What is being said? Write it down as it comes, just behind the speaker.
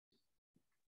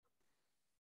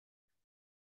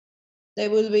They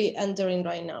will be entering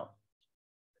right now.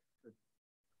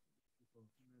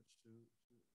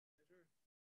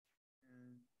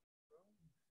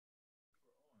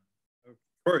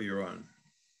 Sure, you're on.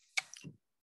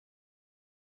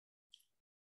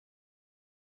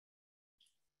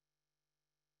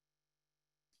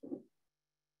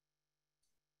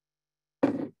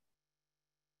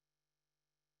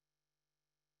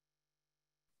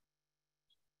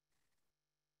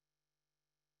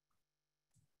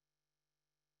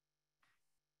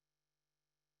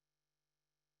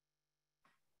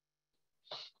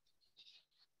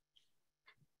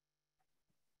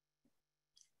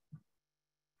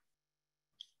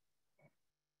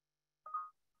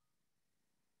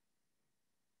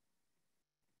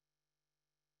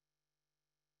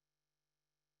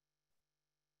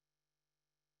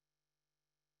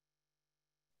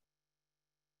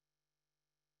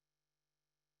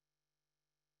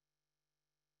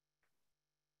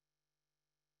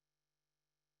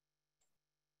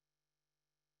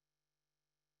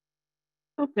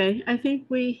 Okay, I think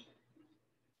we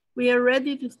are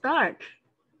ready to start.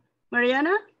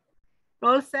 Mariana,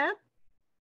 all set?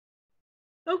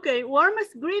 Okay,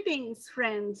 warmest greetings,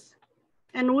 friends,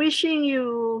 and wishing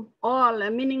you all a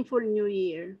meaningful new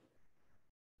year.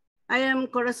 I am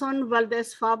Corazon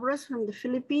Valdez Fabros from the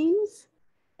Philippines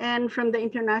and from the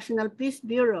International Peace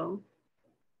Bureau.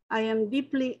 I am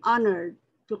deeply honored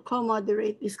to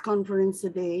co-moderate this conference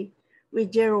today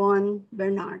with Jeroen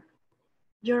Bernard.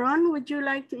 Jeroen, would you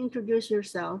like to introduce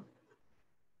yourself?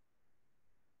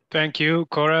 Thank you,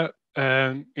 Cora.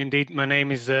 Indeed, my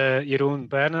name is Jeroen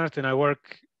Bernard, and I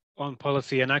work on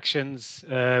policy and actions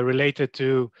related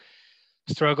to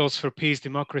struggles for peace,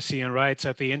 democracy, and rights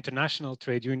at the International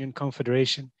Trade Union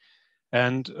Confederation.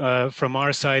 And from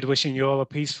our side, wishing you all a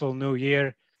peaceful new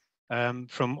year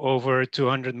from over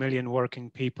 200 million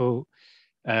working people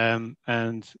and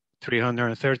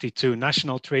 332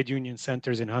 national trade union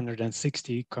centers in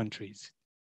 160 countries.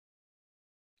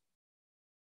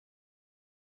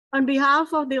 On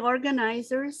behalf of the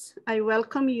organizers, I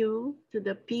welcome you to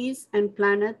the Peace and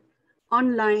Planet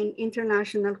Online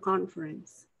International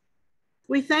Conference.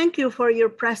 We thank you for your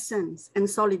presence and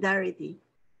solidarity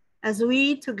as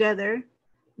we together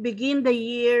begin the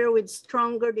year with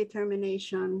stronger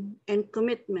determination and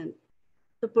commitment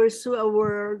to pursue a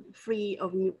world free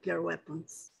of nuclear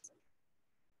weapons.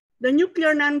 The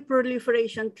Nuclear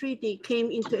Non-Proliferation Treaty came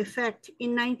into effect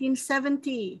in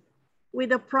 1970 with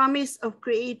the promise of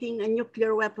creating a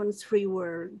nuclear weapons-free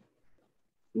world.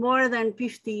 More than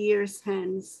 50 years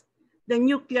hence, the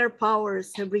nuclear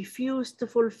powers have refused to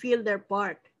fulfill their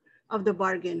part of the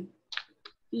bargain,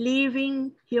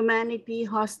 leaving humanity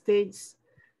hostage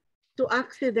to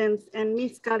accidents and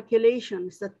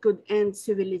miscalculations that could end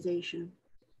civilization.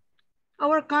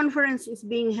 Our conference is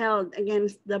being held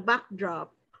against the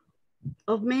backdrop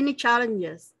of many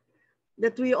challenges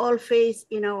that we all face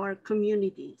in our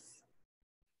communities.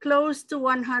 Close to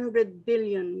 100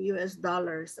 billion US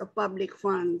dollars of public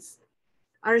funds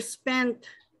are spent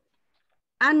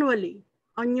annually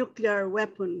on nuclear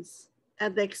weapons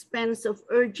at the expense of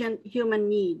urgent human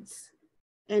needs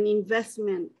and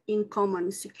investment in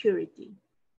common security.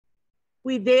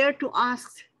 We dare to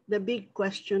ask the big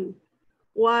question,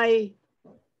 why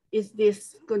is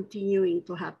this continuing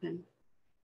to happen?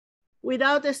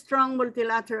 Without a strong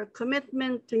multilateral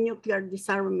commitment to nuclear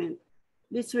disarmament,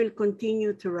 this will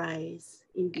continue to rise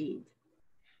indeed.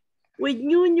 With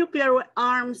new nuclear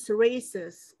arms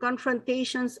races,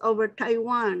 confrontations over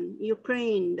Taiwan,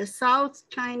 Ukraine, the South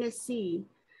China Sea,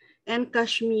 and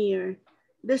Kashmir,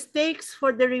 the stakes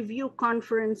for the review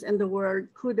conference and the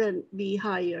world couldn't be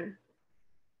higher.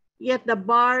 Yet the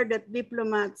bar that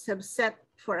diplomats have set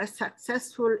for a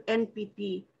successful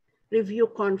NPT Review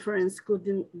Conference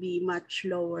couldn't be much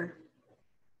lower.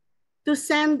 To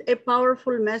send a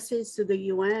powerful message to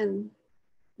the UN,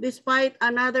 despite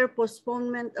another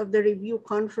postponement of the review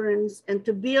conference, and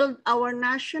to build our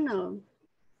national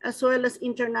as well as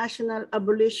international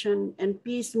abolition and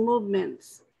peace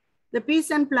movements, the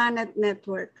Peace and Planet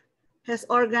Network has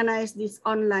organized this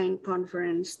online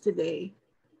conference today.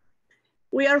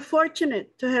 We are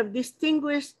fortunate to have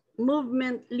distinguished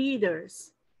movement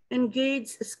leaders,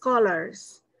 engaged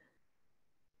scholars,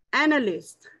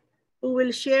 analysts who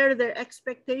will share their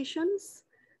expectations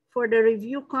for the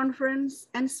review conference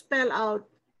and spell out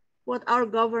what our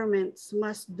governments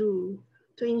must do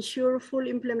to ensure full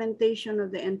implementation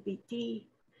of the NPT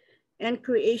and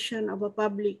creation of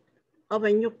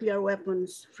a nuclear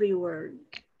weapons-free world.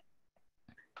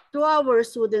 2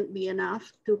 hours wouldn't be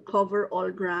enough to cover all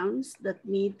grounds that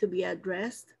need to be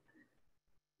addressed,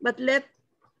 but let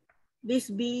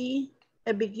this be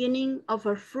a beginning of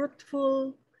a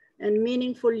fruitful and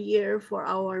meaningful year for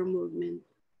our movement.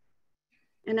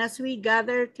 And as we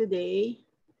gather today,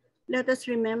 let us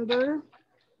remember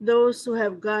those who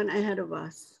have gone ahead of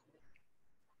us,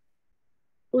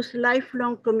 whose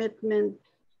lifelong commitment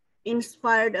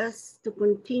inspired us to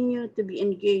continue to be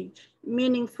engaged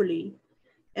meaningfully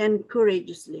and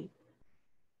courageously.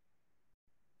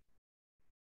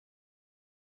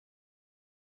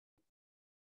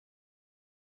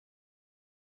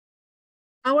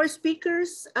 Our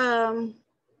speakers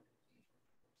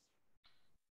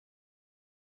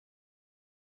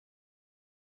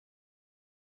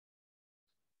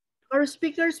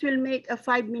will make a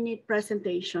 5-minute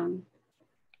presentation.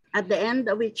 At the end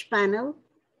of each panel,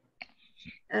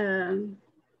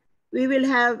 we will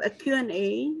have a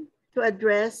Q&A to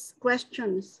address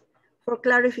questions for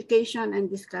clarification and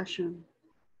discussion.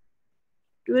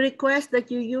 We request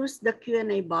that you use the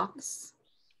Q&A box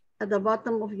at the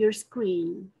bottom of your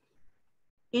screen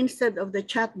instead of the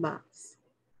chat box.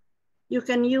 You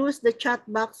can use the chat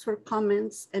box for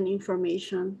comments and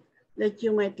information that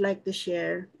you might like to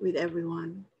share with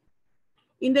everyone.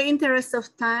 In the interest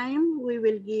of time, we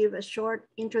will give a short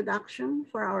introduction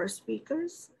for our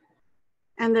speakers,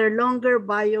 and their longer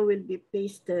bio will be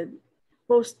posted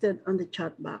on the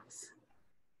chat box.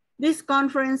 This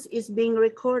conference is being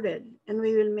recorded, and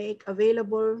it will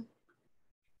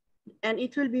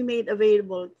be made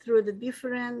available through the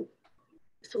different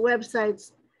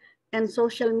websites and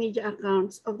social media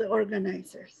accounts of the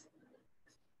organizers.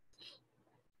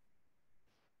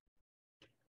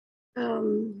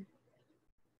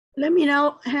 Let me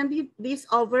now hand this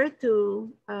over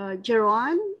to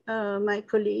Jeron, my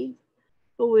colleague,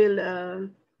 who will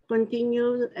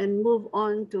continue and move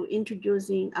on to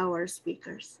introducing our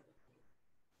speakers.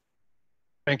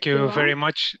 Thank you very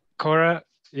much, Cora.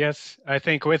 Yes, I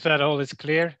think with that all is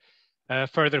clear.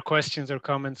 Further questions or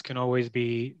comments can always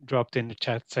be dropped in the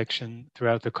chat section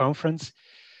throughout the conference.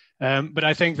 But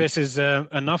I think this is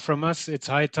enough from us. It's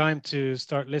high time to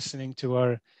start listening to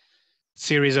our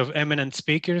series of eminent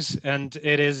speakers. And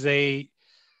it is a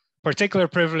particular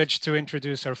privilege to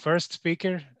introduce our first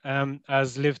speaker,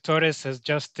 as Liv Torres has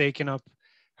just taken up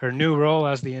her new role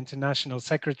as the International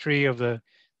Secretary of the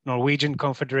Norwegian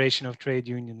Confederation of Trade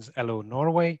Unions, LO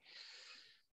Norway.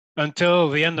 Until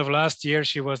the end of last year,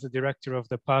 she was the director of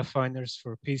the Pathfinders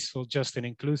for Peaceful, Just and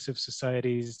Inclusive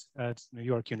Societies at New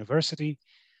York University,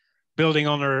 building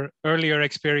on her earlier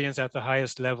experience at the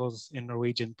highest levels in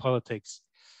Norwegian politics.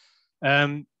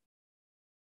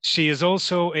 She is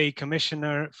also a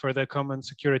commissioner for the Common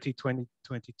Security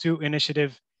 2022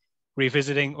 initiative,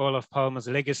 revisiting Olof Palme's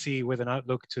legacy with an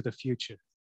outlook to the future.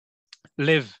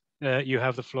 Liv, you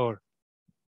have the floor.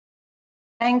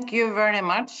 Thank you very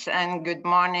much, and good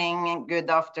morning, good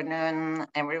afternoon,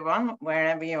 everyone,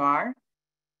 wherever you are.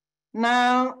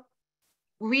 Now,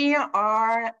 we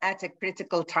are at a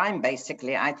critical time,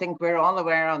 basically. I think we're all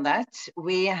aware of that.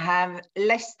 We have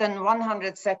less than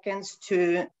 100 seconds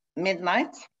to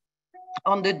midnight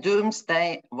on the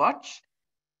doomsday watch.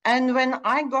 And when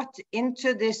I got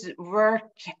into this work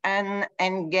and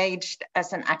engaged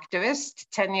as an activist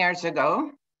 10 years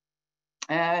ago,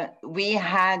 we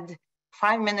had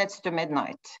 5 minutes to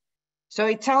midnight. So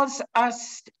it tells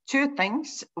us two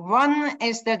things. One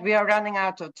is that we are running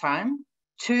out of time.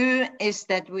 Two is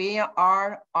that we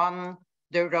are on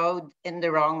the road in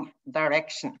the wrong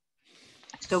direction.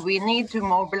 So we need to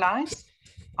mobilize.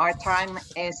 Our time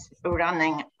is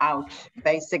running out,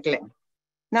 basically.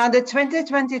 Now, the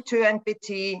 2022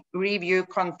 NPT Review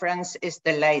Conference is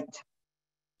delayed,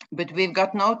 but we've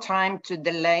got no time to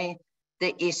delay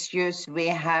the issues we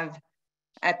have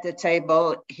at the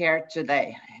table here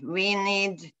today. We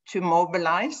need to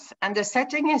mobilize, and the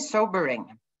setting is sobering.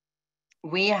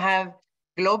 We have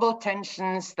global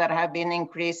tensions that have been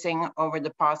increasing over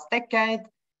the past decade.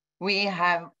 We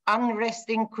have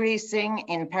unrest increasing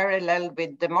in parallel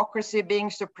with democracy being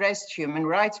suppressed, human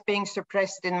rights being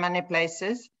suppressed in many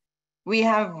places. We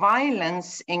have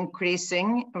violence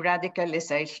increasing,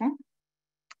 radicalization,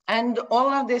 and all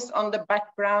of this on the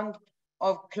background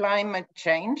of climate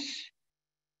change,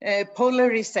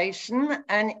 polarization,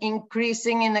 and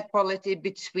increasing inequality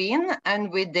between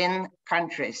and within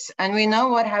countries. And we know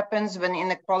what happens when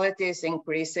inequality is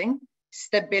increasing.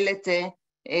 Stability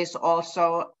is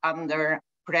also under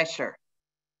pressure.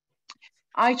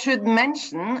 I should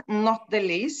mention, not the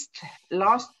least,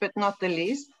 last but not the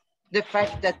least, the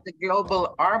fact that the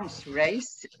global arms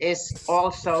race is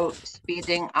also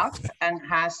speeding up and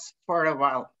has for a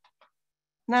while.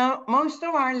 Now, most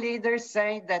of our leaders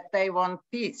say that they want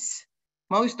peace.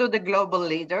 most of the global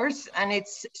leaders, and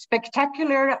it's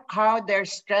spectacular how their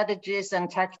strategies and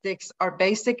tactics are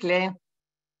basically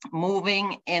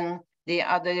moving in the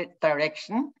other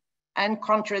direction and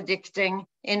contradicting,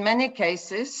 in many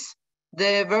cases,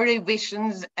 the very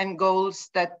visions and goals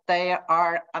that they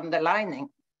are underlining.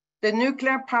 The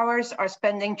nuclear powers are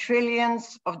spending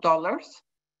trillions of dollars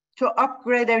to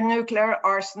upgrade their nuclear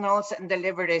arsenals and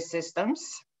delivery systems.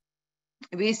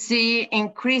 We see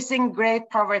increasing great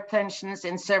power tensions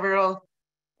in several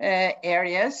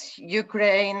areas.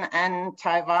 Ukraine and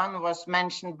Taiwan was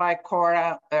mentioned by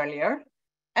Cora earlier.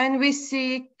 And we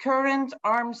see current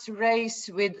arms race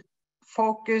with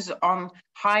focus on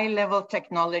high-level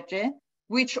technology,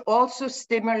 which also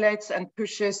stimulates and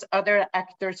pushes other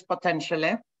actors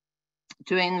potentially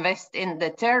to invest in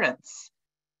deterrence.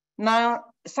 Now,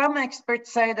 some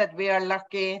experts say that we are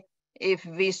lucky if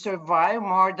we survive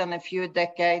more than a few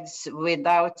decades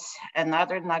without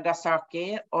another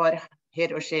Nagasaki or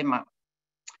Hiroshima.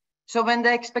 So when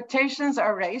the expectations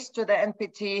are raised to the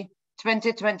NPT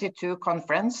 2022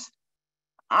 conference,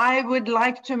 I would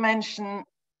like to mention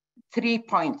 3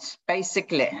 points,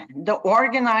 basically. The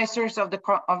organizers of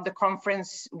the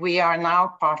conference we are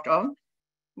now part of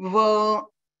will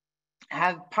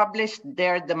have published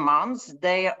their demands.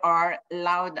 They are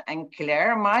loud and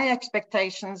clear. My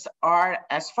expectations are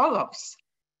as follows: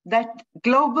 that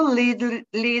global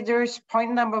leaders,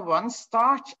 point number 1,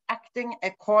 start acting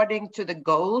according to the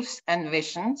goals and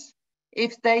visions.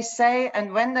 If they say,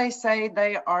 and when they say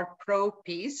they are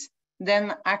pro-peace,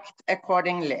 then act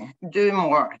accordingly, do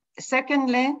more.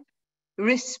 Secondly,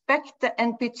 respect the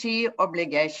NPT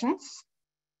obligations.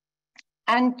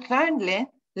 And thirdly,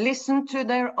 listen to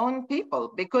their own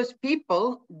people, because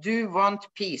people do want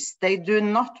peace. They do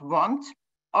not want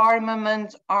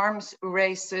armament, arms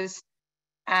races,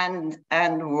 and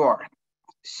war.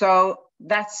 So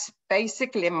that's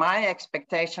basically my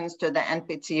expectations to the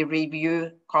NPT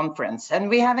Review Conference. And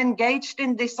we have engaged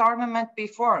in disarmament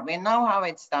before. We know how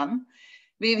it's done.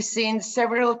 We've seen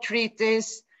several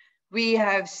treaties. We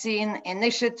have seen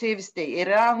initiatives, the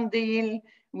Iran deal.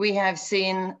 We have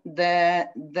seen the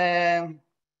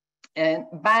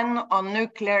ban on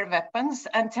nuclear weapons.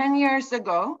 And 10 years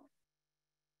ago,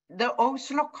 the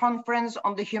Oslo Conference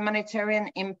on the Humanitarian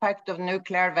Impact of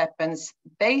Nuclear Weapons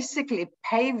basically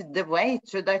paved the way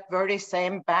to that very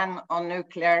same ban on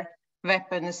nuclear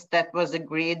weapons that was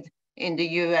agreed in the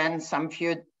UN some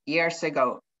few years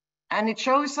ago. And it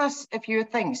shows us a few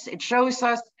things. It shows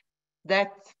us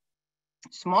that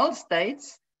small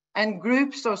states and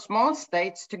groups of small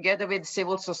states together with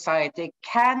civil society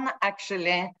can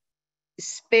actually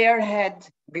spearhead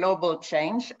global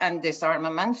change and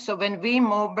disarmament. So when we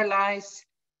mobilize,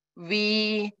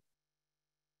 we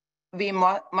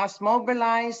must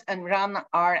mobilize and run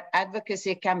our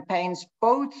advocacy campaigns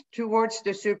both towards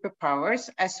the superpowers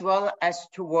as well as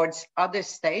towards other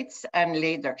states and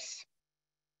leaders.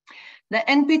 The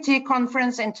NPT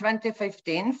conference in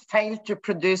 2015 failed to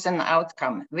produce an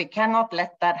outcome. We cannot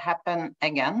let that happen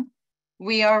again.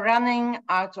 We are running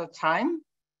out of time.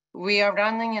 We are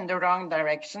running in the wrong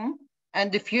direction. And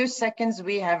the few seconds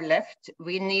we have left,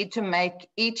 we need to make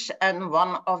each and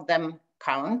one of them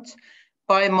count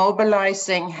by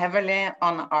mobilizing heavily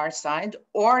on our side,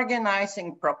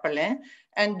 organizing properly,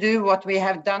 and do what we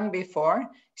have done before,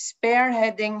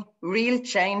 spearheading real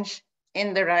change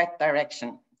in the right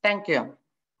direction. Thank you.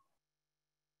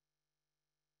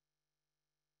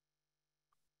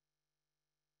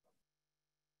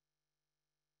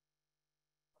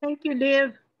 Thank you,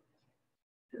 Liv.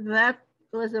 That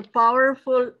was a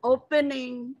powerful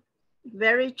opening,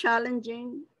 very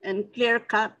challenging and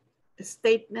clear-cut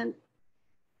statement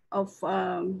of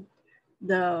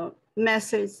the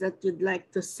message that you'd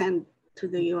like to send to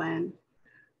the UN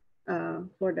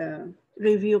for the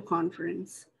review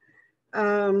conference.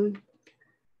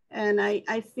 And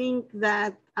I think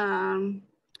that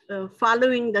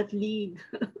following that lead,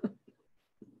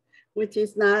 which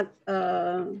is not,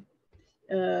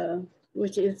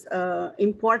 which is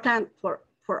important for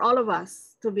all of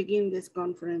us to begin this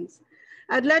conference.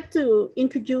 I'd like to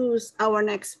introduce our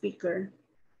next speaker,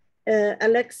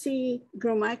 Alexei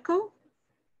Gromyko,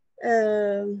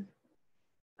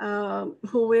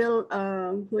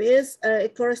 who is a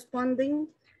corresponding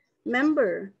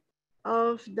member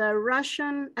of the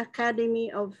Russian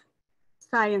Academy of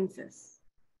Sciences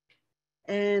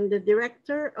and the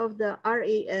director of the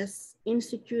RAS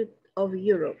Institute of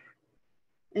Europe.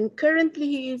 And currently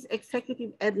he is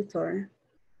executive editor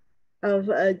of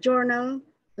a journal,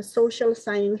 The Social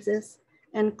Sciences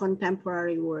and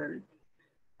Contemporary World.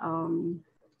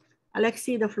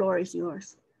 Alexei, the floor is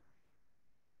yours.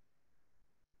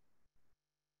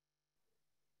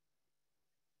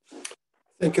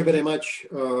 Thank you very much.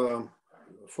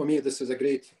 For me, this is a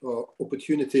great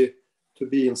opportunity to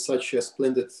be in such a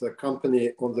splendid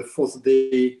company on the 4th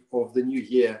day of the new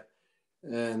year.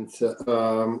 And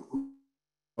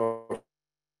for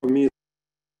me,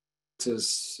 this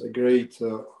is a great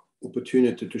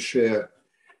opportunity to share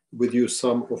with you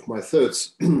some of my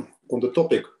thoughts on the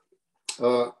topic.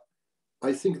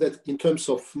 I think that in terms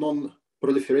of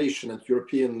non-proliferation and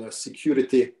European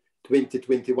security,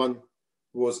 2021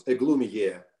 was a gloomy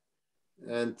year.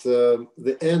 And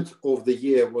the end of the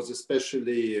year was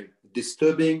especially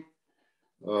disturbing.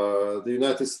 The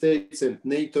United States and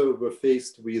NATO were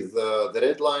faced with the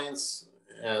red lines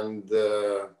and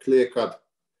clear-cut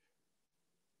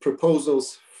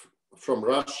proposals from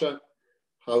Russia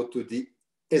how to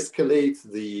de-escalate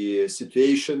the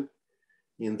situation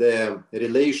in their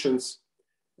relations.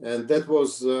 And that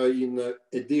was in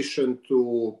addition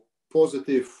to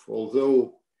positive,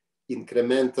 although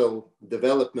incremental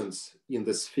developments in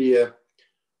the sphere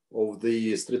of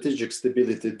the strategic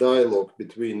stability dialogue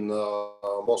between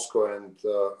Moscow and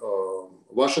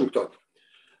Washington.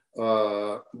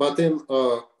 But in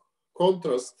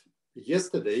contrast,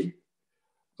 yesterday,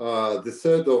 the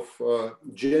 3rd of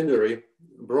January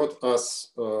brought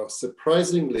us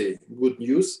surprisingly good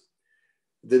news.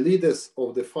 The leaders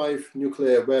of the 5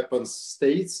 nuclear weapons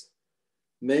states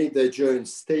made a joint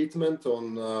statement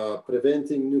on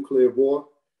preventing nuclear war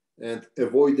and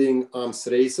avoiding arms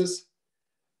races.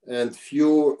 And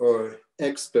few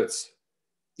experts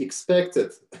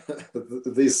expected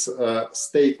this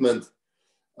statement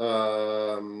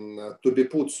to be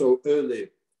put so early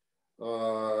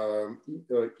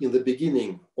in the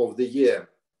beginning of the year.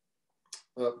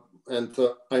 And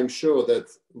I'm sure that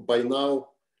by now,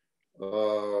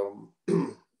 all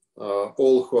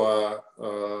who are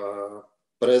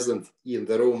present in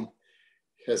the room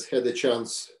has had a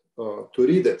chance to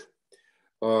read it.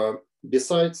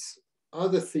 Besides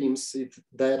other themes, it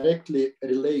directly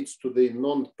relates to the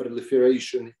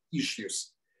non-proliferation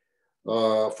issues.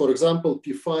 For example,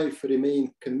 P5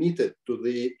 remained committed to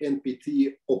the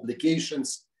NPT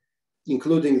obligations,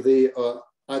 including the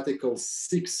Article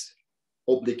 6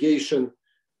 obligation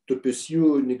to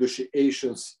pursue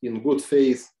negotiations in good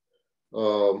faith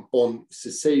on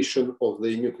cessation of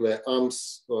the nuclear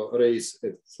arms race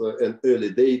at an early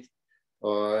date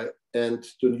and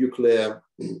to nuclear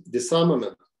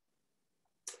disarmament.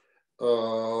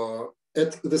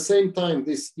 At the same time,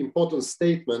 this important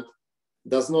statement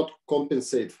does not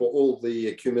compensate for all the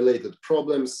accumulated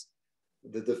problems.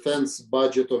 The defense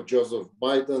budget of Joseph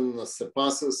Biden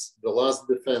surpasses the last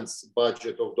defense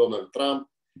budget of Donald Trump.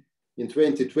 In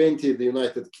 2020, the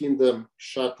United Kingdom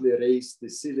sharply raised the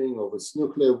ceiling of its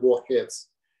nuclear warheads.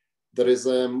 There is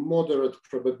a moderate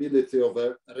probability of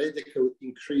a radical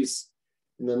increase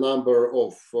in the number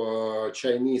of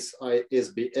Chinese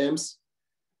ISBMs,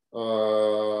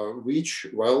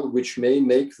 which may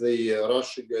make the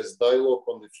Russia-US dialogue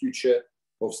on the future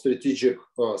of strategic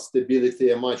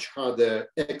stability a much harder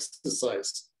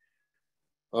exercise.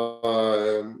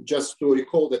 Just to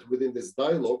recall that within this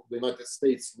dialogue, the United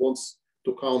States wants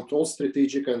to count all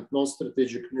strategic and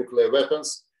non-strategic nuclear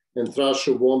weapons, and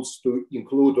Russia wants to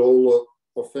include all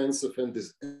offensive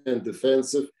and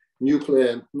defensive nuclear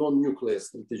and non-nuclear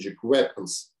strategic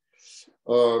weapons.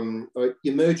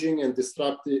 Emerging and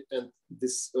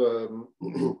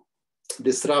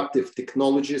disruptive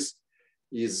technologies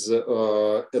is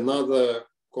another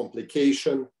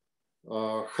complication.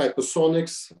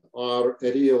 Hypersonics are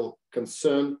a real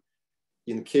concern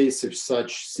in case if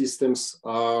such systems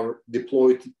are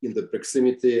deployed in the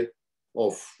proximity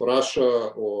of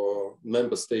Russia or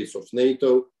member states of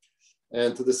NATO.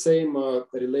 And the same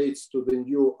relates to the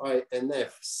new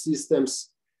INF systems,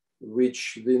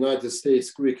 which the United States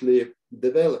quickly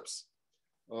develops.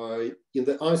 In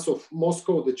the eyes of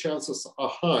Moscow, the chances are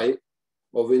high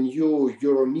of a new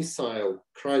Euro-missile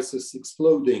crisis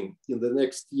exploding in the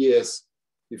next years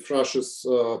if Russia's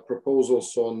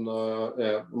proposals on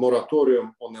a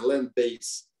moratorium on a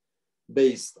land-based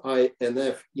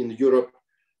INF in Europe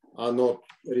are not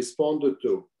responded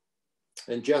to.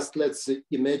 And just let's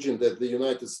imagine that the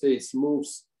United States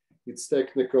moves its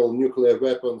technical nuclear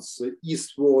weapons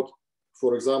eastward,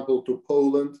 for example, to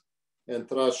Poland, and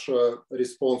Russia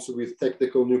responds with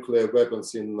tactical nuclear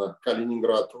weapons in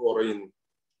Kaliningrad or in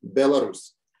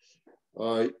Belarus.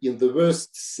 In the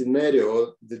worst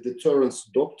scenario, the deterrence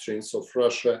doctrines of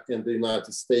Russia and the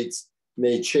United States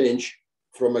may change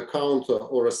from a counter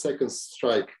or a second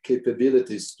strike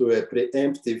capabilities to a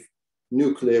preemptive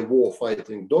nuclear war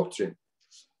fighting doctrine.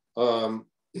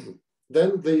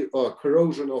 Then the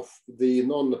corrosion of the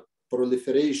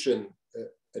non-proliferation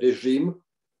regime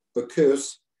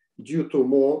occurs due to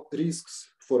more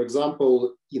risks, for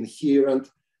example, inherent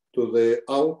to the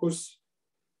AUKUS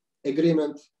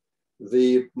agreement,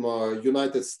 the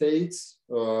United States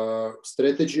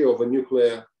strategy of a new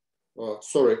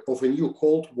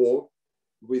Cold War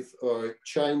with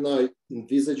China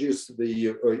envisages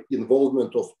the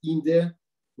involvement of India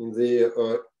in the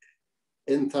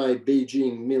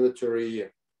anti-Beijing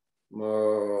military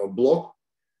bloc.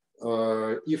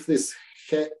 If this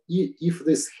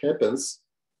happens,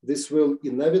 this will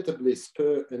inevitably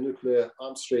spur a nuclear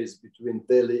arms race between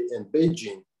Delhi and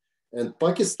Beijing, and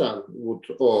Pakistan would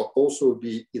also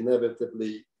be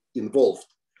inevitably involved.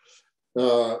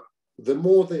 The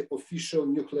more the official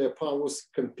nuclear powers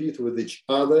compete with each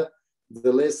other,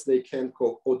 the less they can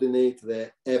coordinate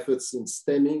their efforts in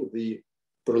stemming the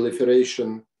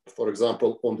proliferation, for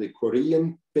example, on the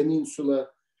Korean Peninsula,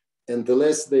 and the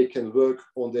less they can work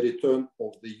on the return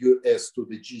of the US to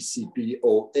the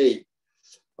JCPOA.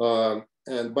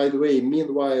 And by the way,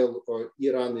 meanwhile,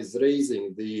 Iran is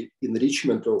raising the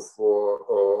enrichment of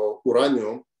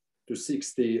uranium to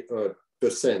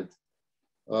 60%.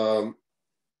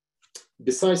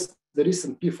 Besides the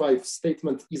recent P5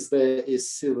 statement, is there a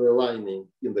silver lining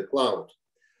in the cloud?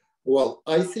 Well,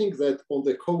 I think that on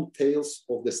the coattails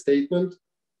of the statement,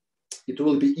 it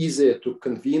will be easier to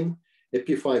convene a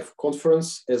P5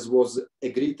 conference as was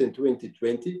agreed in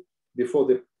 2020 before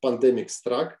the pandemic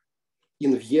struck.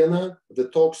 In Vienna, the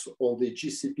talks on the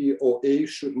JCPOA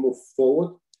should move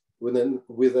forward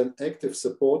with an active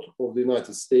support of the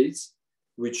United States,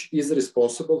 which is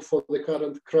responsible for the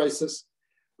current crisis.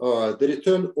 The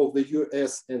return of the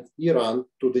US and Iran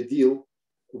to the deal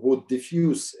would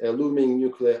diffuse a looming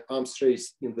nuclear arms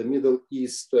race in the Middle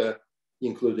East,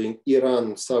 including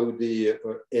Iran, Saudi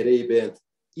Arabia, and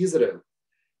Israel.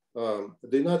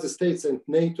 The United States and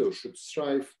NATO should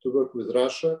strive to work with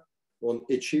Russia on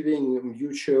achieving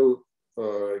mutual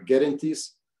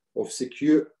guarantees of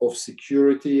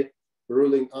security,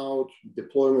 ruling out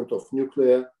deployment of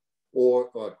nuclear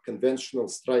or conventional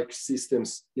strike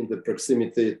systems in the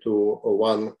proximity to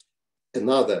one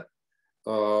another.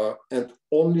 And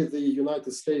only the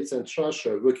United States and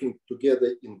Russia working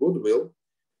together in goodwill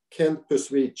can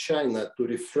persuade China to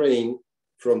refrain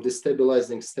from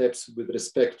destabilizing steps with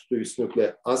respect to its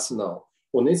nuclear arsenal.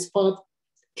 On its part,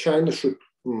 China should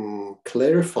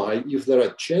clarify if there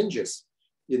are changes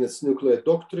in its nuclear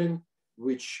doctrine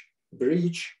which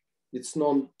breach its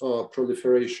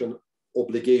non-proliferation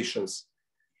obligations.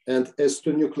 And as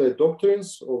to nuclear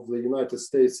doctrines of the United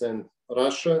States and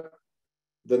Russia,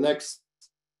 the next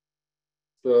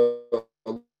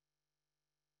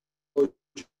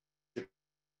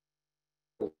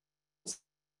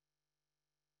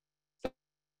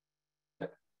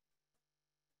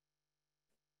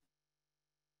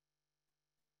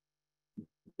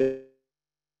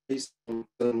based on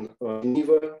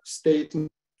Geneva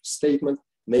statement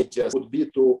made just would be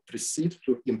to proceed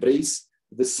to embrace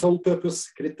the sole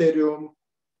purpose criterion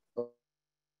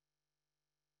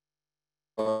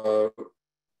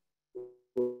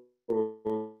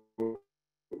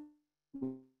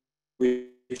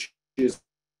which is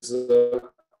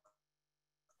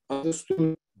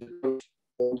understood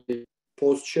on the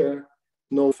posture,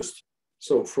 no first.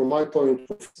 So from my point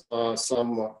of view,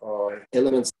 some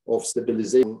elements of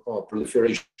stabilization or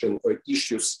proliferation or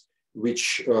issues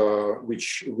which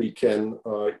we can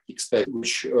expect,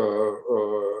 which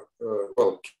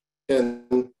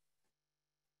can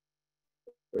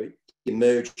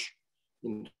emerge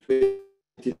in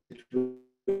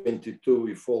 2022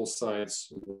 if all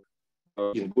sides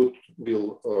in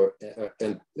goodwill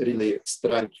and really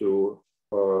strive to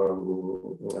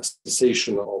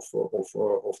cessation of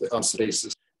the arms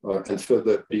races and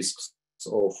further risks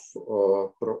of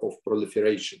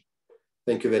proliferation.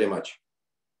 Thank you very much.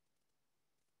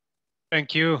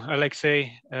 Thank you,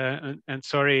 Alexei. And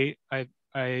sorry, I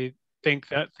think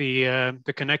that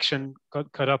the connection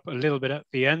got cut up a little bit at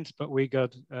the end, but we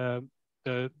got a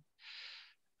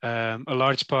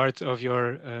large part of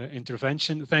your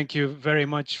intervention. Thank you very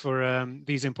much for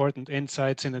these important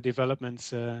insights in the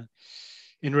developments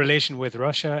in relation with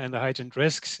Russia and the heightened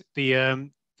risks. The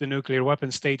nuclear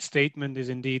weapon state statement is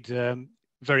indeed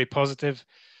very positive,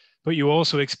 but you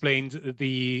also explained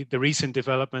the recent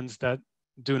developments that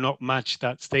do not match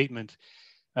that statement.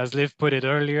 As Liv put it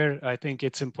earlier, I think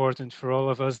it's important for all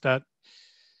of us that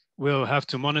we'll have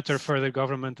to monitor further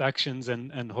government actions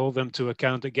and hold them to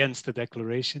account against the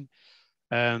declaration.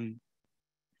 I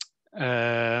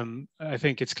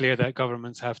think it's clear that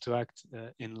governments have to act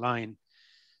in line.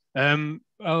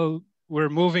 We're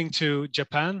moving to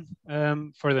Japan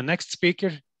for the next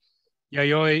speaker.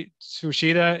 Yayoi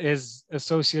Tsushida is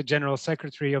Associate General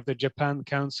Secretary of the Japan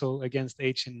Council Against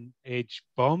H&H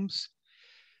Bombs.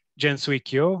 Jensui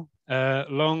Kyo, a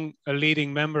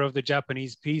leading member of the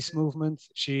Japanese peace movement.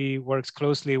 She works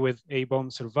closely with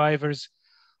A-bomb survivors,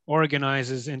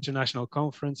 organizes international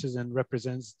conferences, and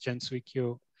represents Jensui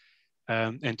Kyo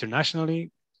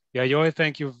internationally. Yayoi,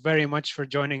 thank you very much for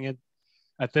joining it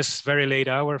at this very late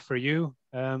hour for you.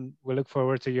 We look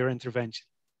forward to your intervention.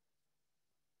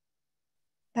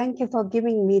 Thank you for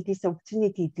giving me this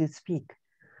opportunity to speak.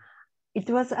 It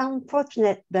was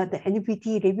unfortunate that the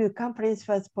NPT Review Conference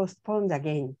was postponed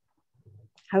again.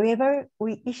 However,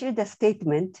 we issued a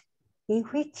statement in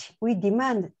which we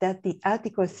demand that the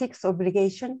Article 6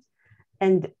 obligation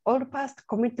and all past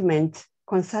commitments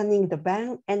concerning the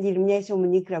ban and elimination of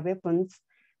nuclear weapons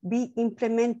be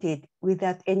implemented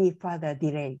without any further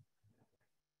delay.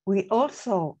 We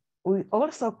also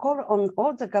call on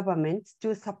all the governments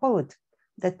to support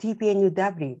the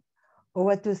TPNW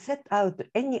or to set out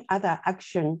any other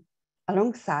action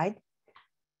alongside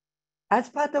as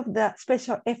part of the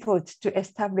special efforts to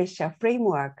establish a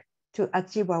framework to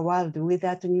achieve a world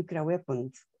without nuclear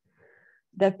weapons.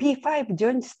 The P5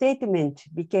 joint statement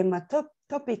became a top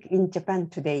topic in Japan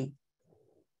today.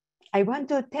 I want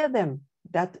to tell them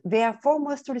that their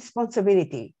foremost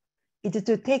responsibility is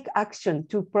to take action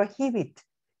to prohibit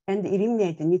and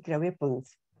eliminate nuclear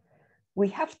weapons. We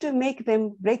have to make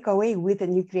them break away with the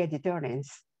nuclear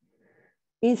deterrence.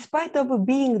 In spite of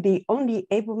being the only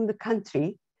able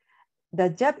country, the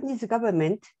Japanese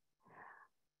government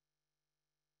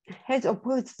has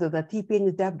opposed the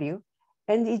TPNW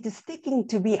and is sticking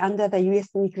to be under the US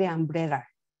nuclear umbrella.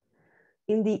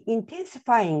 In the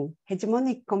intensifying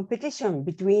hegemonic competition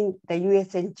between the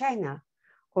US and China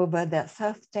over the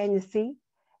South China Sea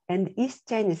and East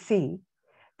China Sea,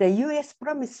 the US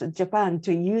promised Japan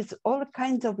to use all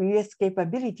kinds of US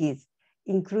capabilities,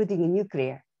 including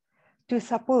nuclear, to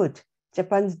support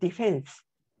Japan's defense.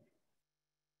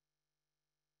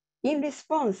 In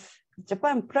response,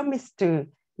 Japan promised to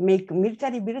make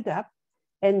military buildup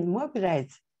and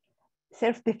mobilize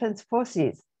self-defense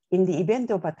forces in the event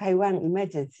of a Taiwan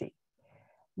emergency.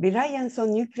 Reliance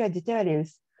on nuclear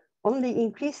deterrence only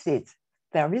increases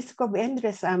the risk of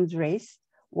endless arms race,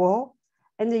 war,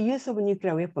 and the use of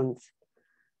nuclear weapons.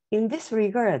 In this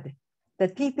regard, the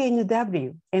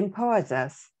TPNW empowers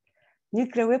us.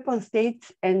 Nuclear weapon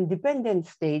states and dependent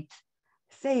states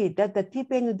say that the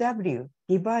TPNW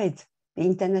divides the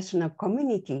international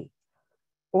community,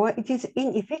 or it is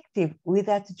ineffective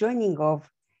without joining of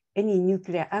any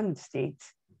nuclear armed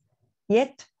states.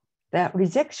 Yet, the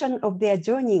rejection of their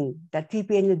joining the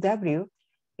TPNW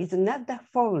is not the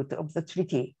fault of the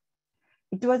treaty.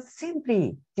 It was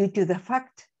simply due to the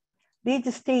fact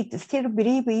these states still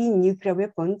believe in nuclear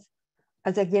weapons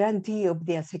as a guarantee of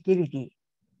their security.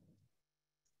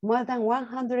 More than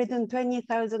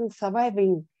 120,000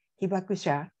 surviving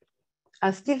hibakusha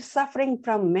are still suffering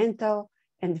from mental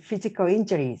and physical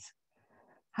injuries.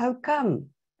 How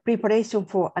come preparation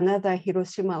for another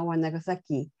Hiroshima or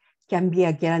Nagasaki can be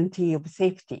a guarantee of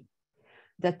safety?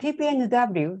 The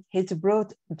TPNW has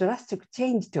brought drastic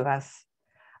change to us.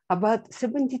 About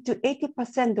 70 to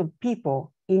 80% of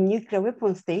people in nuclear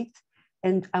weapon states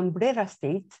and umbrella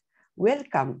states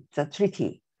welcome the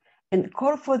treaty and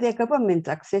call for their government's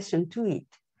accession to it.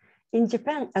 In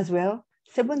Japan as well,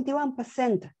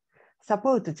 71%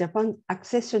 support Japan's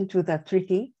accession to the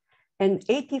treaty, and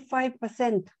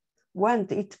 85%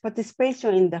 want its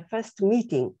participation in the first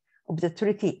meeting of the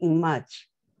treaty in March.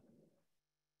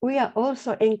 We are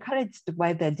also encouraged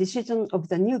by the decision of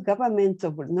the new governments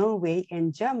of Norway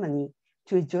and Germany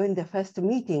to join the first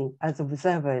meeting as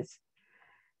observers.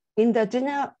 In the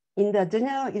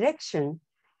general election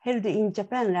held in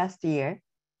Japan last year,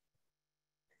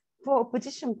 4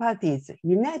 opposition parties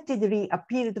unitedly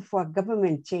appealed for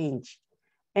government change,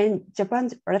 and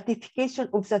Japan's ratification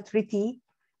of the treaty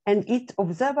and its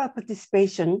observer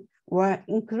participation were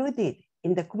included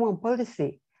in the common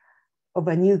policy of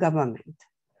a new government.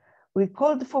 We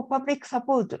called for public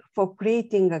support for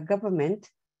creating a government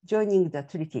joining the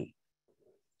treaty.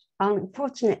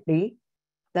 Unfortunately,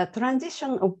 the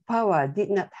transition of power did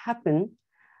not happen,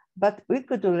 but we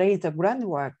could lay the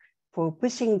groundwork for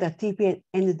pushing the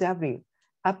TPNW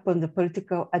up on the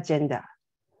political agenda.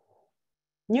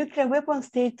 Nuclear weapon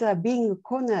states are being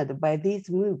cornered by these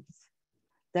moves.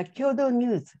 The Kyodo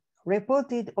News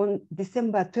reported on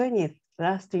December 20th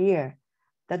last year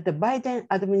that the Biden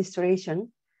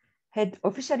administration had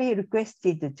officially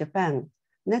requested Japan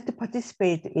not to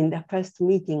participate in the first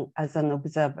meeting as an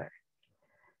observer.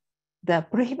 The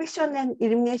prohibition and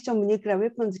elimination of nuclear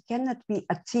weapons cannot be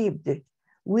achieved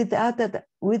Without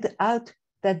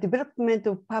the development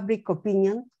of public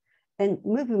opinion and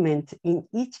movement in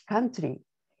each country,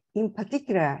 in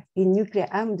particular in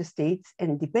nuclear-armed states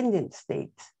and dependent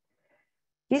states.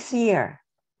 This year,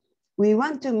 we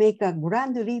want to make a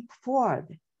grand leap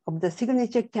forward of the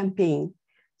signature campaign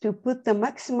to put the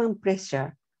maximum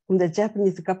pressure on the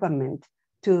Japanese government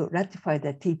to ratify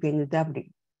the TPNW.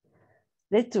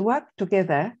 Let's work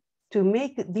together to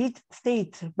make these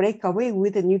states break away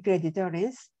with the nuclear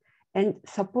deterrence and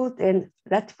support and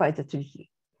ratify the treaty.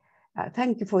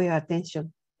 Thank you for your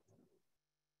attention.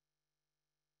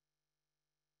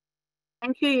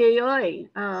 Thank you,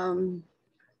 Yayoi.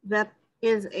 That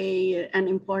is an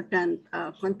important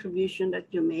contribution that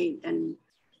you made, and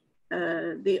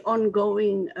the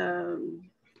ongoing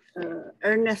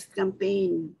earnest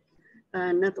campaign,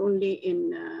 not only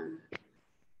in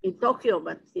Tokyo,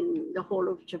 but in the whole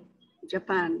of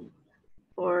Japan,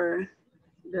 for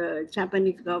the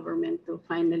Japanese government to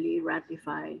finally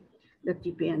ratify the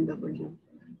TPNW.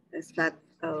 That's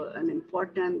an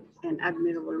important and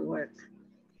admirable work.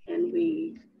 And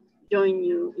we join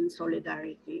you in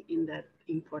solidarity in that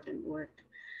important work.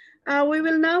 We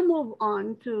will now move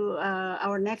on to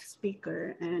our next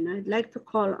speaker, and I'd like to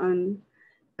call on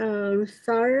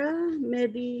Sarah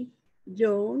Medi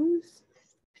Jones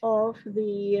of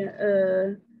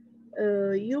the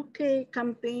UK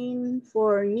Campaign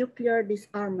for Nuclear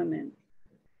Disarmament.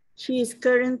 She is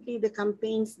currently the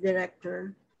campaign's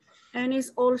director and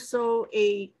is also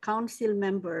a council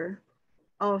member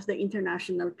of the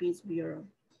International Peace Bureau.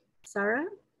 Sarah?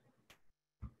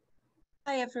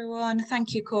 Hi everyone,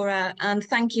 thank you Cora, and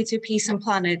thank you to Peace and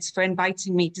Planet for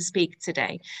inviting me to speak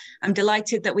today. I'm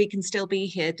delighted that we can still be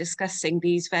here discussing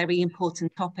these very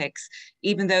important topics,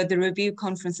 even though the review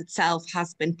conference itself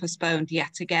has been postponed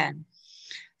yet again.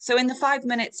 So in the 5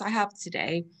 minutes I have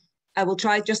today, I will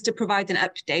try just to provide an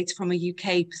update from a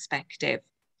UK perspective.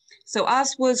 So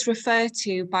as was referred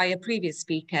to by a previous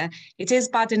speaker, it is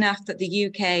bad enough that the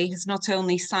UK has not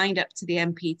only signed up to the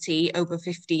NPT over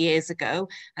 50 years ago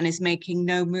and is making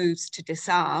no moves to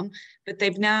disarm, but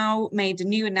they've now made a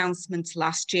new announcement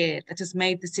last year that has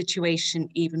made the situation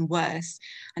even worse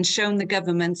and shown the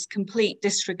government's complete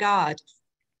disregard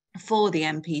for the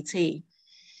NPT.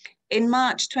 In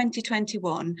March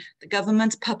 2021, the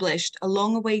government published a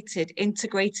long-awaited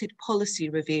integrated policy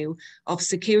review of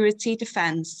security,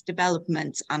 defence,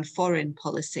 development and foreign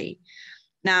policy.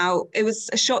 Now, it was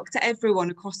a shock to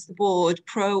everyone across the board,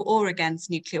 pro or against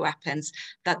nuclear weapons,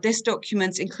 that this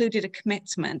document included a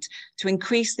commitment to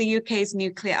increase the UK's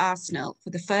nuclear arsenal for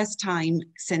the first time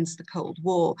since the Cold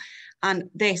War, and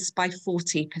this by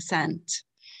 40%.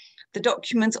 The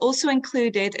document also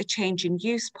included a change in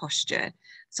use posture.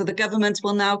 So the government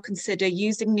will now consider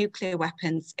using nuclear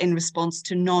weapons in response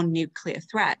to non-nuclear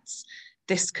threats.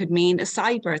 This could mean a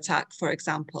cyber attack, for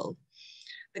example.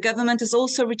 The government has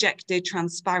also rejected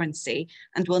transparency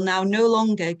and will now no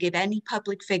longer give any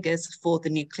public figures for the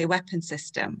nuclear weapon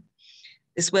system.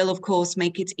 This will, of course,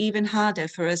 make it even harder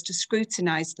for us to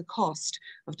scrutinise the cost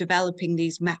of developing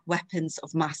these weapons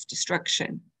of mass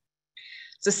destruction.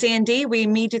 So C&D, we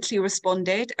immediately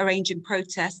responded, arranging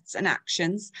protests and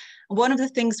actions. And one of the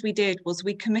things we did was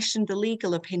we commissioned the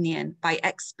legal opinion by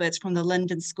experts from the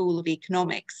London School of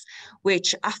Economics,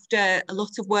 which after a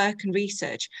lot of work and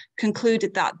research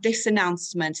concluded that this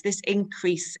announcement, this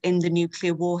increase in the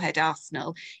nuclear warhead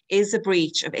arsenal is a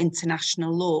breach of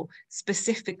international law,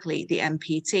 specifically the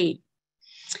NPT.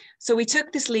 So we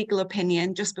took this legal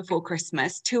opinion just before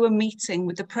Christmas to a meeting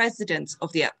with the president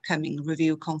of the upcoming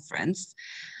review conference,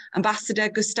 Ambassador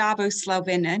Gustavo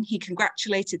Slovinen. He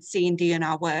congratulated C&D on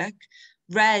our work,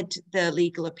 read the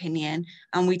legal opinion,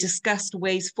 and we discussed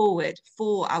ways forward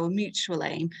for our mutual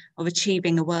aim of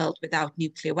achieving a world without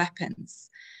nuclear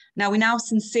weapons. Now, we now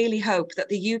sincerely hope that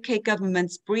the UK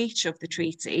government's breach of the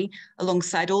treaty,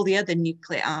 alongside all the other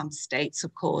nuclear armed states,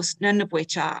 of course, none of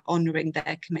which are honouring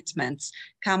their commitments,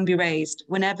 can be raised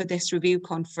whenever this review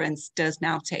conference does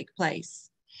now take place.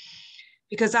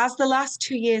 Because as the last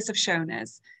 2 years have shown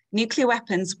us, nuclear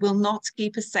weapons will not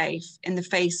keep us safe in the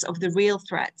face of the real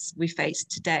threats we face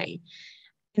today.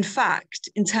 In fact,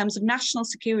 in terms of national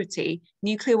security,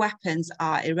 nuclear weapons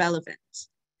are irrelevant.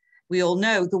 We all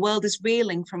know the world is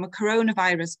reeling from a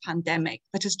coronavirus pandemic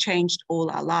that has changed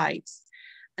all our lives.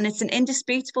 And it's an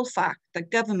indisputable fact that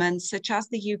governments such as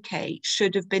the UK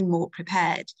should have been more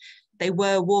prepared. They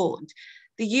were warned.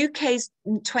 The UK's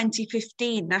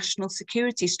 2015 National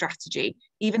Security Strategy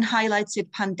even highlighted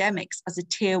pandemics as a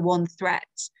tier 1 threat.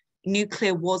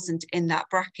 nuclear wasn't in that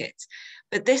bracket.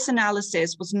 But this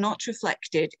analysis was not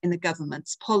reflected in the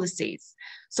government's policies.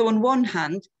 So on one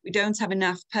hand, we don't have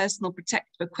enough personal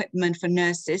protective equipment for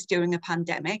nurses during a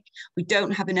pandemic. We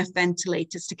don't have enough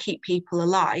ventilators to keep people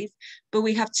alive, but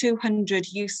we have 200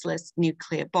 useless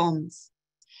nuclear bombs.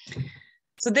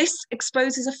 So this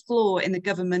exposes a flaw in the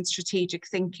government's strategic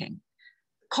thinking.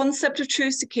 The concept of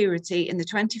true security in the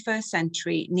 21st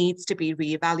century needs to be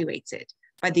reevaluated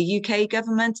by the UK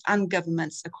government and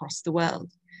governments across the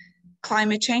world.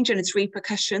 Climate change and its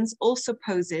repercussions also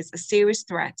poses a serious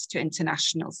threat to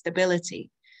international stability.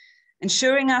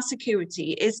 Ensuring our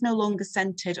security is no longer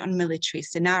centered on military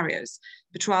scenarios,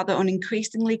 but rather on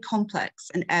increasingly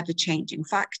complex and ever-changing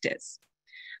factors.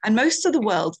 And most of the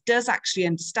world does actually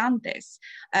understand this.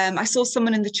 I saw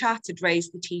someone in the chat had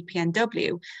raised the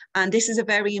TPNW, and this is a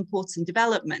very important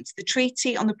development. The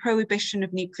Treaty on the Prohibition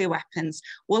of Nuclear Weapons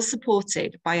was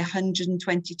supported by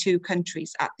 122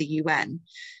 countries at the UN.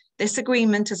 This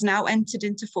agreement has now entered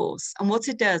into force, and what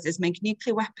it does is make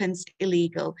nuclear weapons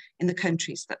illegal in the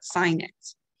countries that sign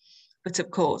it. But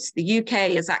of course, the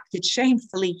UK has acted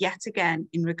shamefully yet again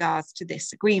in regards to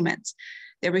this agreement.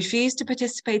 They refused to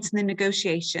participate in the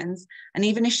negotiations and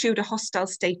even issued a hostile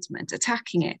statement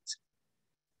attacking it.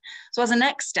 So as a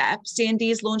next step,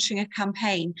 CND is launching a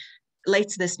campaign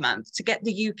later this month to get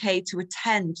the UK to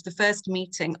attend the first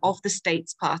meeting of the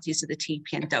states parties to the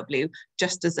TPNW,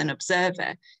 just as an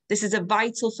observer. This is a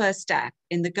vital first step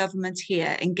in the government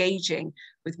here engaging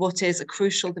with what is a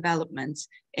crucial development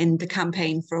in the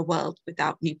campaign for a world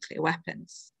without nuclear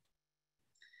weapons.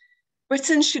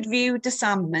 Britain should view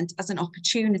disarmament as an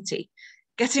opportunity.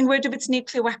 Getting rid of its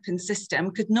nuclear weapons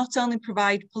system could not only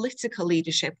provide political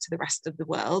leadership to the rest of the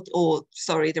world, or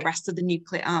sorry, the rest of the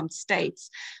nuclear armed states,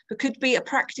 but could be a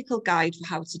practical guide for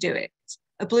how to do it,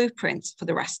 a blueprint for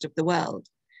the rest of the world.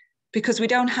 Because we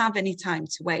don't have any time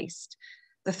to waste.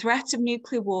 The threat of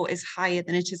nuclear war is higher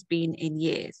than it has been in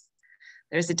years.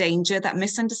 There is a danger that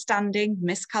misunderstanding,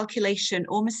 miscalculation,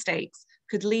 or mistakes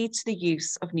could lead to the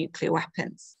use of nuclear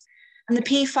weapons. And the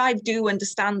P5 do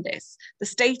understand this. The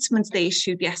statement they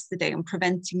issued yesterday on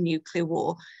preventing nuclear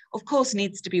war, of course,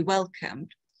 needs to be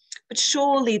welcomed. But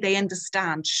surely they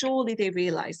understand, surely they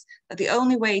realise that the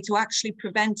only way to actually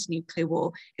prevent nuclear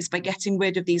war is by getting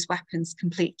rid of these weapons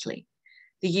completely.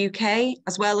 The UK,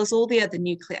 as well as all the other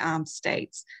nuclear armed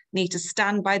states, need to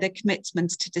stand by their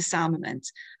commitment to disarmament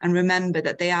and remember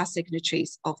that they are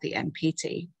signatories of the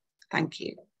NPT. Thank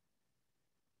you.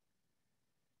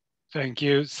 Thank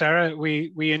you, Sarah.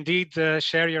 We indeed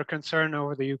share your concern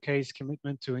over the UK's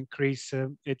commitment to increase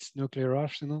its nuclear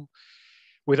arsenal.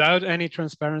 Without any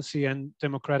transparency and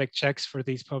democratic checks for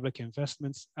these public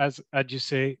investments, as you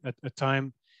say, at a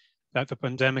time that the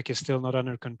pandemic is still not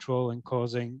under control and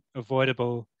causing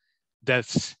avoidable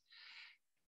deaths.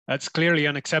 That's clearly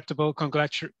unacceptable.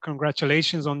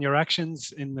 Congratulations on your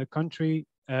actions in the country.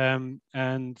 And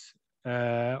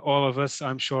all of us,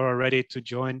 I'm sure, are ready to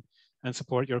join and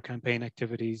support your campaign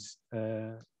activities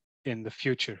in the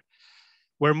future.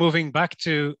 We're moving back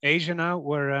to Asia now,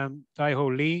 where Tae-ho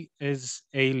Lee is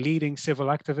a leading civil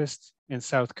activist in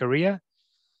South Korea.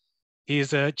 He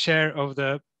is a chair of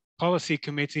the Policy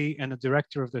Committee and a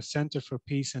director of the Center for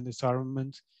Peace and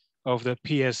Disarmament of the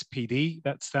PSPD,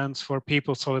 that stands for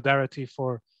People's Solidarity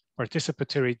for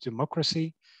Participatory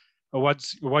Democracy, a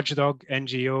watchdog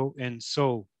NGO in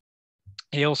Seoul.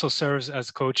 He also serves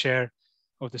as co-chair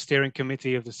of the steering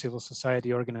committee of the Civil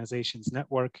Society Organizations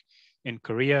Network in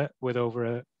Korea with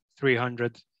over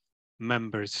 300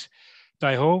 members.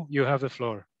 Tae-ho, you have the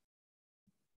floor.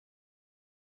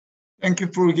 Thank you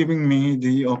for giving me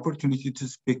the opportunity to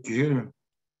speak here.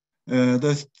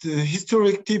 The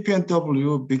historic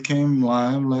TPNW became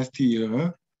live last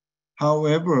year.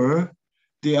 However,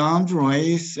 the armed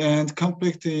race and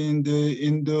conflict in the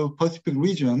Indo-Pacific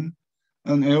region,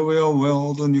 an area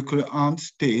where the nuclear armed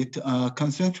states are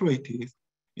concentrated,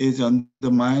 is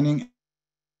undermining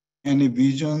any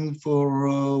vision for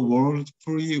a world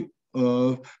free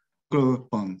of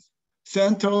weapons.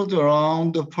 Centered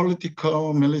around the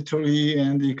political, military,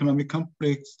 and economic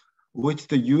conflicts, which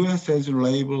the US has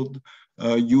labeled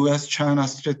US-China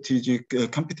strategic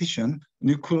competition,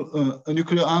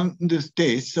 nuclear armed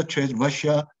states such as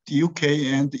Russia, the UK,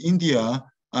 and India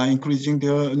are increasing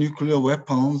their nuclear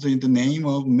weapons in the name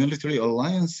of military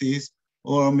alliances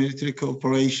or military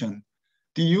cooperation.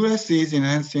 The US is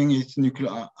enhancing its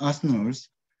nuclear arsenals.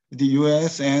 The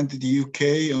US and the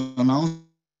UK announced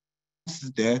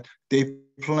that they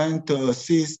plan to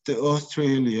assist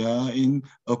Australia in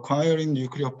acquiring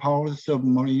nuclear-powered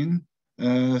submarine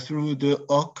through the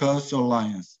AUKUS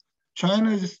alliance.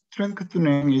 China is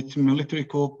strengthening its military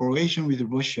cooperation with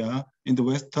Russia in the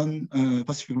Western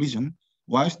Pacific region,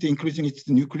 whilst increasing its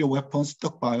nuclear weapons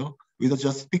stockpile with a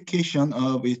justification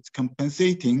of its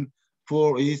compensating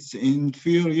for its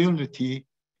inferiority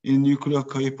in nuclear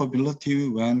capability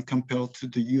when compared to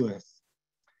the US.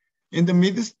 In the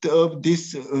midst of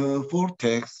this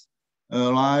vortex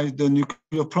lies the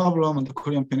nuclear problem on the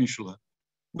Korean Peninsula,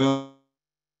 where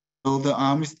the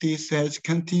armistice has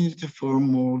continued for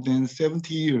more than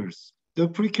 70 years. The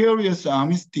precarious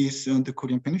armistice on the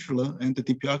Korean Peninsula and the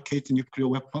DPRK's nuclear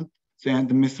weapons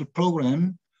and missile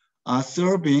program are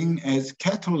serving as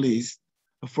catalysts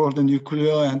for the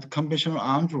nuclear and conventional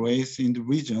arms race in the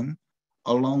region,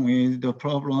 along with the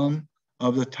problem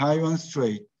of the Taiwan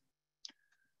Strait.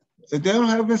 There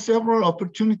have been several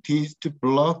opportunities to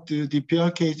block the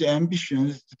DPRK's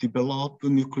ambitions to develop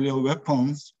nuclear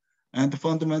weapons and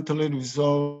fundamentally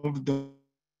resolve the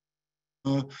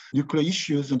nuclear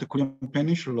issues on the Korean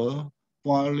Peninsula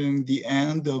following the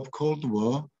end of Cold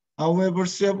War. However,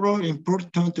 several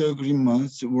important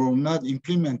agreements were not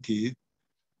implemented.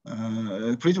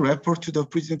 Please refer to the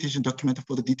presentation document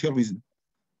for the detailed reason.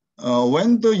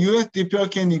 When the US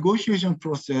DPRK negotiation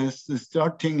process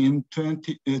starting in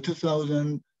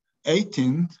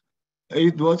 2018,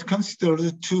 it was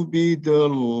considered to be the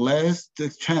last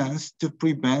chance to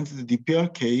prevent the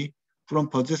DPRK from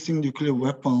possessing nuclear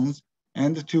weapons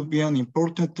and to be an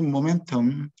important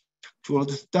momentum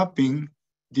towards stopping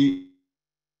the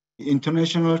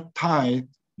international tide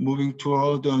moving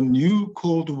toward a new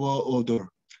Cold War order.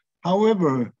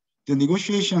 However, the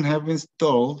negotiations have been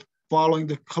stalled following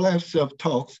the collapse of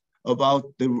talks about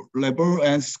the level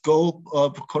and scope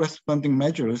of corresponding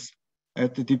measures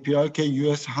at the DPRK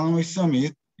US Hanoi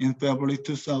Summit in February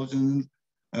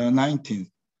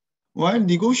 2019. While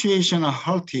negotiations are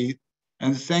halted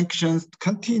and sanctions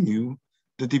continue,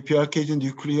 the DPRK's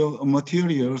nuclear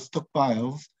material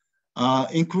stockpiles are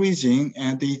increasing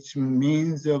and its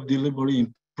means of delivery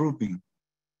improving.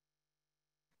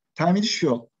 Time is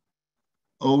short.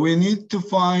 We need to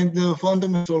find a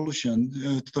fundamental solution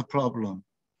to the problem.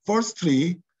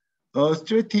 Firstly, a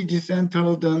strategy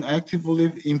centered on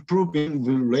actively improving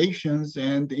relations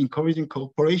and encouraging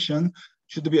cooperation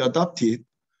should be adopted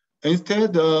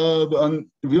instead of a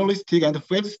realistic and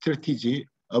failed strategy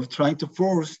of trying to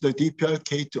force the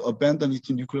DPRK to abandon its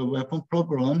nuclear weapon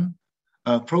program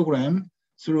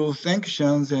through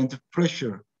sanctions and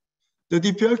pressure. The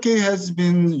DPRK has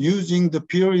been using the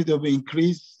period of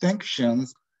increased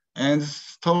sanctions and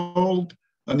stalled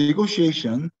a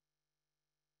negotiation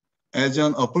as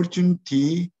an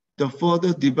opportunity to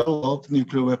further develop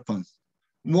nuclear weapons.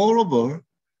 Moreover,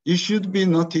 it should be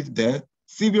noted that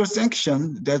severe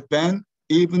sanctions that ban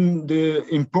even the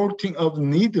importing of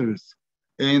needles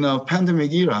in a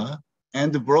pandemic era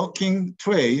and blocking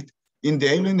trade in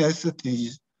daily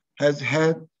necessities has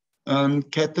had a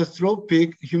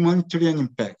catastrophic humanitarian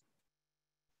impact.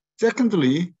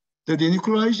 Secondly, the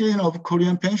denuclearization of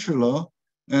Korean Peninsula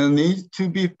needs to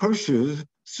be pursued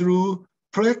through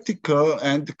practical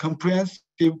and comprehensive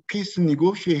peace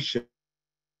negotiation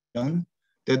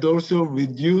that also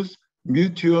reduce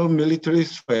mutual military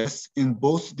stress in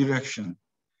both directions.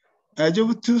 As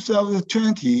of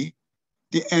 2020,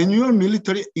 the annual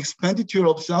military expenditure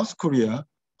of South Korea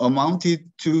amounted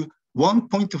to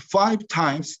 1.5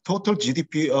 times total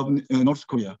GDP of North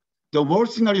Korea. The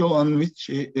worst scenario on which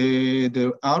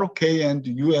the ROK and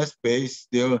the US base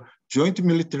their joint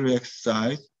military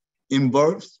exercise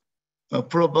involves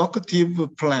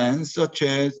provocative plans such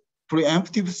as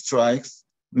preemptive strikes,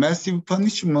 massive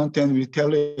punishment and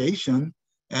retaliation,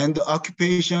 and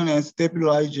occupation and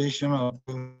stabilization of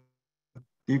the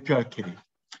DPRK.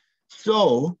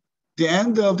 So the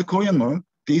end of the Korean War,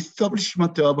 the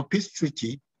establishment of a peace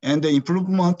treaty, and the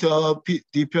improvement of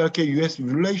DPRK-US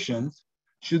relations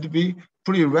should be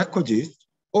prerequisites,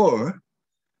 or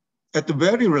at the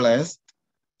very least,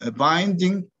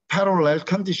 binding parallel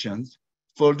conditions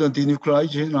for the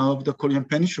denuclearization of the Korean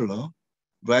Peninsula,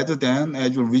 rather than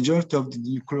as a result of the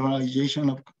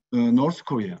denuclearization of North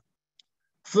Korea.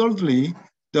 Thirdly,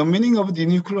 the meaning of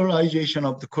denuclearization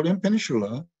of the Korean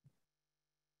Peninsula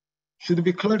should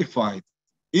be clarified.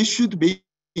 It should be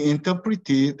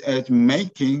interpreted as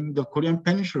making the Korean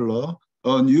Peninsula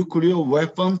a nuclear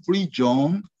weapon-free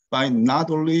zone by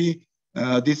not only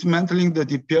dismantling the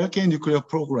DPRK nuclear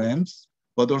programs,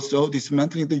 but also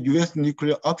dismantling the US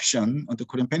nuclear option on the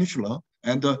Korean Peninsula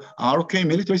and the ROK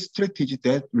military strategy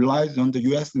that relies on the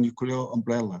US nuclear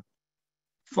umbrella.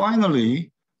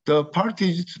 Finally, the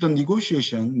parties to the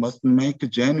negotiation must make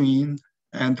genuine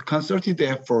and concerted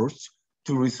efforts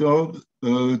to resolve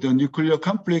the nuclear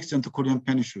conflicts in the Korean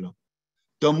Peninsula.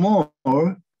 the more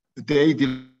they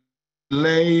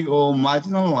delay or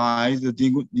marginalize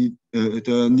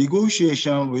the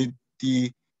negotiation with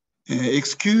the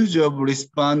excuse of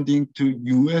responding to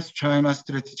US-China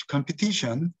strategic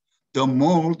competition, the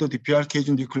more the DPRK's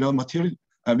nuclear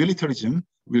militarism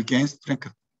will gain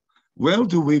strength. Where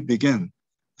do we begin?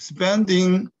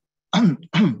 Suspending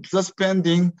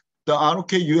the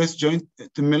ROK-US joint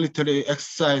military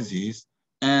exercises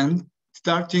and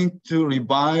starting to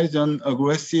revise an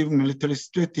aggressive military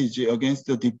strategy against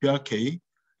the DPRK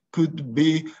could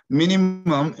be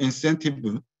minimum incentive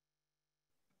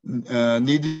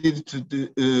needed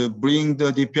to bring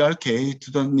the DPRK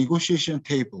to the negotiation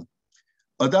table.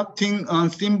 Adopting a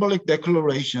symbolic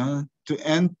declaration to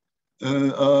end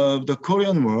the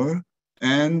Korean War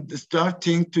and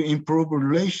starting to improve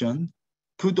relations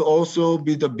could also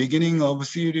be the beginning of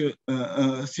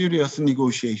serious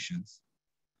negotiations.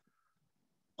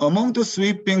 Among the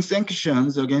sweeping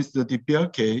sanctions against the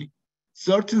DPRK,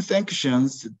 certain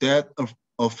sanctions that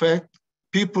affect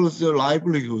people's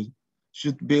livelihood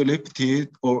should be lifted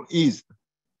or eased.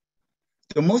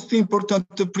 The most important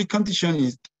precondition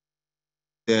is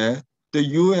that the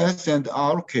US and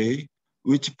ROK,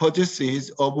 which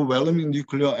possesses overwhelming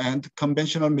nuclear and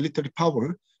conventional military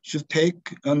power, should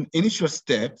take an initial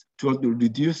step toward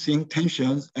reducing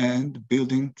tensions and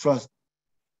building trust.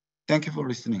 Thank you for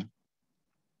listening.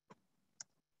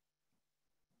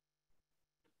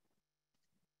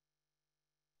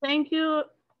 Thank you,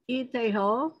 Lee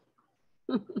Tae-ho,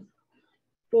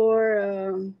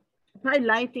 for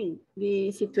highlighting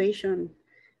the situation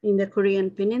in the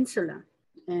Korean Peninsula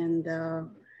and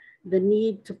the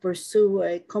need to pursue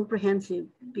a comprehensive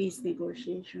peace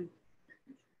negotiation.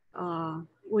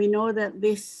 We know that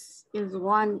this is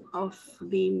one of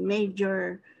the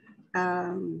major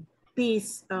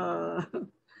peace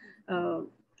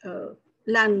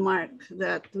landmarks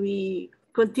that we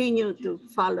continue to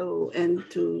follow and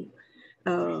to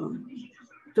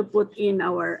put in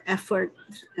our effort,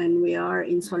 and we are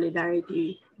in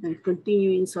solidarity and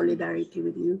continue in solidarity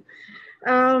with you.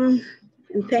 And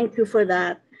thank you for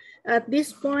that. At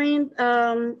this point,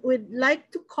 we'd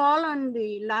like to call on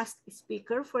the last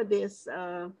speaker for this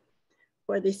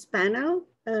panel,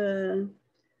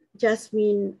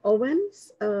 Jasmine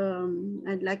Owens.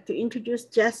 I'd like to introduce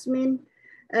Jasmine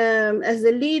as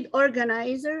the lead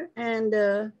organizer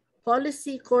and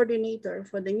policy coordinator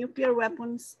for the Nuclear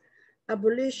Weapons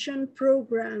Abolition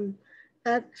Program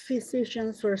at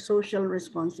Physicians for Social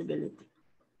Responsibility.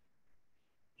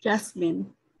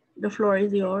 Jasmine, the floor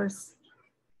is yours.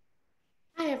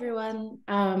 Hi, everyone.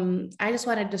 I just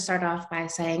wanted to start off by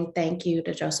saying thank you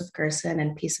to Joseph Gerson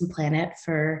and Peace and Planet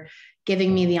for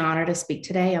giving me the honor to speak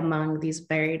today among these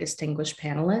very distinguished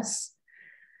panelists.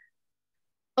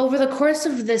 Over the course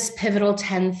of this pivotal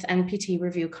 10th NPT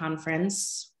Review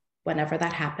Conference, whenever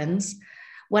that happens,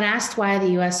 when asked why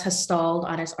the US has stalled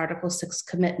on its Article 6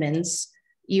 commitments,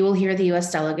 you will hear the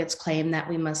US delegates claim that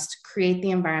we must create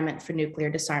the environment for nuclear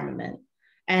disarmament,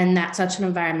 and that such an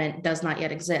environment does not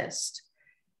yet exist.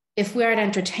 If we are to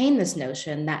entertain this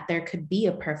notion that there could be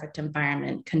a perfect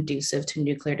environment conducive to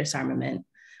nuclear disarmament,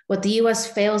 what the US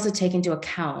fails to take into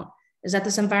account is that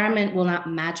this environment will not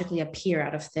magically appear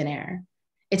out of thin air.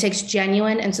 It takes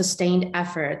genuine and sustained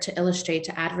effort to illustrate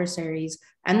to adversaries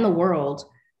and the world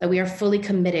that we are fully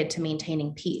committed to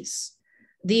maintaining peace.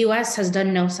 The US has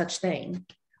done no such thing.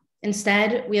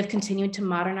 Instead, we have continued to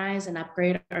modernize and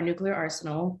upgrade our nuclear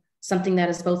arsenal, something that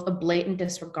is both a blatant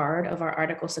disregard of our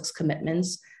Article 6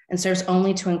 commitments and serves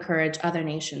only to encourage other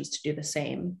nations to do the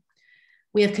same.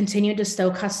 We have continued to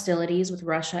stoke hostilities with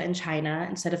Russia and China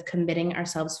instead of committing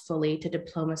ourselves fully to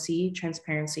diplomacy,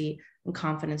 transparency, and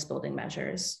confidence building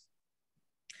measures.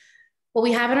 What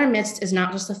we have in our midst is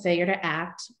not just a failure to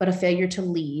act, but a failure to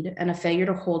lead and a failure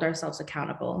to hold ourselves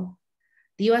accountable.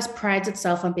 The US prides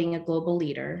itself on being a global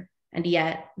leader, and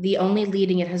yet the only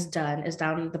leading it has done is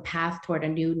down the path toward a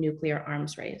new nuclear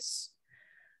arms race.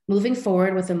 Moving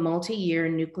forward with a multi-year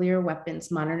nuclear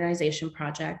weapons modernization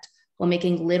project while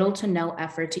making little to no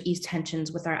effort to ease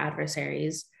tensions with our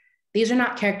adversaries, these are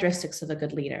not characteristics of a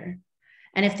good leader.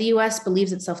 And if the US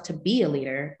believes itself to be a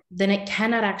leader, then it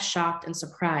cannot act shocked and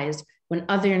surprised when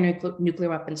other nuclear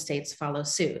weapon states follow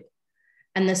suit.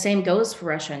 And the same goes for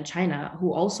Russia and China,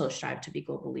 who also strive to be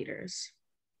global leaders.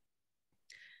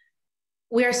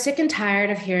 We are sick and tired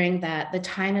of hearing that the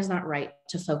time is not right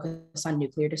to focus on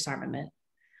nuclear disarmament.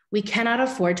 We cannot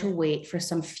afford to wait for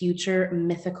some future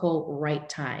mythical right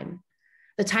time.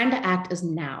 The time to act is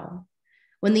now.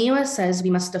 When the US says we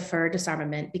must defer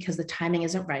disarmament because the timing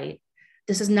isn't right,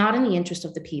 This is not in the interest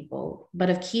of the people, but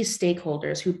of key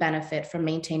stakeholders who benefit from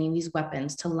maintaining these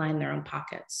weapons to line their own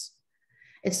pockets.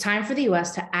 It's time for the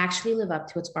US to actually live up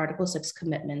to its Article 6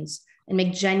 commitments and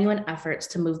make genuine efforts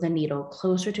to move the needle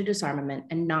closer to disarmament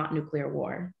and not nuclear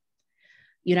war.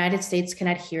 The United States can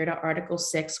adhere to Article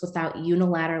 6 without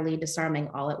unilaterally disarming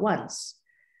all at once.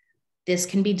 This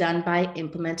can be done by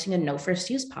implementing a no first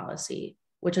use policy,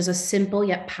 which is a simple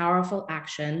yet powerful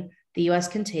action the US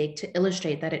can take to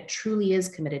illustrate that it truly is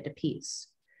committed to peace.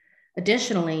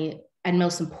 Additionally, and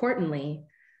most importantly,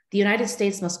 the United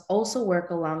States must also work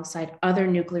alongside other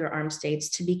nuclear armed states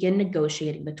to begin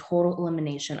negotiating the total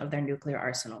elimination of their nuclear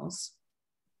arsenals.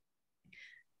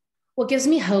 What gives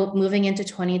me hope moving into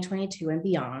 2022 and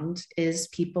beyond is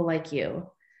people like you.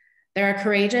 There are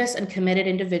courageous and committed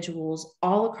individuals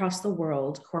all across the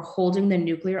world who are holding the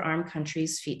nuclear armed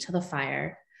countries' feet to the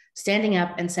fire, standing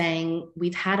up and saying,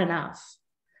 we've had enough.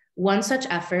 One such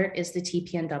effort is the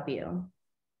TPNW.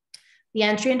 The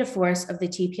entry into force of the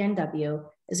TPNW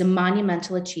is a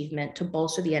monumental achievement to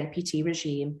bolster the NPT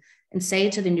regime and say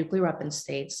to the nuclear weapons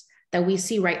states that we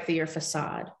see right through your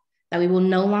facade, that we will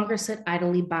no longer sit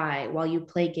idly by while you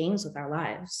play games with our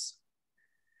lives.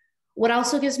 What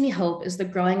also gives me hope is the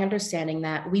growing understanding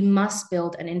that we must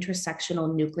build an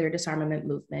intersectional nuclear disarmament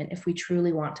movement if we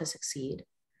truly want to succeed.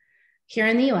 Here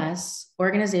in the US,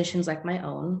 organizations like my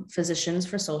own, Physicians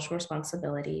for Social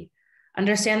Responsibility,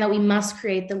 understand that we must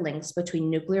create the links between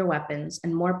nuclear weapons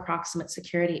and more proximate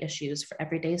security issues for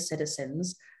everyday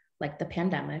citizens, like the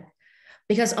pandemic,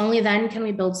 because only then can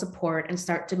we build support and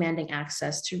start demanding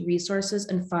access to resources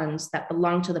and funds that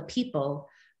belong to the people,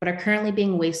 but are currently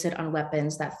being wasted on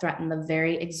weapons that threaten the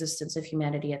very existence of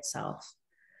humanity itself.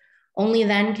 Only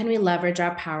then can we leverage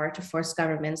our power to force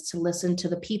governments to listen to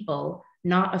the people,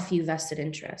 not a few vested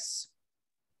interests.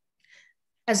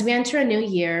 As we enter a new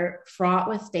year fraught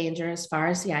with danger as far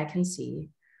as the eye can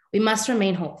see, we must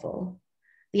remain hopeful.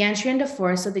 The entry into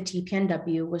force of the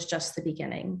TPNW was just the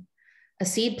beginning, a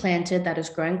seed planted that is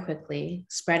growing quickly,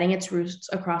 spreading its roots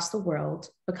across the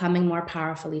world, becoming more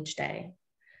powerful each day.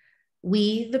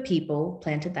 We, the people,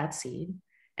 planted that seed,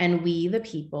 and we, the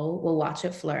people, will watch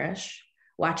it flourish,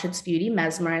 watch its beauty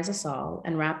mesmerize us all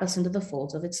and wrap us into the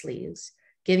folds of its leaves,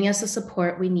 giving us the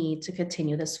support we need to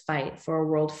continue this fight for a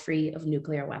world free of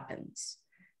nuclear weapons.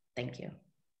 Thank you.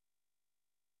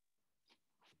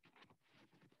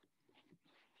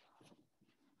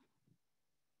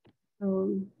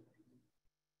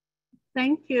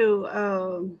 Thank you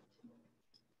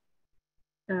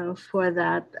for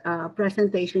that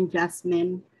presentation,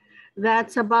 Jasmine.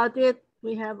 That's about it.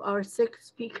 We have our 6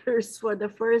 speakers for the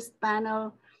first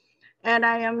panel. And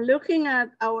I am looking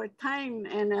at our time,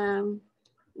 and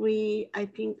I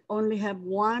think only have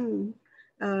one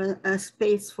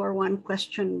space for one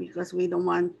question because we don't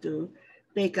want to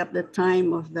take up the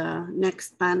time of the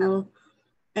next panel.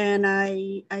 And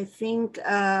I think,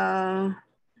 and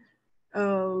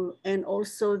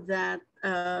also that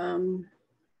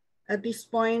at this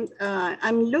point,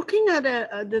 I'm looking at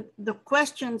the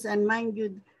questions, and mind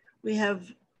you, we have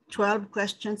 12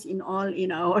 questions in all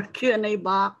in our Q&A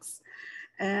box.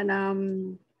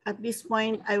 And at this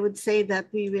point, I would say that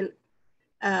we will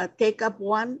take up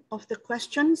one of the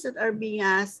questions that are being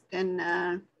asked,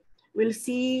 and we'll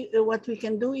see what we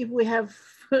can do if we have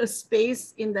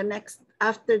space in the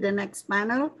after the next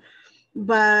panel.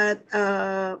 But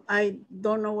I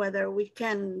don't know whether we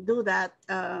can do that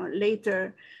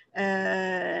later.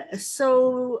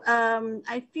 So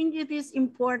I think it is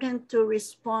important to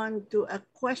respond to a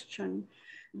question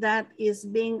that is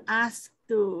being asked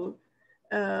to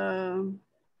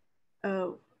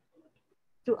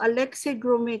Alexei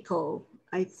Gromyko,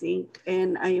 I think,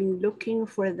 and I am looking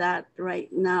for that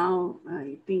right now.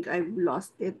 I think I've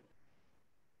lost it,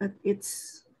 but it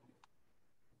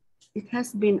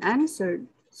has been answered.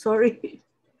 Sorry.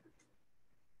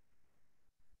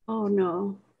 Oh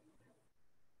no.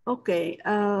 Okay.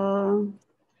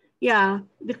 Yeah,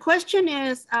 the question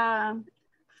is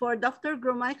for Dr.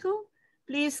 Gromyko.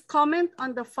 Please comment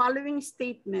on the following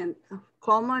statement,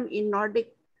 common in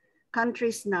Nordic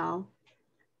countries now.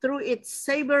 Through its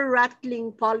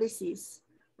saber-rattling policies,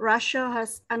 Russia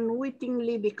has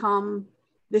unwittingly become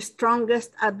the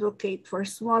strongest advocate for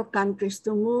small countries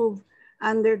to move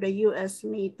under the US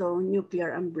NATO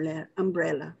nuclear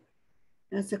umbrella.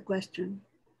 That's a question.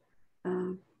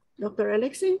 Dr.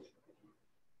 Alexei?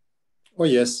 Oh,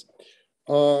 yes.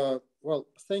 Well,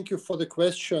 thank you for the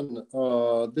question.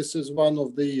 This is one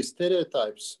of the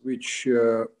stereotypes which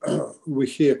we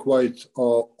hear quite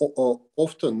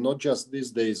often, not just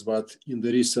these days, but in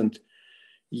the recent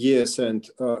years and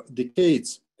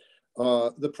decades.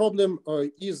 The problem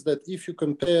is that if you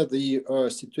compare the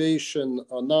situation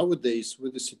nowadays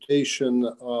with the situation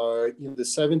in the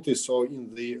 70s or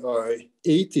in the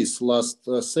 80s last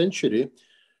century,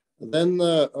 then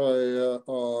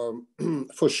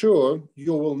for sure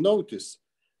you will notice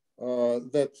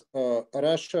that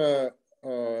Russia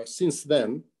since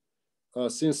then,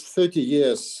 since 30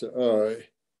 years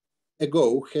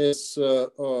ago, has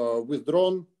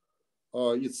withdrawn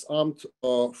its armed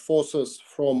forces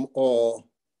from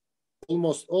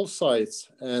almost all sites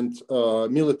and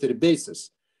military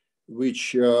bases,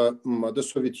 which the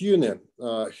Soviet Union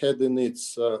had in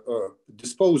its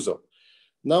disposal.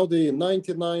 Now the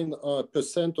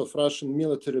 99% of Russian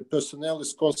military personnel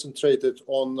is concentrated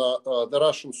on the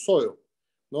Russian soil,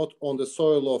 not on the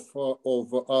soil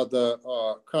of other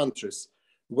countries,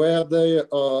 where the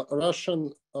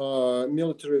Russian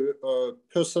military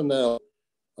personnel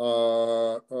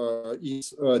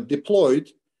is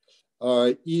deployed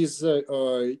is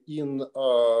in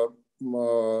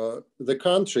the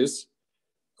countries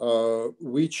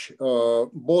which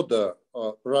border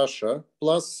Russia,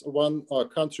 plus one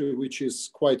country which is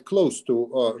quite close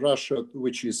to Russia,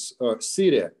 which is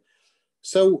Syria.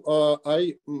 So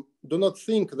I do not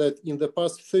think that in the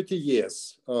past 30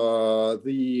 years,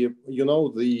 the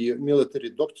military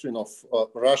doctrine of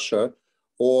Russia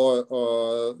or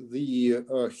the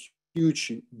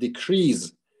huge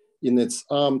decrease in its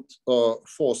armed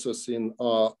forces, in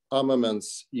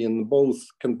armaments, in both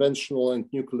conventional and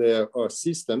nuclear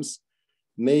systems,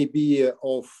 may be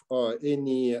of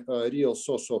any real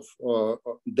source of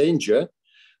danger.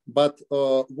 But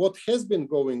what has been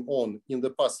going on in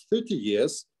the past 30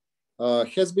 years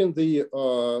has been the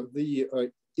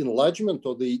enlargement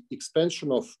or the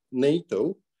expansion of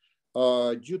NATO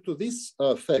due to this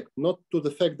fact, not to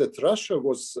the fact that Russia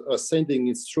was sending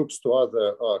its troops to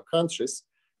other countries.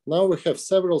 Now we have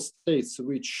several states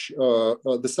which,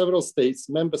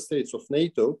 member states of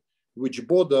NATO, which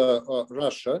border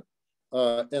Russia,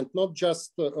 and not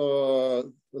just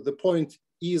the point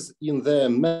is in their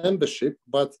membership,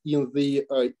 but in the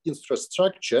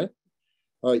infrastructure,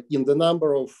 in the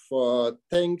number of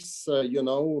tanks,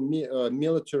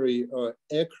 military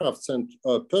aircrafts and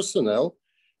personnel,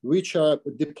 which are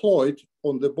deployed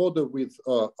on the border with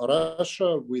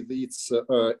Russia, with its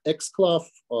exclave,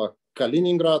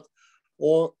 Kaliningrad,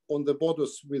 or on the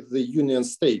borders with the Union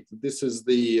State. This is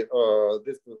the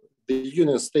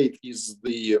Union State is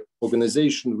the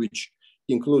organization which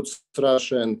includes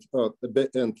Russia and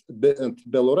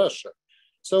Belarus.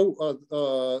 So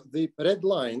the red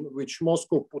line which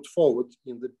Moscow put forward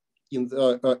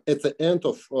at the end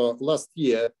of last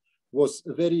year was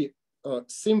very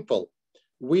simple.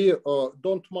 We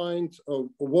don't mind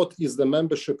what is the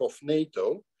membership of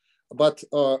NATO, but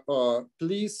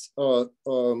please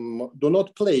do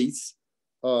not place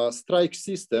strike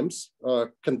systems,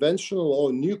 conventional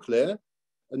or nuclear,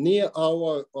 near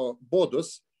our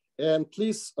borders. And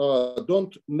please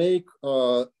don't make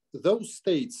those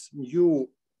states new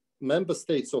member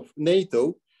states of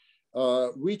NATO,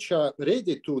 which are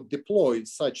ready to deploy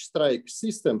such strike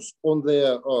systems on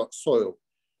their soil.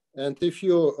 And if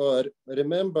you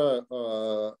remember,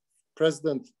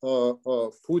 President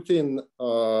Putin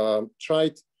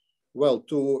tried,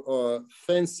 to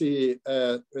fancy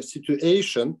a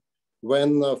situation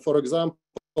when, for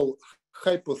example,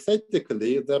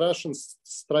 hypothetically, the Russian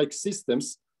strike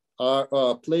systems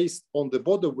are placed on the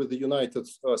border with the United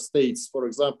States, for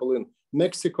example, in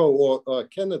Mexico or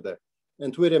Canada.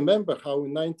 And we remember how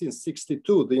in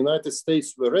 1962, the United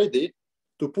States were ready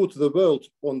to put the world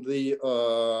on the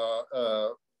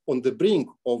brink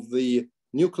of the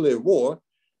nuclear war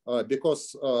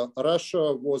because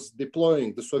Russia was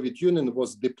deploying, the Soviet Union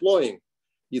was deploying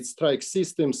its strike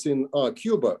systems in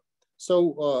Cuba.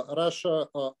 So Russia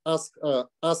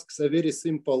asks a very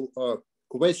simple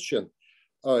question.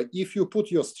 If you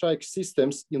put your strike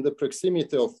systems in the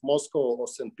proximity of Moscow or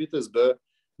St. Petersburg,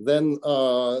 then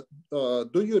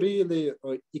do you really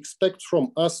expect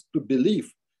from us to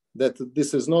believe that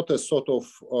this is not a sort of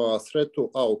threat to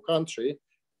our country,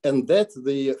 and that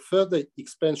the further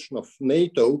expansion of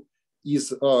NATO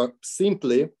is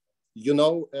simply, is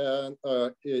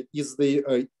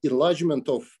the enlargement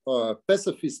of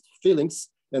pacifist feelings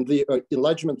and the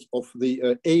enlargement of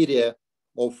the area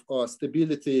of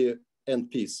stability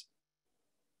and peace?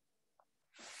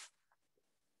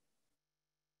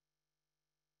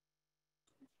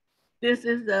 This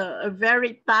is a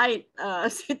very tight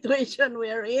situation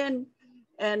we're in,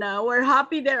 and we're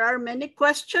happy there are many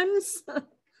questions,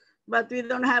 but we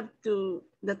don't have the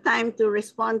time to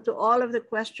respond to all of the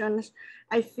questions.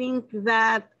 I think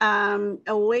that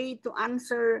a way to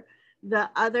answer the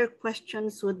other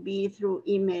questions would be through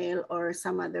email or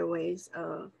some other ways.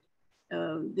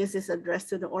 This is addressed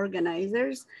to the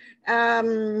organizers.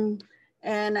 And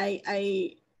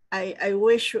I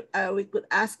wish we could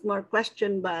ask more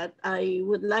questions, but I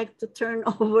would like to turn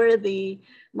over the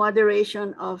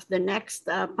moderation of the next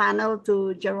panel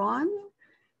to Jaron,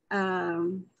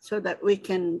 so that we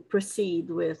can proceed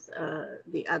with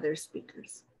the other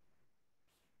speakers.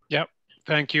 Yep,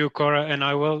 thank you, Cora. And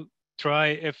I will try,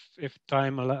 if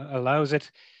time allows it,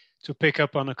 to pick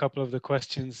up on a couple of the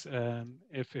questions,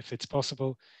 if it's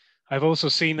possible. I've also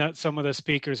seen that some of the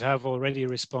speakers have already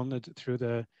responded through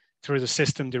the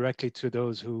system directly to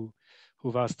those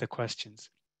who've asked the questions.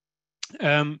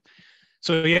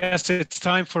 So yes, it's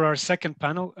time for our second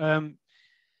panel.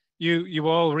 You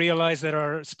all realize that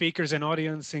our speakers and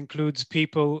audience includes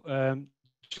people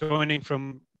joining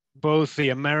from both the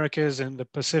Americas and the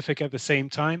Pacific at the same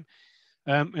time.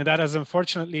 And that has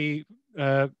unfortunately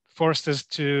forced us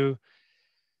to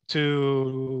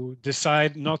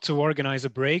decide not to organize a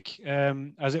break,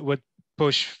 as it would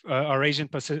push our Asian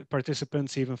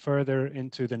participants even further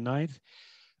into the night.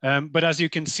 But as you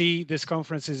can see, this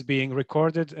conference is being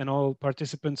recorded and all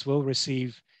participants will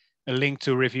receive a link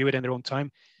to review it in their own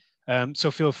time. So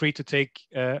feel free to take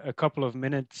a couple of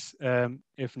minutes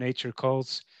if nature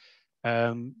calls.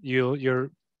 You're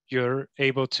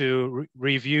able to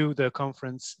review the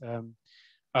conference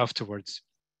afterwards.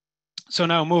 So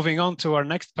now moving on to our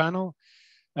next panel,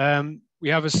 we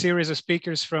have a series of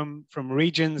speakers from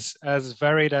regions as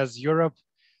varied as Europe,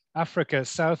 Africa,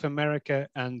 South America,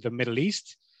 and the Middle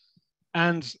East,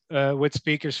 and with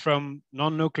speakers from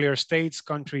non-nuclear states,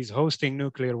 countries hosting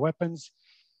nuclear weapons,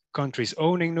 countries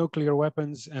owning nuclear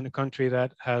weapons, and a country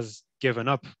that has given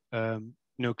up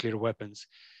nuclear weapons.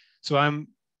 So I'm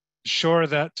sure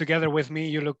that together with me,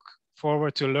 you look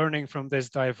forward to learning from this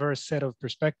diverse set of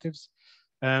perspectives.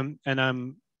 And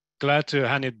I'm glad to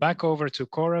hand it back over to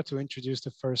Cora to introduce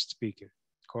the first speaker.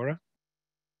 Cora?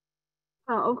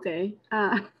 Oh, okay.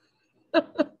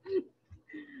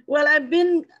 Well,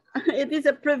 it is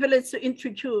a privilege to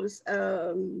introduce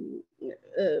a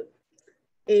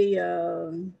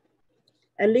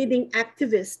leading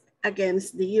activist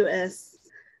against the US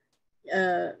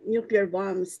nuclear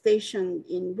bomb stationed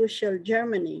in Bushel,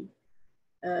 Germany.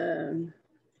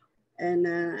 And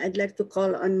I'd like to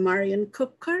call on Marion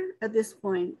Kupker at this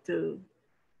point to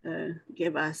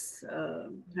give us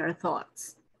her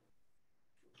thoughts.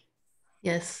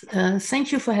 Yes,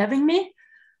 thank you for having me.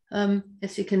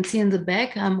 As you can see in the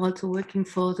back, I'm also working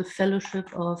for the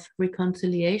Fellowship of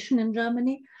Reconciliation in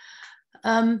Germany.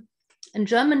 In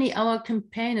Germany, our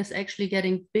campaign is actually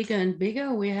getting bigger and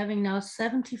bigger. We're having now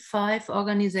 75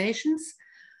 organizations,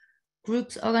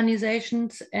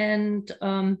 organizations, and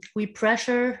we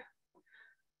pressure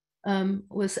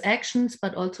with actions,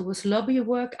 but also with lobby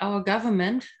work, our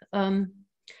government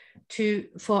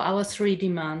for our three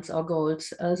demands or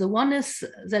goals. The one is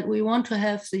that we want to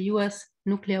have the US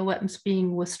nuclear weapons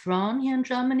being withdrawn here in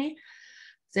Germany.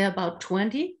 There are about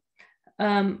 20.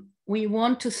 We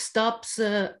want to stop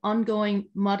the ongoing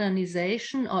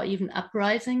modernization or even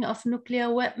uprising of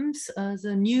nuclear weapons.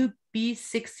 The new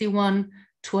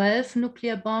B6112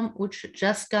 nuclear bomb, which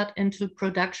just got into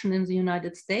production in the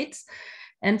United States.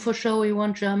 And for sure, we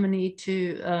want Germany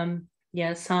to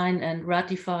sign and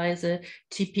ratify the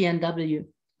TPNW.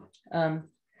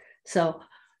 So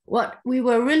what we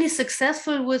were really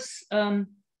successful with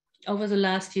over the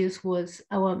last years was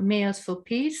our Mayors for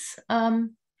Peace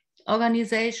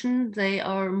organization. They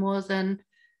are more than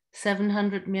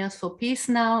 700 Mayors for Peace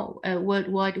now.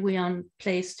 Worldwide, we are on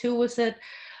place 2 with it.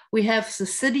 We have the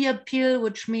city appeal,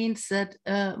 which means that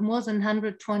more than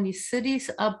 120 cities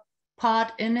are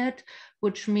part in it,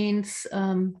 which means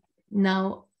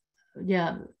now,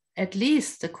 at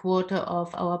least a quarter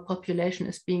of our population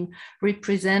is being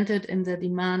represented in the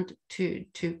demand to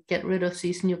get rid of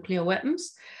these nuclear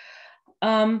weapons.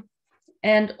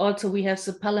 And also we have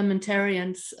the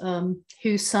parliamentarians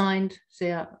who signed,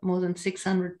 there are more than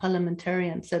 600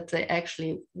 parliamentarians that they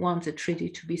actually want the treaty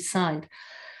to be signed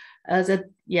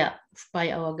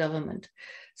by our government.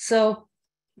 So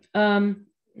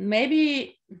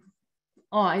maybe,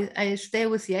 I stay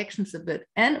with the actions a bit.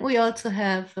 And we also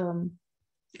have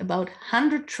about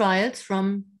 100 trials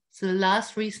from the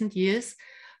last recent years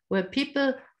where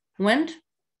people went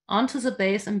onto the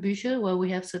base in Büchel, where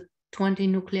we have the 20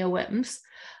 nuclear weapons,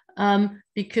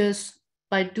 because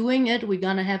by doing it, we're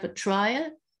gonna have a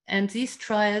trial, and these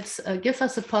trials give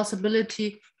us a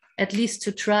possibility at least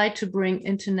to try to bring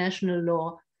international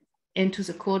law into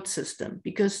the court system,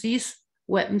 because these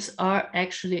weapons are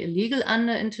actually illegal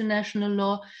under international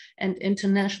law, and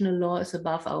international law is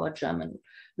above our German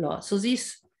law. So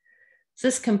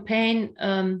this campaign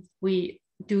we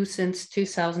do since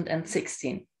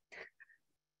 2016.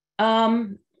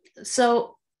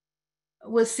 So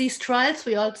with these trials,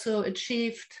 we also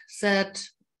achieved that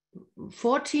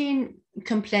 14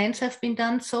 complaints have been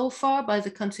done so far by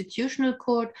the Constitutional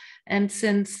Court, and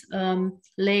since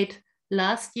late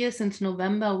last year, since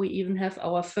November, we even have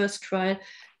our first trial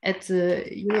at the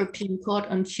European Court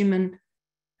on Human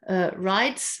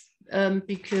Rights,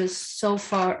 because so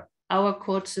far our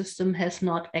court system has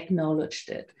not acknowledged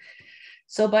it.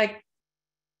 So by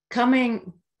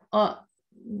going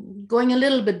a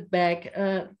little bit back,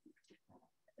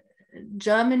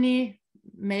 Germany,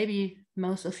 maybe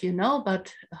most of you know,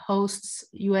 but hosts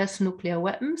US nuclear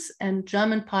weapons, and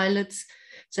German pilots,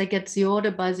 they get the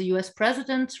order by the US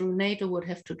president through NATO would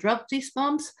have to drop these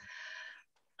bombs.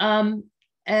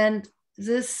 And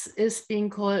this is being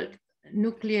called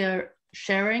nuclear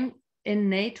sharing in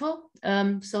NATO.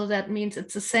 So that means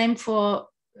it's the same for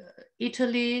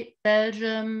Italy,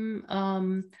 Belgium,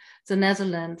 the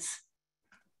Netherlands,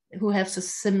 who have a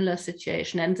similar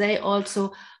situation. And they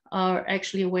also are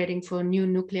actually waiting for new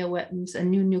nuclear weapons and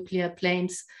new nuclear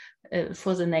planes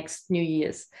for the next new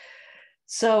years.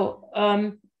 So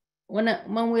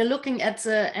when we're looking at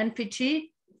the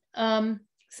NPT,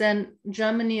 then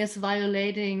Germany is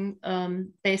violating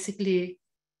basically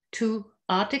two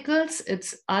articles.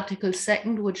 It's Article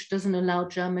 2, which doesn't allow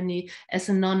Germany as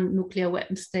a non-nuclear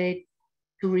weapon state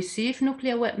to receive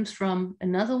nuclear weapons from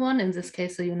another one, in this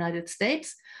case, the United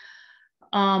States.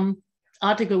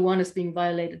 Article 1 is being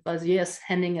violated by the US,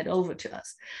 handing it over to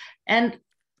us. And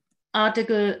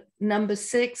Article number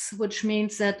 6, which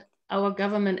means that our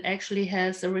government actually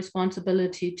has a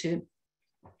responsibility to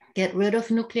get rid of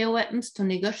nuclear weapons, to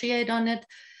negotiate on it,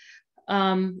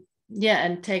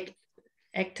 and take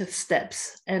active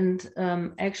steps. And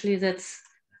actually that's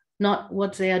not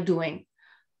what they are doing.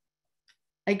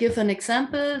 I give an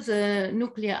example. The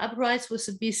nuclear uprise with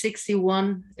the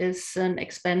B-61 is an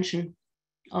expansion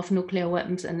of nuclear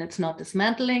weapons, and it's not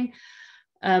dismantling.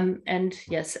 And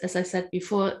yes, as I said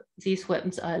before, these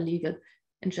weapons are illegal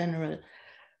in general.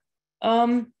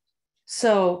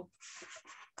 So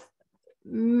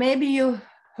maybe you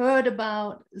heard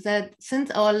about that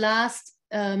since our last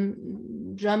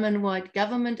German-wide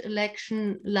government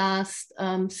election last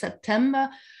September,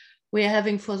 we are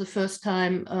having for the first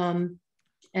time,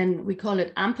 and we call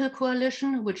it Ampel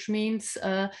coalition, which means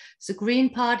the Green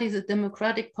Party, the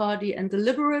Democratic Party, and the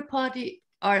Liberal Party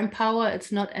are in power.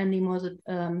 It's not anymore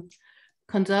the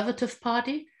Conservative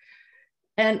Party.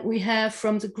 And we have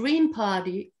from the Green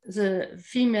Party, the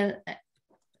female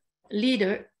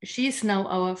leader, she's now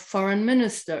our foreign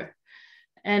minister.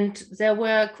 And there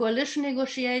were coalition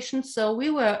negotiations, so we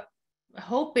were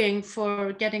hoping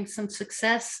for getting some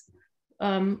success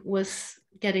with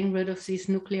getting rid of these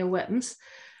nuclear weapons.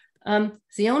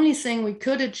 The only thing we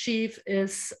could achieve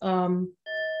is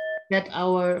that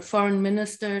our foreign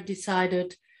minister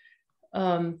decided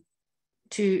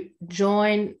to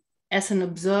join as an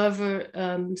observer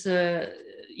the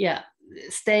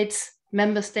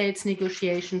member states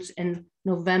negotiations in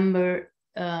November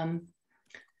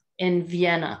in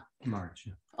Vienna. March.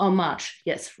 Oh, March,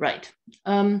 yes, right.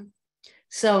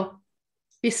 So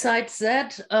besides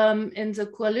that, in the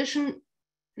coalition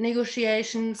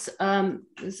negotiations,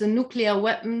 the nuclear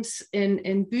weapons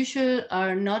in Büchel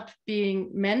are not being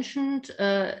mentioned,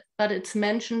 but it's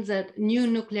mentioned that new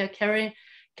nuclear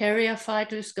carrier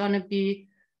fighter is going to be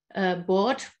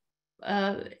bought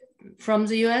from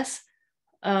the US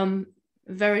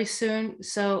very soon,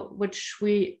 so which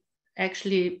we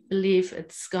actually believe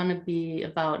it's going to be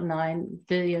about $9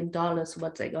 billion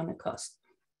what they're going to cost.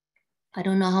 I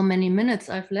don't know how many minutes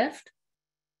I've left.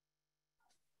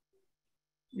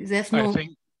 There's no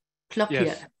clock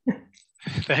here.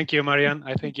 Thank you, Marianne.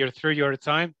 I think you're through your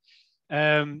time.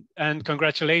 And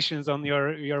congratulations on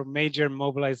your major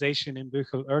mobilization in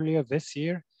Büchel earlier this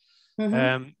year,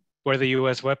 where the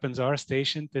US weapons are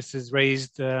stationed. This has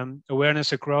raised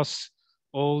awareness across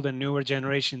old and newer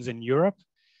generations in Europe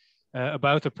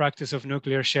about the practice of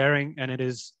nuclear sharing, and it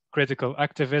is critical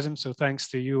activism. So thanks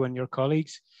to you and your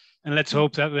colleagues. And let's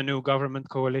hope that the new government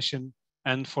coalition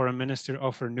and foreign minister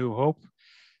offer new hope.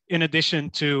 In addition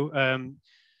to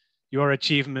your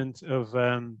achievement of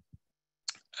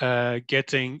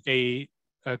getting a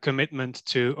commitment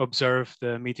to observe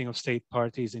the meeting of state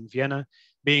parties in Vienna.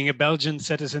 Being a Belgian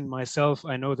citizen myself,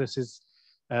 I know this is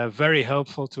very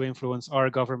helpful to influence our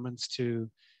governments to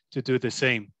do the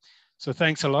same. So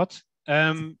thanks a lot.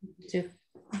 I'm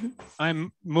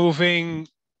moving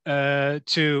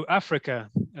to Africa,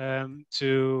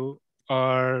 to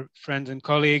our friend and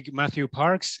colleague, Matthew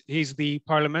Parks. He's the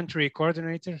parliamentary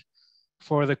coordinator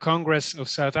for the Congress of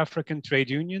South African Trade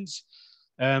Unions.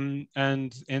 And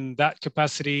in that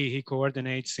capacity, he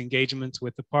coordinates engagement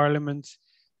with the Parliament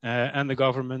and the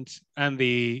government and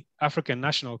the African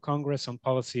National Congress on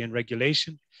Policy and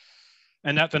Regulation.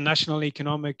 And at the National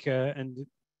Economic and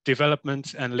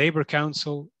Development and Labour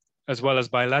Council, as well as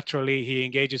bilaterally, he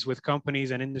engages with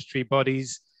companies and industry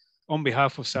bodies on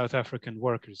behalf of South African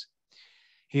workers.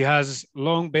 He has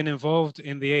long been involved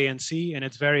in the ANC and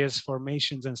its various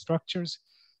formations and structures,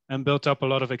 and built up a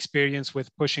lot of experience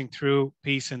with pushing through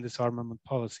peace and disarmament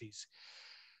policies.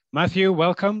 Matthew,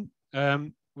 welcome.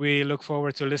 We look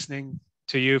forward to listening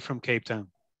to you from Cape Town.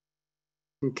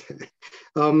 Okay.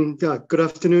 Yeah, good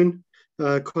afternoon,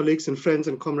 colleagues and friends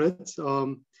and comrades.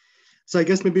 So I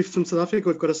guess maybe from South Africa,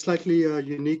 we've got a slightly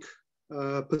unique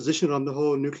position on the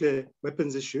whole nuclear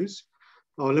weapons issues.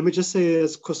 Let me just say,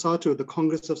 as COSATU, the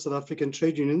Congress of South African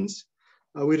Trade Unions,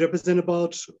 we represent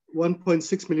about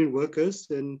 1.6 million workers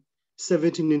in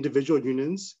 17 individual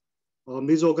unions.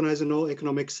 These organize in all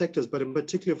economic sectors, but in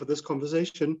particular for this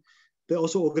conversation, they're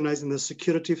also organized in the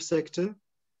security sector,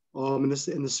 in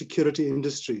the security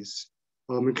industries,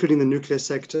 including the nuclear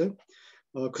sector.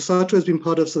 COSATU has been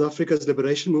part of South Africa's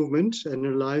liberation movement and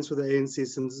in alliance with the ANC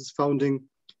since its founding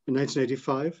in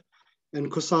 1985. And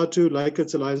COSATU, like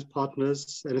its alliance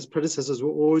partners and its predecessors, were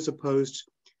always opposed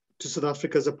to South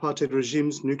Africa's apartheid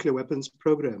regime's nuclear weapons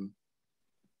program.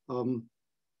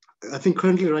 I think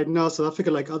currently right now, South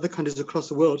Africa, like other countries across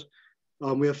the world,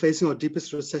 we are facing our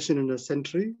deepest recession in a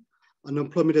century.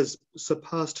 Unemployment has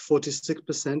surpassed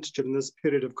 46% during this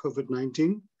period of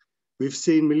COVID-19. We've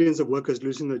seen millions of workers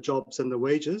losing their jobs and their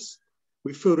wages.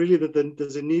 We feel really that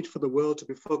there's a need for the world to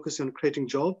be focusing on creating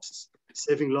jobs,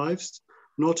 saving lives,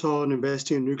 not on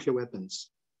investing in nuclear weapons.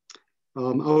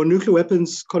 Our nuclear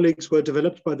weapons colleagues were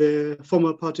developed by the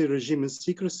former apartheid regime in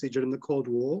secrecy during the Cold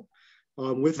War.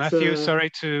 Matthew,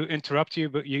 sorry to interrupt you,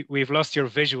 but we've lost your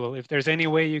visual. If there's any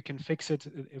way you can fix it,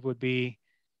 it would be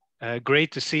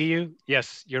great to see you.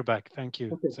 Yes, you're back. Thank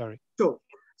you. Okay. Sorry. Sure.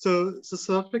 So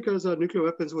South Africa's nuclear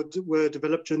weapons were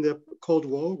developed during the Cold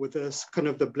War with this kind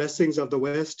of the blessings of the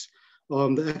West,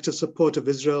 the active support of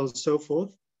Israel and so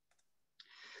forth.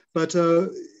 But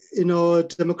in our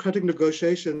democratic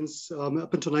negotiations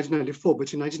up until 1994,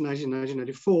 between 1990 and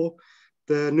 1994,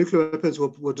 the nuclear weapons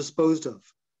were disposed of.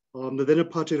 The then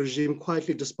apartheid regime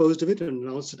quietly disposed of it and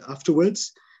announced it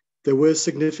afterwards. There was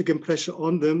significant pressure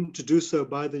on them to do so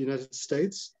by the United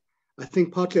States. I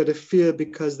think partly out of fear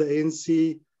because the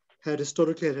ANC had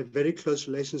historically had very close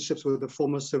relationships with the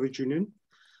former Soviet Union.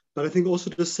 But I think also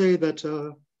to say that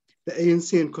the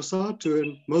ANC and COSATU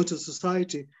and most of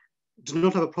society do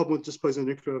not have a problem with disposing of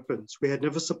nuclear weapons. We had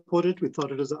never supported it. We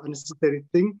thought it was an unnecessary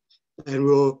thing, and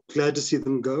we were glad to see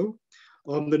them go.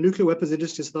 The nuclear weapons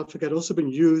industry in South Africa had also been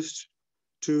used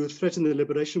to threaten the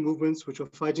liberation movements, which were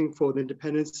fighting for the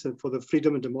independence and for the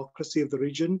freedom and democracy of the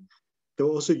region. They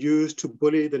were also used to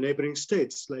bully the neighboring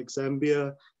states like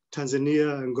Zambia,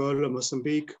 Tanzania, Angola,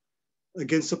 Mozambique,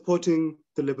 against supporting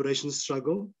the liberation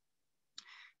struggle.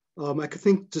 I could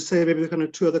think to say maybe kind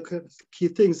of two other key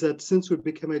things that since we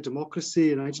became a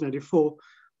democracy in 1994,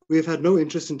 we've had no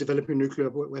interest in developing nuclear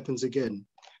weapons again.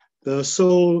 The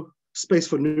sole space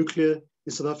for nuclear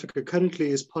in South Africa currently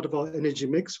is part of our energy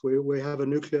mix, where we have a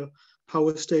nuclear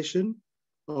power station.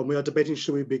 We are debating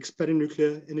should we be expanding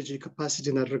nuclear energy capacity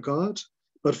in that regard,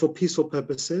 but for peaceful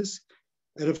purposes.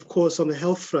 And of course, on the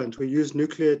health front, we use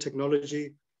nuclear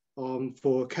technology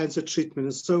for cancer treatment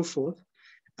and so forth.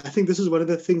 I think this is one of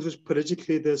the things which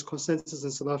politically there's consensus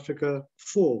in South Africa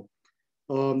for,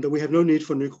 that we have no need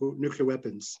for nuclear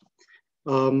weapons.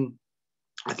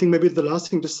 I think maybe the last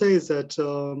thing to say is that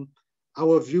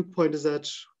our viewpoint is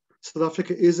that South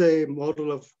Africa is a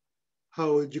model of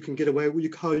how you can get away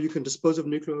with, how you can dispose of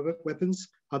nuclear weapons,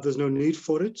 how there's no need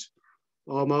for it.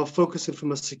 Our focus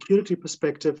from a security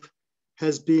perspective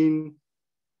has been,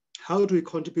 how do we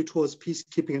contribute towards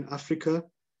peacekeeping in Africa?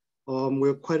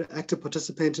 We're quite an active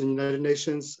participant in the United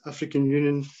Nations, African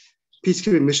Union,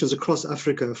 peacekeeping missions across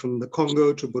Africa, from the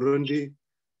Congo to Burundi,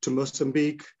 to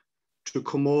Mozambique, to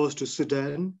Comoros, to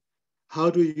Sudan. How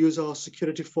do we use our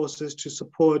security forces to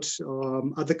support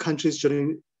other countries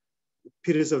during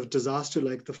periods of disaster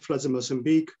like the floods in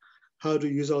Mozambique? How do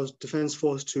we use our defense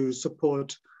force to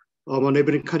support our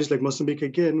neighboring countries like Mozambique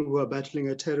again, who are battling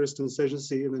a terrorist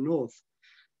insurgency in the north?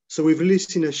 So we've really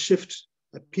seen a shift,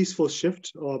 a peaceful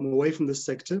shift away from this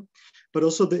sector, but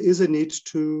also there is a need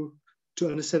to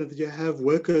understand that you have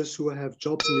workers who have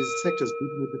jobs in these sectors, be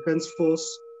it in the defense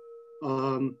force,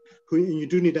 You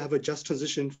do need to have a just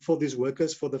transition for these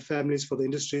workers, for the families, for the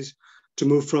industries, to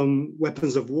move from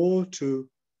weapons of war to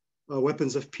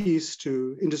weapons of peace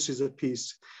to industries of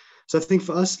peace. So I think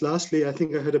for us, lastly, I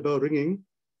think I heard a bell ringing.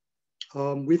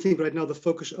 We think right now the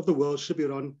focus of the world should be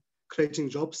around creating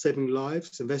jobs, saving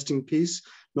lives, investing in peace,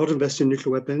 not investing in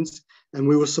nuclear weapons. And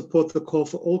we will support the call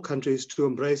for all countries to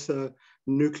embrace a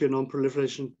nuclear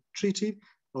non-proliferation treaty.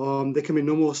 There can be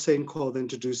no more sane call than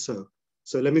to do so.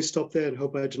 So let me stop there and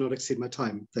hope I do not exceed my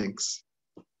time. Thanks.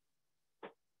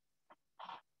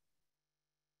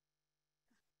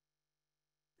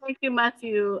 Thank you,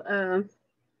 Matthew,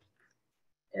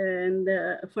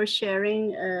 for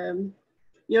sharing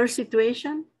your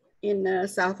situation in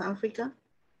South Africa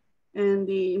and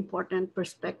the important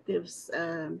perspectives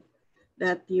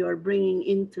that you are bringing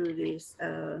into this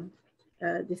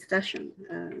discussion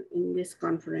in this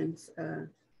conference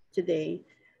today.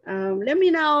 Let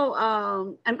me now,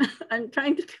 I'm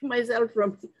trying to keep myself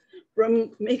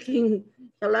from making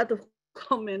a lot of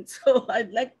comments. So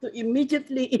I'd like to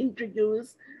immediately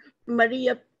introduce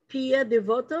Maria Pia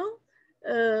Devoto,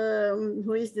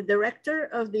 who is the director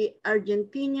of the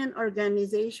Argentinian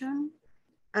organization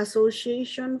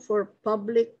Association for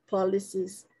Public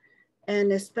Policies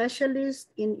and a specialist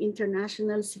in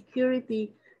international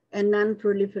security and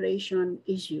non-proliferation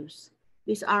issues,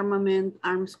 disarmament,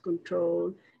 arms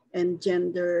control, and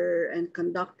gender, and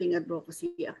conducting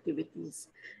advocacy activities,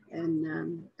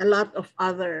 and a lot of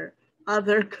other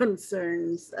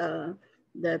concerns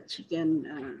that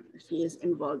she is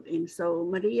involved in. So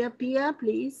Maria Pia,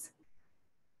 please.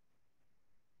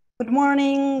 Good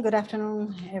morning, good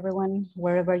afternoon, everyone,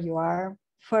 wherever you are.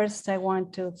 First, I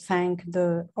want to thank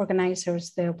the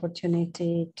organizers the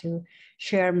opportunity to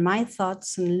share my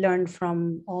thoughts and learn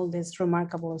from all these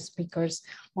remarkable speakers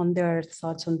on their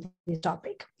thoughts on this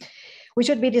topic. We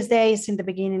should be these days in the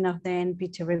beginning of the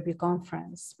NPT Review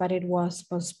Conference, but it was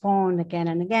postponed again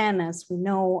and again, as we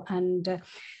know, and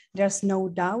there's no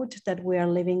doubt that we are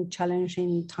living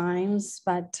challenging times,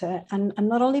 but and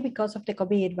not only because of the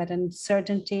COVID, but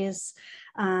uncertainties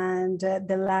and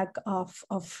the lack of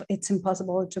it's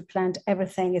impossible to plan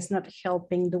everything is not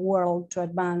helping the world to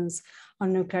advance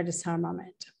on nuclear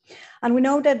disarmament. And we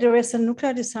know that there is a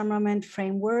nuclear disarmament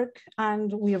framework,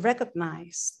 and we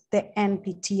recognize the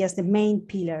NPT as the main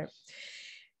pillar.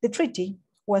 The treaty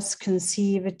was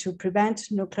conceived to prevent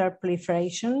nuclear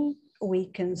proliferation. We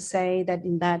can say that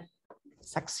in that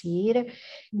succeed,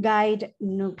 guide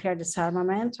nuclear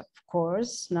disarmament, of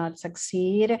course, not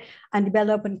succeed, and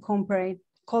develop and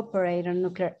cooperate on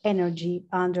nuclear energy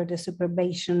under the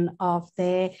supervision of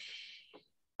the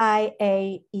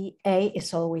IAEA.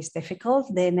 Is always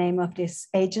difficult, the name of this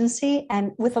agency,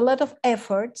 and with a lot of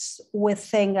efforts, we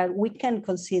think that we can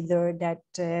consider that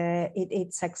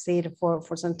it succeeded for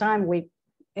some time. We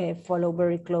follow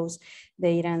very close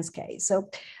the Iran's case. So,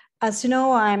 as you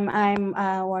know,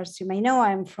 or as you may know,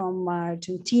 I'm from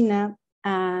Argentina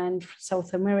and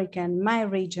South America, and my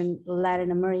region,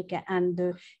 Latin America and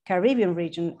the Caribbean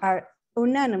region, are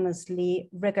unanimously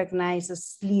recognized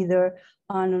as leader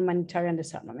on humanitarian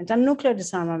disarmament. And nuclear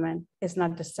disarmament is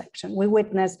not the exception. We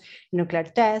witnessed nuclear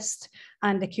tests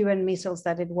and the Cuban missiles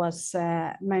that it was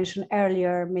mentioned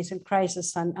earlier, missile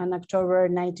crisis on October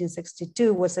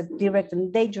 1962 was a direct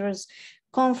and dangerous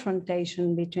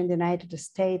confrontation between the United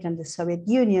States and the Soviet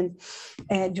Union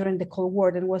during the Cold War,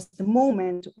 and was the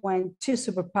moment when two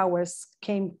superpowers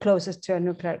came closest to a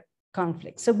nuclear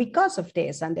conflict. So because of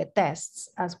this and the tests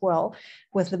as well,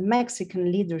 with the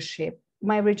Mexican leadership,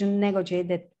 my region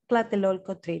negotiated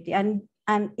Tlatelolco Treaty, and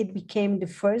it became the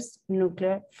first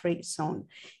nuclear-free zone,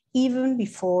 even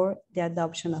before the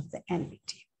adoption of the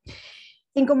NPT.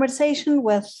 In conversation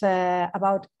with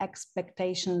about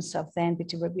expectations of the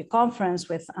NPT Review Conference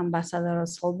with Ambassador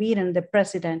Solviren, the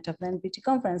president of the NPT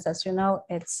Conference, as you know,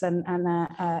 it's an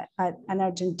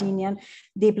Argentinian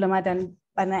diplomat and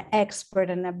an expert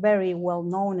and a very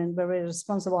well-known and very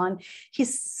responsible. And he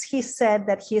said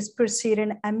that he is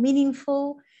pursuing a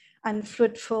meaningful and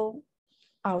fruitful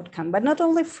outcome, but not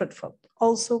only fruitful,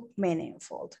 also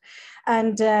meaningful.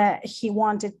 And he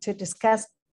wanted to discuss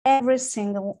every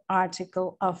single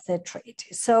article of the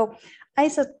treaty. So I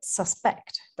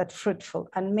suspect that fruitful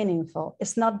and meaningful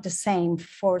is not the same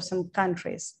for some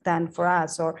countries than for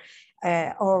us or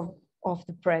of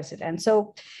the president.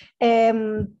 So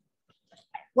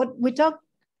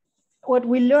what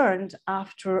we learned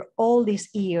after all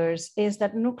these years is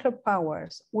that nuclear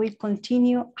powers will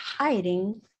continue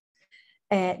hiding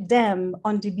them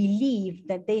on the belief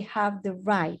that they have the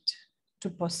right to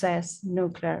possess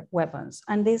nuclear weapons.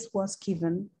 And this was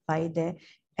given by the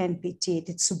NPT,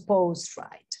 its supposed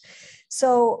right.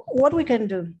 So what we can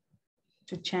do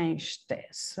to change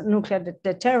this? Nuclear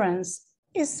deterrence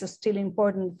is still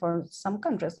important for some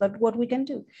countries, but what we can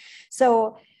do?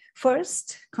 So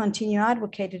first, continue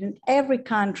advocating in every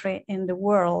country in the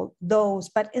world, those,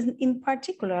 but in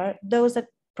particular, those that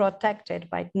protected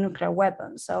by nuclear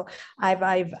weapons. So I've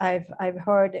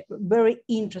heard very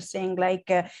interesting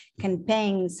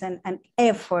campaigns and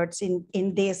efforts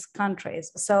in these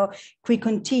countries. So we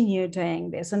continue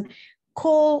doing this and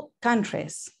call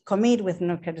countries commit with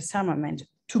nuclear disarmament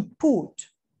to put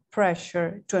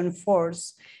pressure to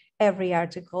enforce every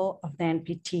article of the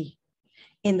NPT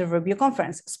in the review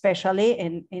conference, especially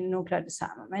in nuclear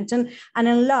disarmament, and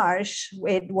enlarge,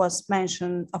 it was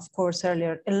mentioned, of course,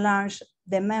 earlier, enlarge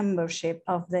the membership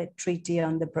of the Treaty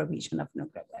on the Prohibition of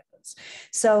Nuclear Weapons.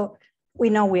 So we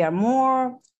know we are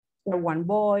more, we're one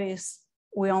voice,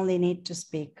 we only need to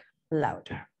speak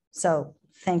louder. So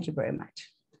thank you very much.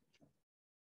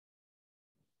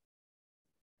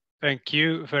 Thank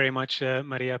you very much,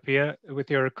 Maria Pia, with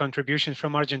your contributions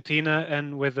from Argentina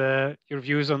and with your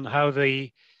views on how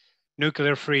the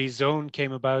nuclear-free zone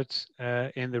came about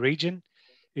in the region.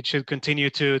 It should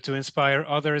continue to inspire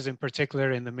others, in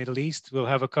particular in the Middle East. We'll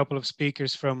have a couple of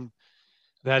speakers from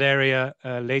that area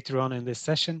later on in this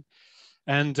session.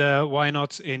 And why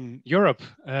not in Europe?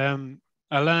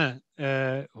 Alain,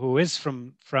 who is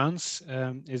from France,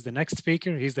 is the next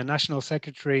speaker. He's the National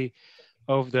Secretary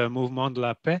of the Mouvement de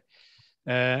la Paix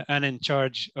and in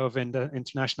charge of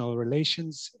international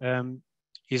relations.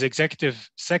 He's Executive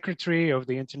Secretary of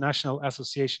the International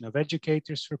Association of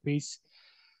Educators for Peace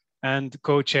and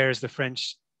co-chairs the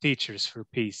French Teachers for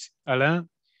Peace. Alain,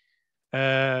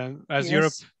 as yes.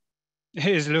 Europe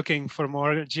is looking for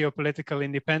more geopolitical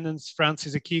independence, France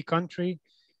is a key country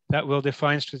that will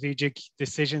define strategic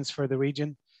decisions for the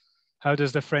region. How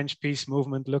does the French peace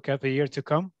movement look at the year to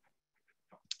come?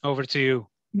 Over to you.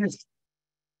 Yes.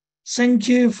 Thank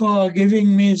you for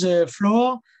giving me the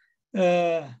floor.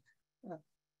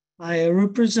 I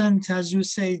represent, as you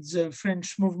said, the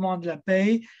French Mouvement de la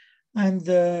Paix, and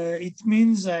it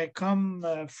means I come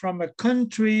from a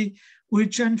country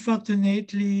which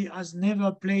unfortunately has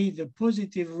never played a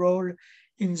positive role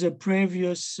in the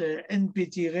previous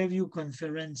NPT Review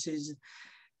Conferences.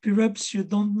 Perhaps you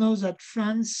don't know that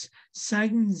France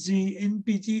signed the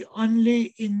NPT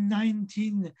only in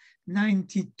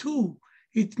 1992.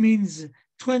 It means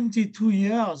 22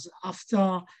 years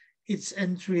after its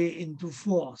entry into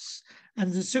force.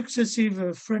 And the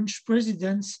successive French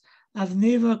presidents have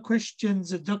never questioned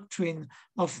the doctrine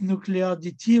of nuclear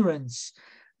deterrence.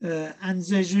 And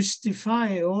they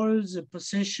justify all the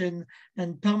possession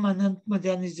and permanent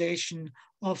modernization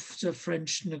of the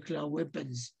French nuclear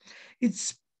weapons.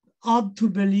 It's hard to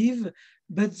believe,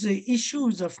 but the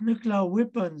issues of nuclear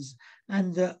weapons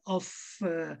and of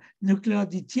nuclear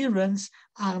deterrence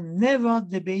are never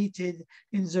debated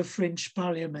in the French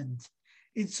parliament.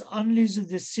 It's only the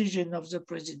decision of the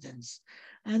presidents.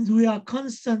 And we are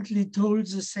constantly told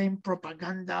the same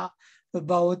propaganda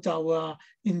about our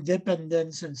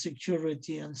independence and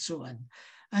security and so on.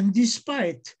 And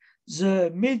despite the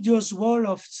media's wall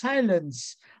of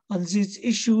silence on these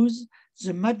issues,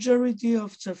 the majority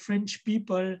of the French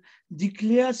people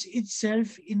declares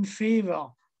itself in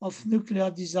favor of nuclear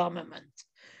disarmament.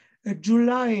 A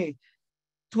July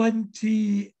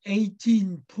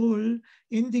 2018 poll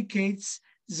indicates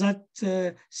that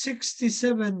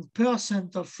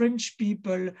 67% of French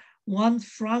people want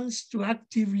France to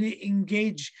actively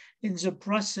engage in the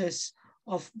process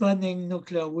of banning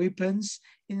nuclear weapons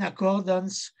in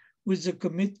accordance with the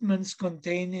commitments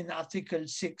contained in Article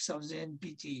 6 of the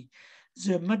NPT.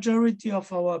 The majority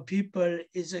of our people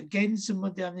is against the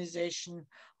modernization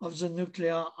of the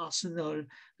nuclear arsenal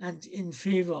and in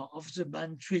favor of the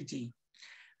ban treaty.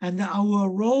 And our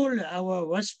role, our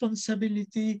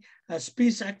responsibility as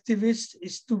peace activists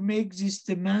is to make this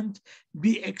demand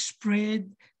be expressed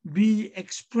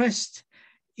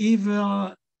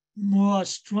even more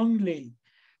strongly.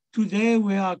 Today,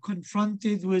 we are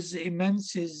confronted with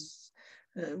immense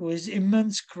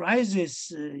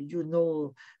crises, you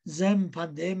know, them,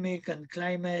 pandemic and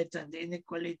climate and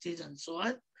inequalities and so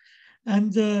on.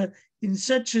 And in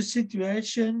such a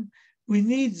situation, we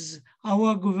need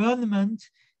our government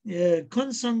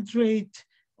concentrate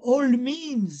all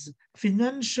means,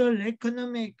 financial,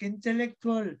 economic,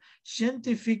 intellectual,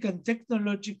 scientific, and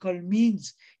technological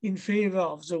means in favor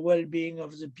of the well-being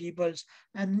of the peoples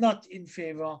and not in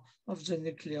favor of the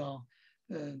nuclear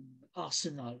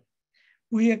arsenal.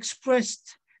 We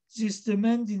expressed this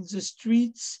demand in the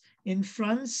streets in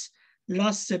France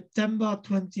last September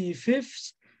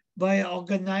 25th by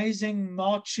organizing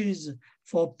marches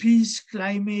for peace,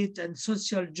 climate, and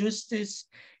social justice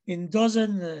in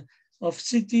dozens of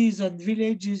cities and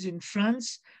villages in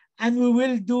France. And we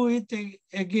will do it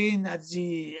again at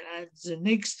the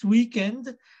next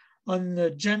weekend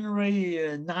on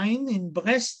January 9 in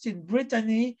Brest, in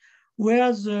Brittany,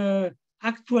 where the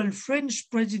actual French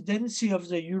presidency of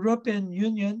the European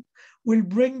Union will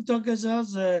bring together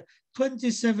the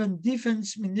 27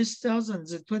 defense ministers and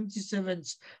the 27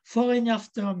 foreign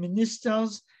affairs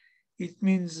ministers. It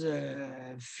means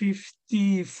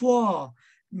 54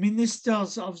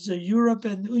 ministers of the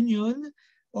European Union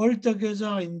all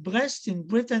together in Brest, in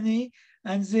Brittany,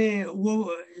 and they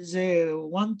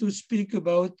want to speak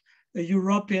about a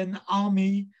European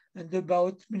army and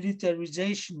about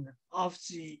militarization of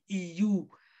the EU.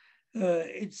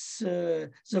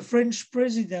 The French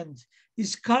president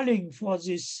is calling for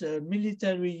this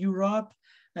military Europe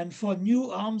and for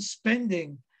new arms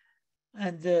spending,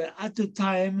 and at a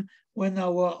time when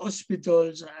our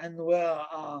hospitals and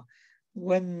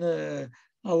when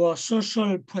our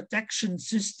social protection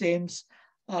systems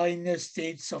are in a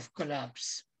state of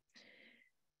collapse.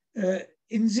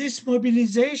 In this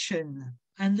mobilization,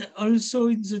 and also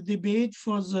in the debate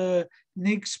for the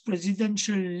next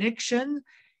presidential election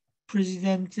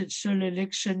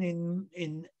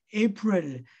in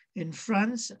April in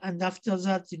France, and after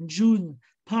that in June,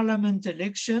 parliament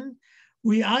election,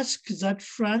 we ask that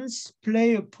France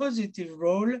play a positive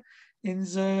role in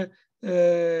the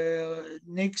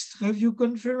next review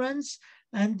conference,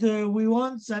 and we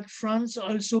want that France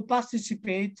also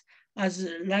participate as,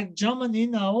 like Germany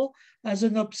now, as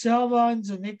an observer in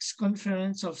the next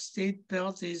conference of state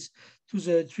parties to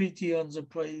the Treaty on the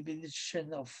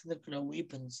Prohibition of Nuclear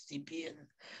Weapons,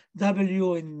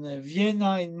 TPNW, in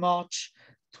Vienna in March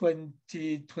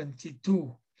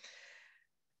 2022.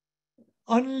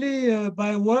 Only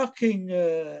by working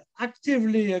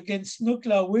actively against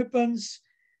nuclear weapons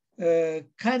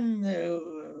can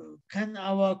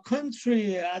our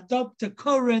country adopt a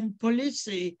coherent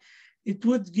policy. It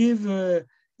would give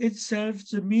itself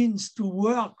the means to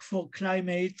work for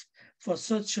climate, for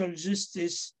social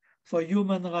justice, for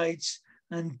human rights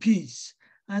and peace.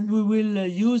 And we will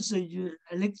use the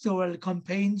electoral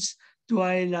campaigns to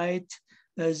highlight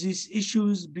these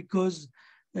issues, because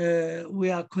we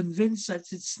are convinced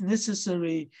that it's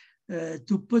necessary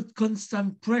to put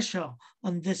constant pressure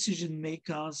on decision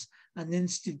makers and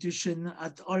institutions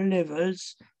at all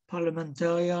levels,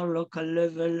 parliamentary, local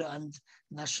level, and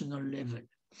national level.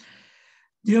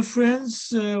 Dear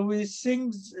friends, we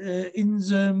think in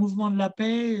the Mouvement de la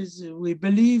Paix, we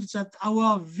believe that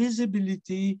our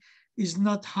visibility is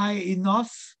not high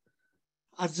enough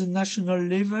at the national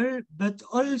level, but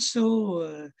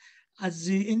also at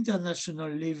the international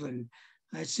level.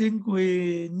 I think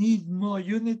we need more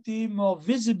unity, more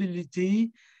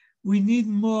visibility. We need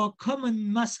more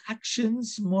common mass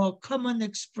actions, more common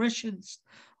expressions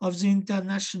of the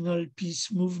international peace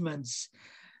movements.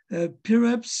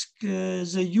 Perhaps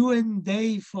the UN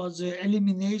Day for the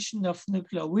Elimination of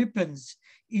Nuclear Weapons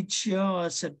each year,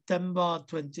 September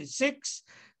 26,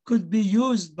 could be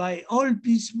used by all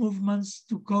peace movements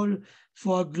to call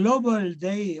for a global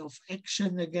day of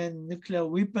action against nuclear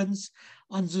weapons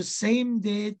on the same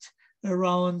date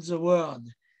around the world.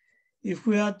 If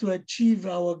we are to achieve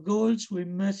our goals, we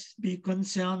must be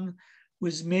concerned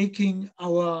with making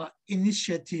our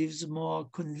initiatives more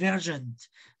convergent.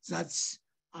 That's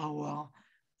our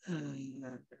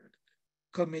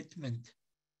commitment.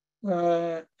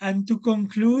 And to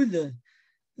conclude,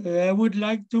 I would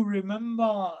like to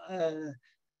remember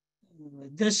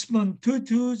Desmond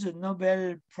Tutu, the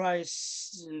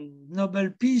Nobel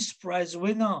Peace Prize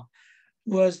winner,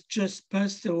 who has just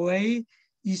passed away.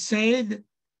 He said,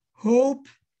 "Hope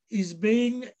is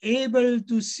being able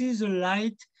to see the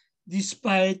light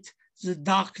despite the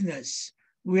darkness."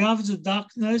 We have the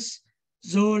darkness,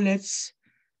 so let's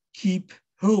keep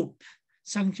hope.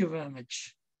 Thank you very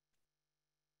much.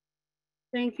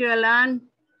 Thank you, Alan.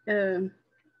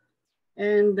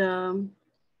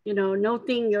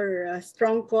 Noting your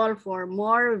strong call for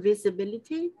more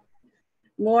visibility,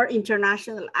 more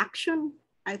international action,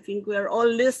 I think we are all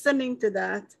listening to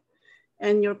that,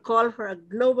 and your call for a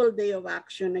global day of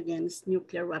action against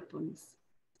nuclear weapons,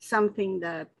 something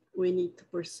that we need to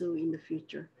pursue in the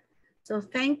future. So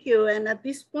thank you. And at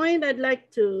this point, I'd like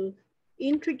to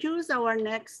introduce our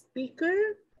next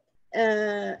speaker,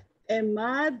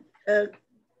 Ahmad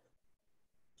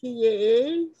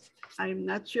Tiaa. I'm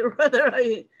not sure whether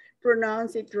I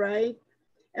pronounce it right.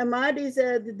 Ahmad is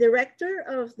the director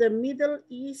of the Middle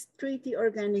East Treaty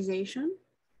Organization,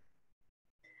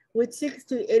 which seeks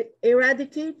to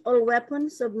eradicate all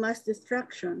weapons of mass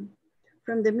destruction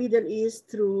from the Middle East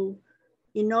through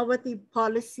innovative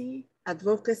policy,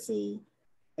 advocacy,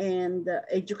 and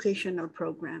educational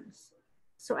programs.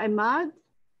 So Ahmad,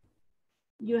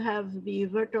 you have the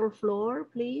virtual floor,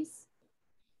 please.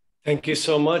 Thank you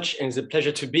so much, and it's a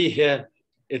pleasure to be here.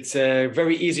 It's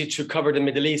very easy to cover the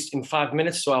Middle East in 5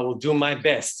 minutes, so I will do my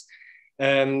best.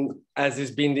 As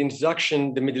has been the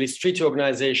introduction, the Middle East Treaty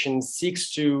Organization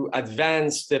seeks to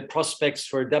advance the prospects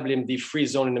for a WMD-free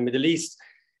zone in the Middle East.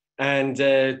 And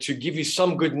to give you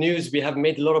some good news, we have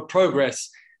made a lot of progress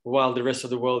while the rest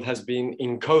of the world has been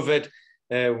in COVID.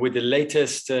 With the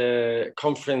latest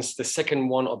conference, the second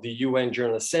one of the UN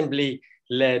General Assembly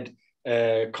led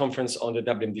conference on the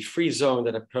WMD-free zone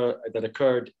that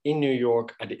occurred in New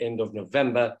York at the end of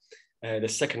November, the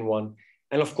second one.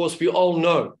 And of course, we all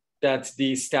know that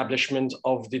the establishment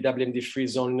of the WMD-free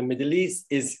zone in the Middle East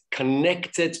is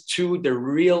connected to the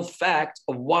real fact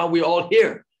of why we're all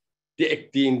here,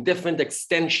 the indefinite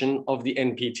extension of the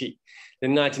NPT. The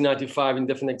 1995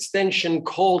 indefinite extension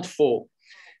called for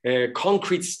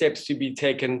concrete steps to be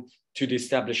taken to the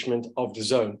establishment of the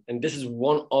zone. And this is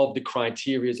one of the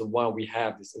criteria of why we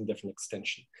have this indefinite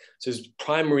extension. So it's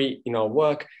primary in our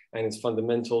work, and it's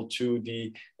fundamental to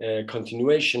the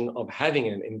continuation of having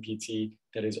an NPT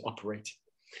that is operating.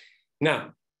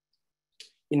 Now,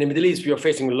 in the Middle East, we are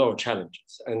facing a lot of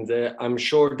challenges. And I'm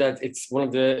sure that it's one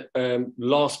of the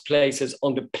last places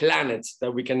on the planet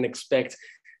that we can expect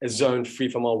a zone free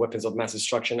from all weapons of mass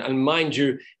destruction. And mind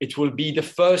you, it will be the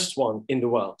first one in the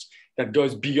world that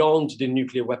goes beyond the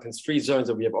nuclear weapons free zones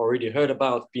that we have already heard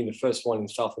about, being the first one in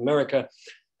South America,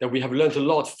 that we have learned a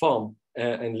lot from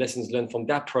and lessons learned from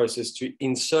that process to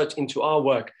insert into our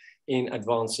work in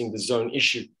advancing the zone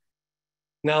issue.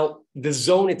 Now, the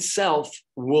zone itself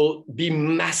will be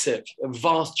massive, a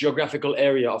vast geographical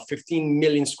area of 15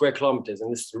 million square kilometers.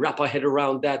 And this, to wrap our head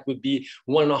around that, would be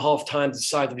 1.5 times the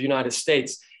size of the United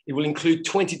States. It will include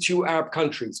 22 Arab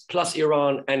countries, plus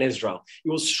Iran and Israel. It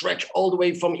will stretch all the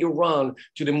way from Iran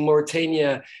to the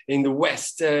Mauritania in the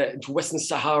west, to Western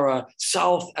Sahara,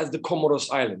 south as the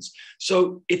Comoros Islands.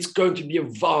 So it's going to be a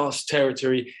vast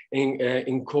territory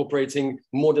incorporating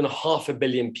more than 500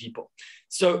 million people.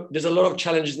 So there's a lot of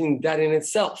challenges in that in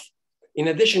itself. In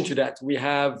addition to that, we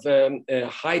have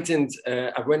heightened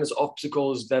awareness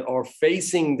obstacles that are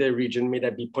facing the region, may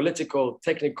that be political,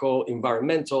 technical,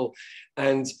 environmental,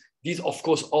 and these, of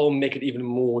course, all make it even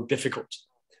more difficult.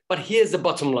 But here's the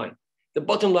bottom line. The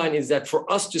bottom line is that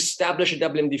for us to establish a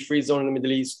WMD-free zone in the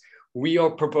Middle East, we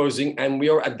are proposing and we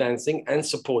are advancing and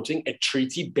supporting a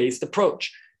treaty-based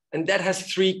approach. And that has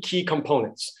 3 key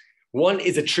components. One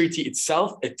is a treaty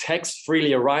itself, a text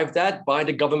freely arrived at by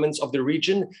the governments of the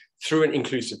region through an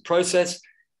inclusive process,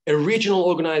 a regional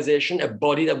organization, a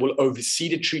body that will oversee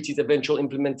the treaty's eventual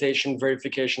implementation,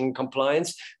 verification, and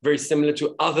compliance, very similar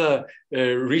to other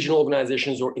regional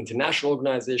organizations or international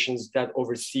organizations that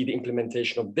oversee the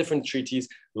implementation of different treaties,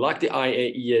 like the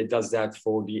IAEA does that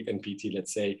for the NPT,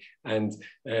 let's say, and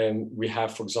we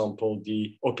have, for example,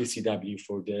 the OPCW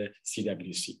for the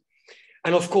CWC.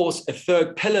 And of course, a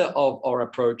third pillar of our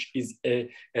approach is a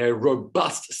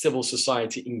robust civil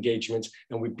society engagement.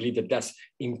 And we believe that that's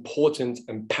important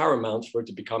and paramount for it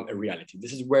to become a reality.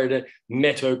 This is where the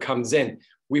METO comes in.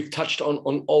 We've touched on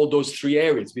all those 3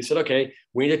 areas. We said, okay,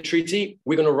 we need a treaty,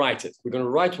 we're gonna write it. We're gonna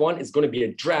write one, it's gonna be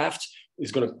a draft,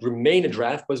 it's gonna remain a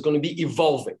draft, but it's gonna be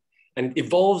evolving. And it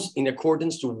evolves in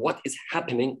accordance to what is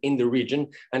happening in the region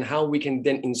and how we can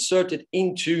then insert it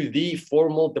into the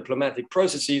formal diplomatic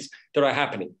processes that are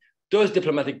happening. Those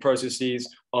diplomatic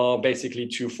processes are basically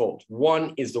twofold.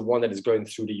 One is the one that is going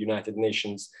through the United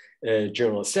Nations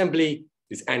General Assembly,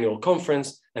 this annual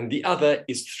conference, and the other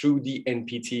is through the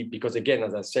NPT, because again,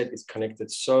 as I said, it's connected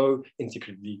so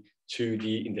intricately to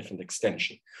the indefinite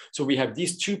extension. So we have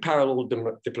these 2 parallel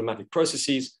diplomatic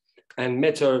processes, and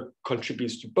METO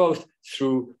contributes to both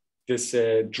through this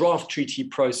draft treaty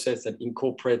process that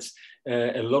incorporates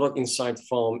a lot of insight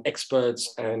from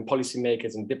experts and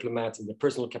policymakers and diplomats in the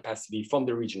personal capacity from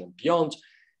the region and beyond.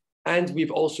 And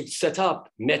we've also set up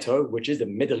METO, which is the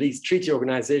Middle East Treaty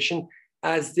Organization,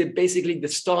 as basically the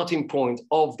starting point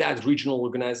of that regional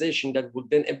organization that would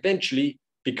then eventually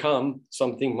become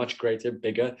something much greater,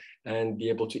 bigger, and be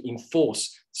able to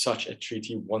enforce such a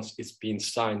treaty once it's been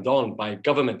signed on by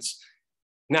governments.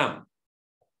 Now,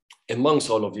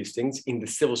 amongst all of these things, in the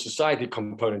civil society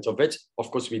component of it, of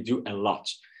course, we do a lot.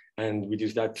 And we do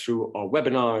that through our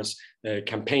webinars,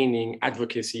 campaigning,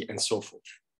 advocacy, and so forth.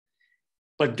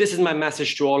 But this is my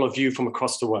message to all of you from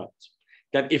across the world.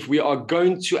 that if we are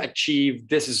going to achieve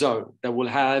this zone that will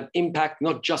have impact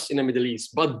not just in the Middle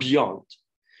East, but beyond,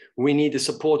 we need the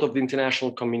support of the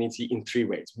international community in 3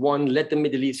 ways. 1, let the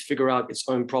Middle East figure out its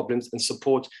own problems and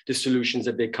support the solutions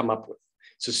that they come up with.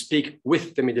 So speak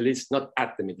with the Middle East, not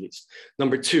at the Middle East.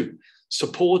 Number 2,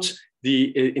 support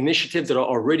the initiatives that are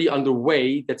already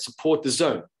underway that support the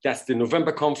zone. That's the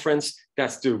November conference,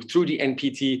 that's through the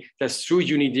NPT, that's through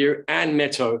UNIDIR and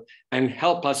METO, and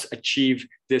help us achieve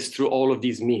this through all of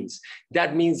these means.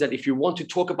 That means that if you want to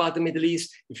talk about the Middle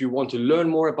East, if you want to learn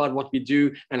more about what we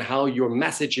do and how you're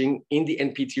messaging in the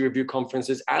NPT review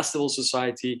conferences as civil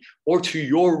society or to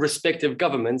your respective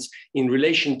governments in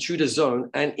relation to the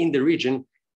zone and in the region,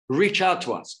 reach out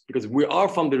to us because we are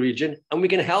from the region and we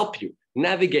can help you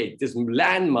navigate this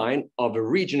landmine of a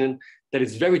region that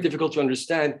is very difficult to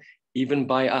understand even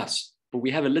by us. But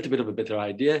we have a little bit of a better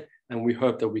idea and we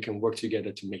hope that we can work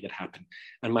together to make it happen.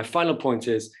 And my final point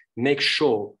is make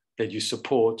sure that you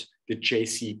support the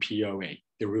JCPOA.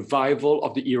 The revival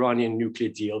of the Iranian nuclear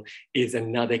deal is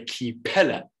another key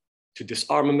pillar to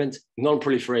disarmament,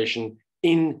 non-proliferation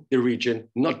in the region,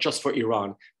 not just for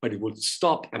Iran, but it will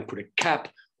stop and put a cap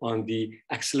on the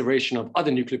acceleration of other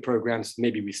nuclear programs.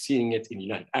 Maybe we're seeing it in the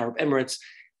United Arab Emirates,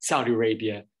 Saudi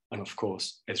Arabia, and of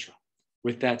course, Israel.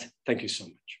 With that, thank you so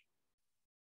much.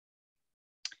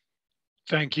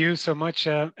 Thank you so much,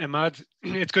 Emad.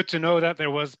 It's good to know that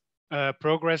there was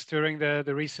progress during the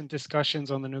recent discussions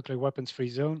on the nuclear weapons-free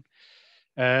zone.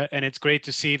 And it's great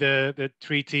to see the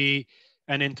treaty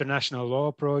and international law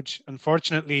approach.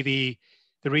 Unfortunately, the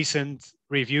recent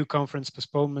review conference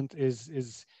postponement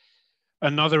is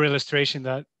another illustration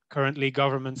that currently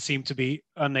governments seem to be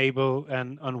unable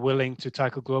and unwilling to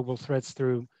tackle global threats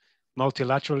through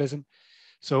multilateralism.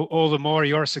 So all the more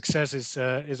your success is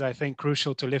I think,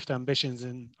 crucial to lift ambitions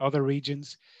in other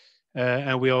regions.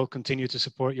 And we all continue to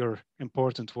support your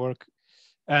important work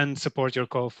and support your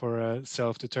call for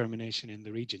self-determination in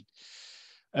the region.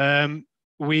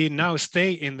 We now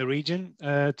stay in the region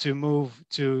to move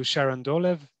to Sharon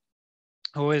Dolev,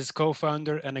 who is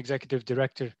co-founder and executive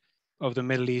director of the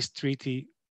Middle East Treaty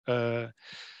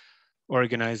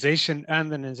Organization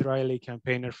and an Israeli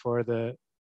campaigner for the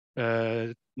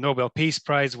Nobel Peace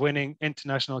Prize winning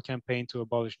International Campaign to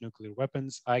Abolish Nuclear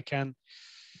Weapons, ICAN.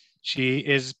 She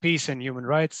is peace and human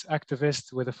rights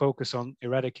activist with a focus on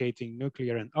eradicating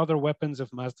nuclear and other weapons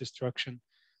of mass destruction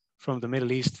from the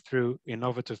Middle East through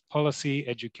innovative policy,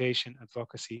 education,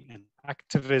 advocacy, and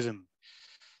activism.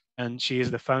 And she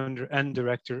is the founder and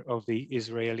director of the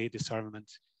Israeli Disarmament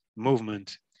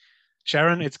Movement.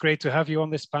 Sharon, it's great to have you on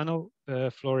this panel.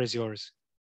 The floor is yours.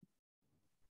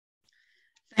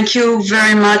 Thank you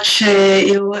very much,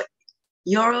 Jeroen.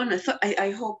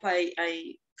 I hope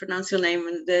I pronounce your name.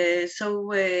 And and it's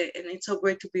so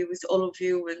great to be with all of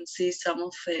you and see some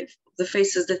of the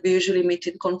faces that we usually meet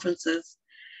in conferences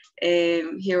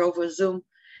here over Zoom.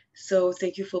 So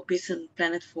thank you for Peace and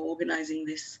Planet for organizing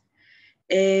this.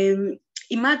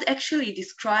 Imad actually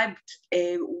described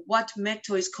what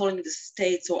METO is calling the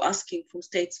states or asking from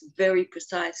states very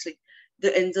precisely.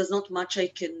 And there's not much I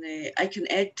can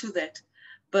add to that.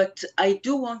 But I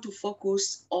do want to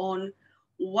focus on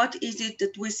what is it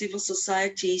that we civil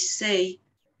society say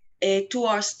to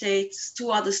our states,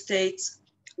 to other states,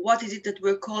 what is it that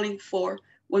we're calling for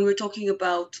when we're talking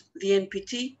about the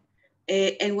NPT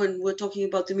and when we're talking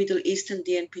about the Middle East and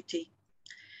the NPT.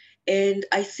 And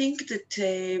I think that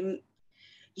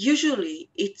usually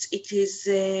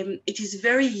it is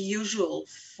very usual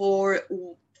for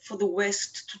the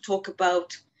West to talk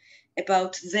about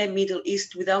the Middle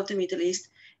East without the Middle East.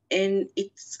 And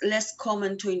it's less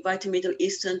common to invite a Middle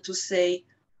Eastern to say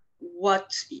what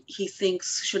he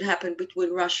thinks should happen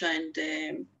between Russia and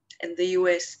the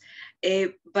US.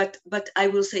 But I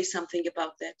will say something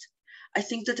about that. I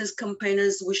think that as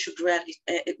campaigners, we should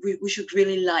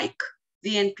really like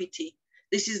the NPT.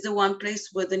 This is the one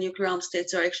place where the nuclear armed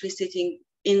states are actually sitting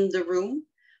in the room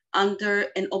under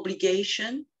an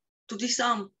obligation to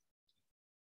disarm.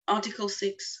 Article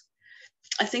 6.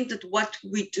 I think that what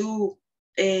we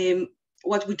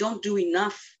don't do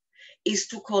enough is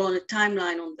to call on a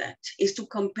timeline on that, is to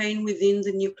campaign within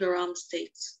the nuclear armed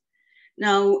states.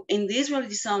 Now, in the Israeli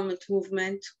disarmament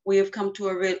movement, we have come to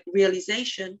a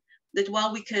realization that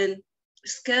while we can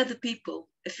scare the people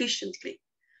efficiently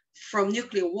from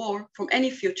nuclear war, from any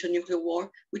future nuclear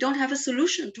war, we don't have a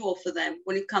solution to offer them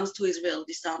when it comes to Israel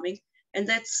disarming. And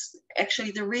that's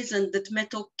actually the reason that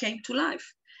METO came to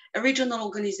life, a regional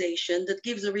organization that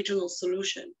gives a regional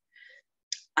solution.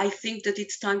 I think that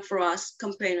it's time for us,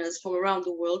 campaigners from around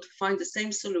the world, to find the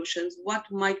same solutions, what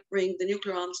might bring the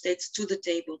nuclear armed states to the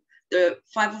table,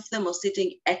 5 of them are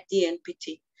sitting at the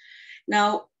NPT.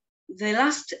 Now, the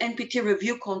last NPT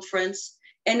Review Conference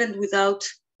ended without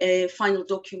a final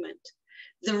document.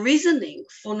 The reasoning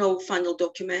for no final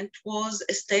document was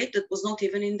a state that was not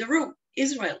even in the room,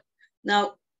 Israel.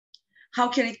 Now, how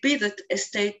can it be that a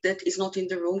state that is not in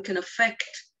the room can affect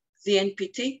the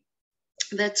NPT?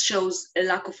 That shows a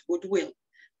lack of goodwill.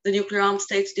 The nuclear armed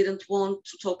states didn't want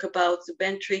to talk about the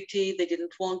ban treaty. They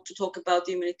didn't want to talk about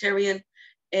the humanitarian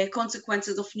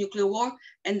consequences of nuclear war,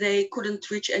 and they couldn't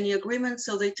reach any agreement.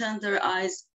 So they turned their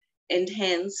eyes and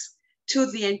hands to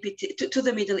the NPT, to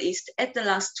the Middle East at the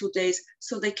last 2 days,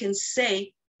 so they can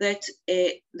say that,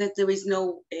 that there is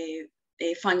no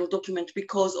a final document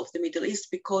because of the Middle East,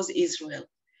 because Israel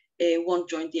won't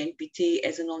join the NPT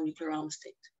as a non-nuclear armed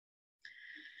state.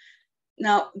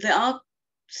 Now, there are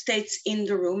states in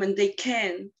the room and they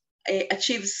can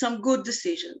achieve some good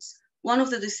decisions. One of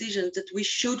the decisions that we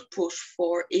should push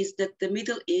for is that the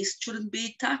Middle East shouldn't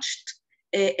be touched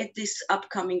at this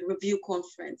upcoming review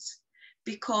conference,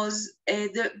 because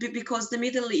the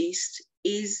Middle East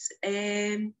is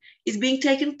being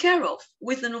taken care of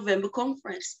with the November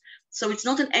conference. So it's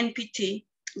not an NPT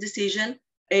decision.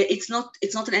 It's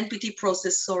not an NPT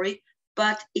process, sorry,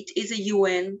 but it is a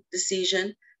UN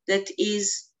decision that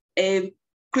is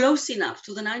close enough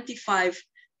to the 95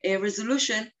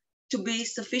 resolution to be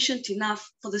sufficient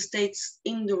enough for the states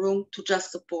in the room to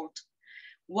just support.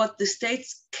 What the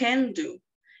states can do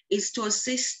is to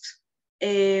assist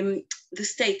the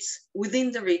states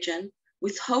within the region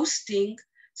with hosting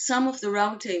some of the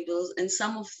roundtables and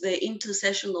some of the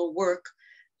intersessional work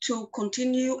to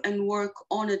continue and work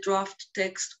on a draft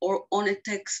text or on a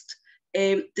text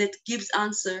that gives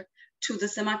answer to the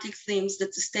thematic themes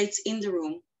that the states in the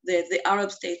room, the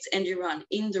Arab states and Iran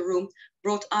in the room,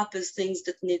 brought up as things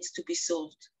that needs to be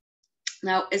solved.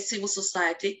 Now, as civil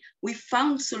society, we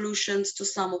found solutions to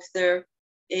some of their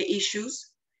issues,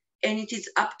 and it is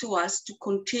up to us to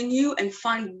continue and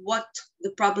find what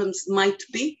the problems might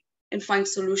be and find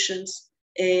solutions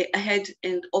ahead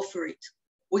and offer it.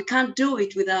 We can't do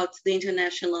it without the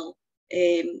international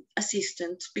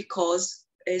assistance, because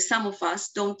some of us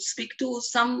don't speak to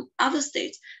some other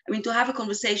states. I mean, to have a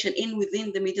conversation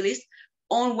within the Middle East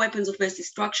on weapons of mass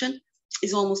destruction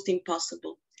is almost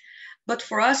impossible. But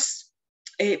for us,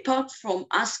 apart from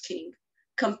asking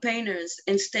campaigners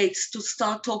and states to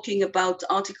start talking about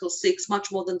Article 6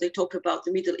 much more than they talk about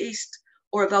the Middle East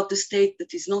or about the state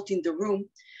that is not in the room,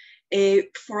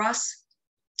 for us,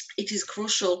 it is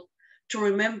crucial to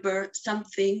remember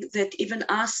something that even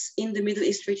us in the Middle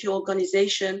East Treaty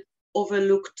Organization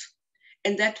overlooked,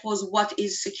 and that was what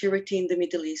is security in the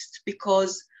Middle East.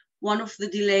 Because one of the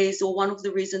delays, or one of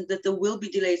the reasons that there will be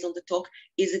delays on the talk,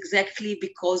 is exactly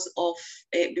because of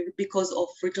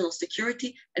regional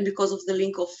security and because of the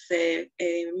link of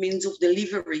means of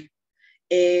delivery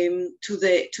to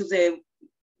the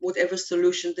whatever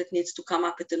solution that needs to come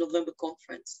up at the November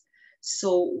conference.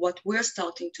 So what we're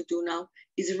starting to do now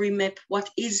is remap what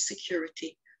is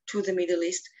security to the Middle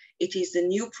East. It is a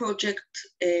new project.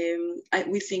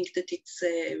 We think that it's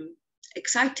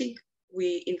exciting.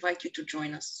 We invite you to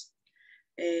join us.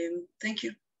 Thank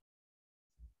you.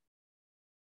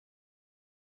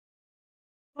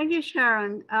 Thank you,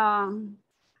 Sharon.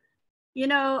 You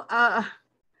know,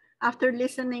 after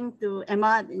listening to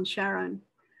Emad and Sharon,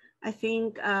 I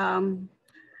think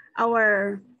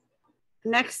our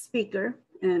next speaker,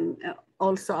 and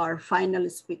also our final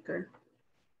speaker,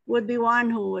 would be one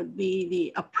who would be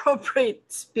the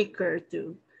appropriate speaker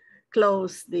to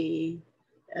close the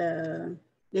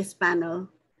this panel.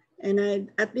 And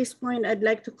at this point, I'd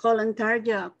like to call on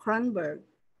Tarja Kronberg,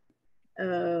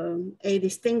 a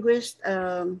distinguished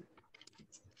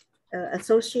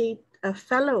associate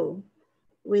fellow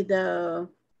with the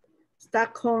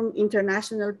Stockholm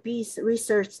International Peace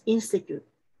Research Institute.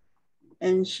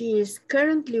 And she is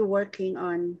currently working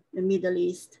on the Middle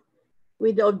East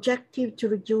with the objective to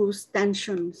reduce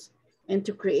tensions and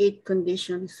to create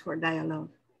conditions for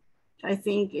dialogue. I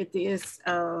think it is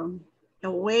a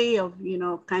way of, you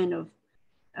know, kind of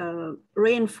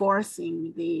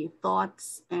reinforcing the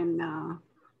thoughts and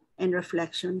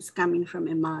reflections coming from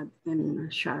Emad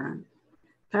and Sharon.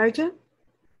 Tarja?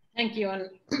 Thank you.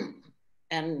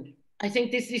 And I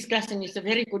think this discussion is a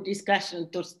very good discussion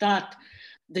to start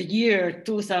the year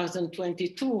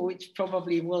 2022, which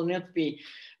probably will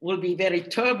be very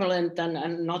turbulent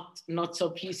and not so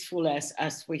peaceful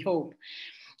as we hope.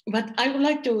 But I would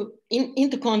like to, in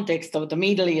the context of the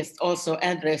Middle East, also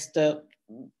address the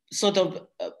sort of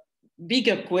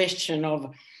bigger question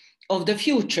of the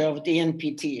future of the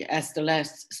NPT as the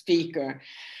last speaker.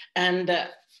 And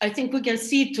I think we can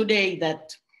see today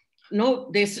that no,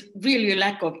 there's really a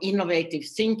lack of innovative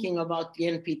thinking about the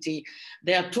NPT.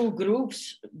 There are two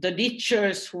groups, the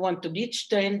ditchers who want to ditch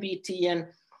the NPT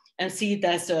and see it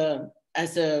as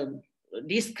a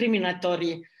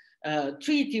discriminatory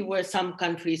treaty where some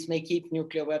countries may keep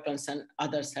nuclear weapons and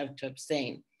others have to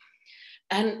abstain.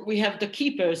 And we have the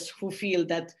keepers who feel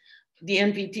that the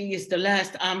NPT is the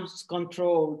last arms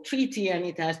control treaty and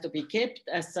it has to be kept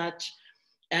as such,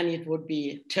 and it would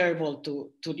be terrible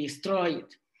to destroy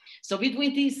it. So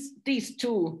between these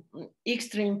two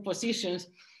extreme positions,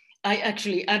 I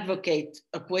actually advocate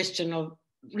a question of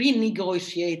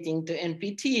renegotiating the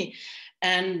NPT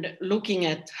and looking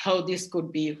at how this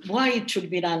could be, why it should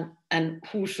be done, and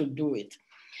who should do it.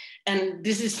 And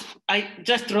this is, I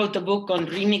just wrote a book on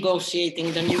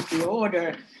renegotiating the nuclear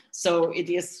order, so it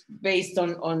is based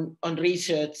on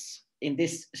research in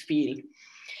this field.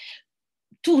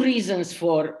 Two reasons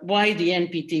for why the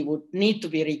NPT would need to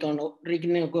be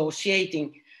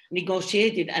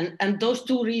negotiated, and those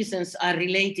two reasons are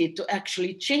related to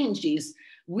actually changes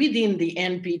within the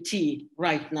NPT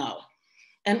right now.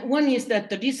 And one is that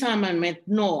the disarmament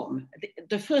norm,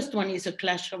 the first one is a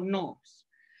clash of norms.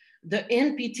 The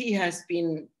NPT has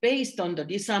been based on the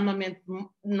disarmament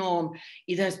norm.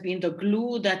 It has been the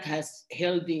glue that has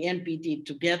held the NPT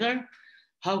together.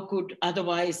 How could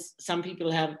otherwise some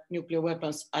people have nuclear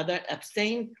weapons, other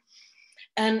abstain?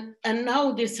 And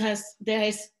now there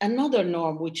is another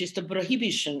norm, which is the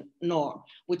prohibition norm,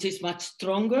 which is much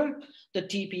stronger. The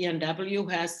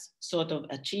TPNW has sort of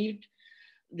achieved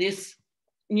this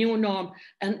new norm.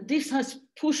 And this has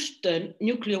pushed the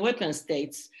nuclear weapon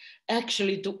states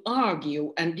actually to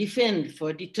argue and defend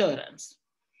for deterrence.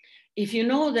 If you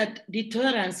know that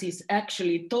deterrence is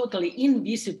actually totally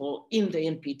invisible in the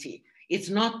NPT, it's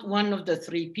not one of the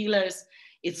three pillars,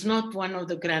 it's not one of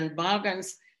the grand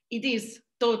bargains, it is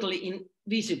totally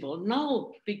invisible.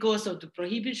 Now, because of the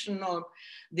prohibition norm,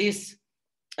 this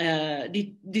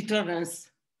deterrence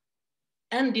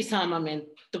and disarmament,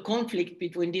 the conflict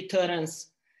between deterrence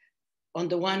on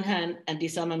the one hand and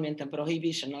disarmament and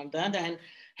prohibition on the other hand,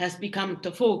 has become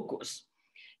the focus.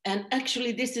 And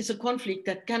actually this is a conflict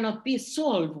that cannot be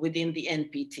solved within the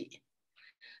NPT.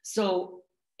 So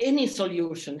any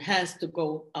solution has to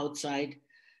go outside,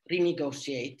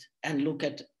 renegotiate, and look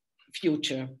at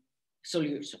future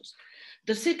solutions.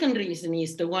 The second reason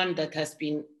is the one that has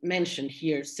been mentioned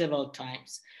here several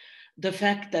times, the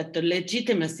fact that the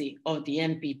legitimacy of the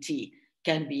NPT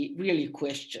can be really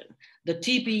questioned. The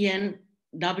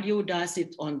TPNW does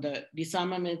it on the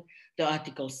disarmament, the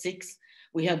Article 6.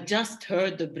 We have just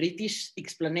heard the British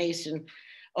explanation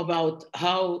about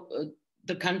how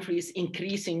the country is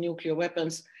increasing nuclear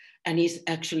weapons and is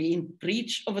actually in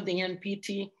breach of the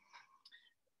NPT.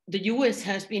 The US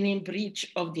has been in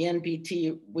breach of the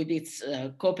NPT with its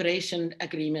cooperation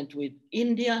agreement with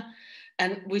India.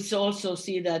 And we also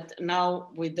see that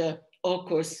now with the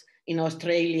AUKUS in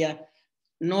Australia,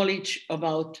 knowledge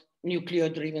about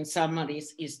nuclear-driven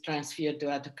submarines is transferred to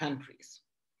other countries.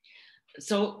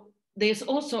 So there's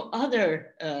also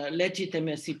other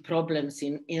legitimacy problems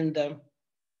in the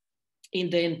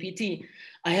NPT.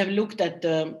 I have looked at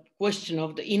the question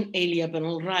of the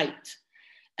inalienable right.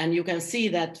 And you can see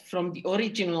that from the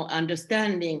original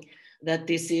understanding that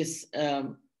this is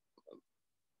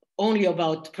only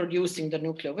about producing the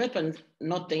nuclear weapons,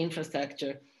 not the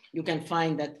infrastructure, you can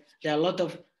find that there are a lot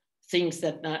of things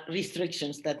that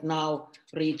restrictions that now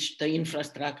reach the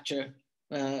infrastructure,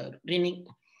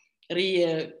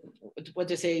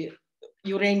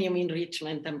 uranium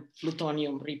enrichment and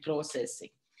plutonium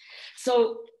reprocessing.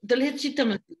 So the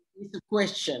legitimacy is a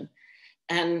question.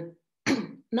 And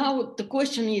now the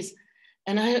question is,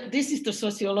 and this is the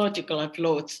sociological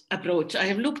approach. I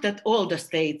have looked at all the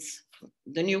states,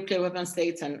 the nuclear weapon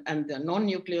states and the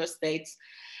non-nuclear states,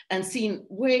 and seen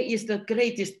where is the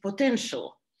greatest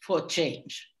potential for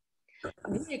change.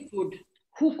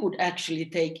 Who could actually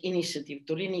take initiative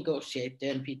to renegotiate the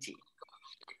NPT?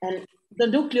 And the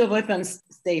nuclear weapons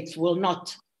states will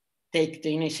not take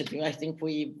the initiative. I think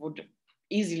we would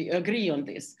easily agree on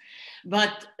this.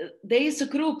 But there is a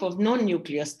group of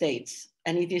non-nuclear states,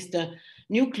 and it is the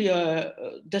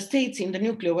states in the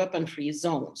nuclear weapon-free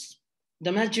zones.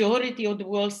 The majority of the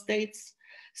world states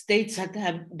that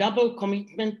have double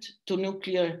commitment to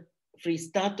nuclear-free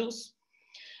status,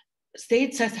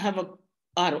 states that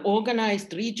are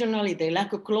organized regionally, they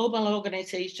lack a global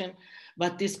organization,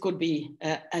 but this could be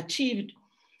achieved.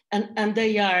 And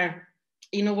they are,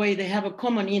 in a way, they have a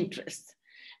common interest.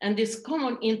 And this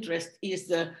common interest is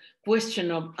the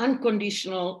question of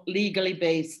unconditional, legally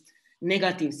based,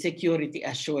 negative security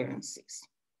assurances.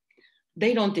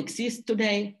 They don't exist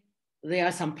today. there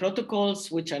are some protocols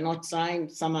which are not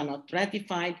signed, some are not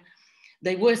ratified.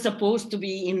 They were supposed to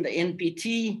be in the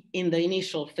NPT in the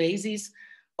initial phases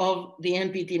of the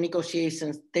NPT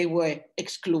negotiations. They were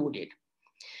excluded.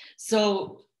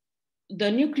 So the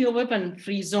nuclear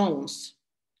weapon-free zones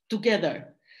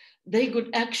together, they could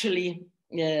actually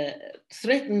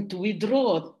threaten to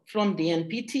withdraw from the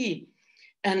NPT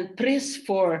and press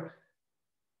for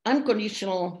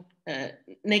unconditional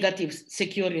negative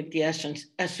security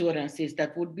assurances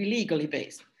that would be legally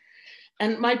based.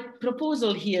 And my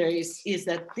proposal here is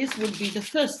that this would be the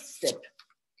first step.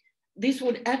 This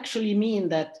would actually mean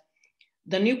that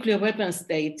the nuclear weapon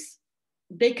states,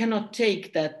 they cannot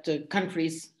take that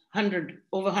countries,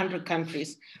 over 100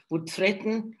 countries would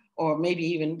threaten or maybe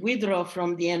even withdraw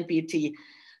from the NPT.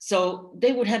 So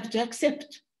they would have to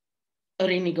accept a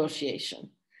renegotiation.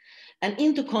 And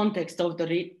in the context of the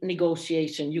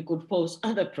renegotiation, you could pose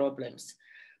other problems.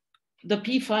 The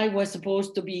P5 was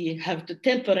supposed to have the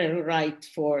temporary right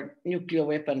for nuclear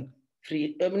weapon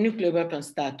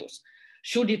status.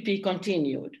 Should it be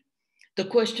continued? The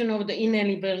question of the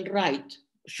inalienable right,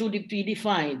 should it be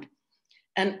defined?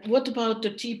 And what about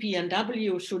the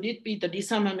TPNW? Should it be the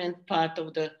disarmament part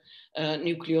of the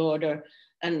nuclear order?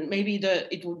 And maybe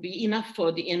it would be enough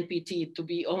for the NPT to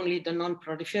be only the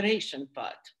non-proliferation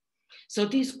part. So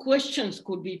these questions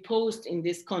could be posed in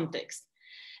this context.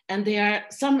 And there are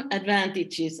some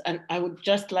advantages, and I would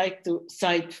just like to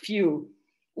cite few.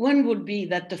 One would be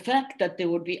that the fact that there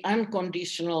would be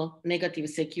unconditional negative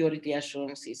security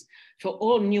assurances for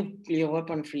all nuclear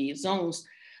weapon-free zones,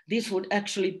 this would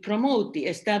actually promote the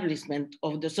establishment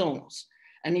of the zones.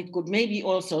 And it could maybe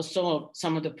also solve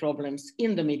some of the problems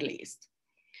in the Middle East.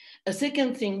 A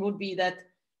second thing would be that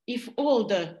if all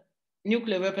the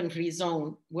nuclear weapon-free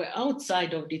zone were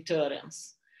outside of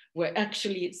deterrence, were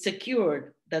actually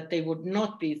secured that they would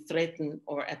not be threatened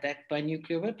or attacked by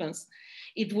nuclear weapons,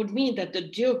 it would mean that the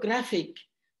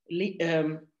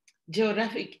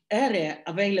geographic area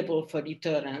available for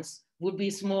deterrence would be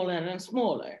smaller and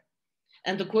smaller.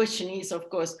 And the question is, of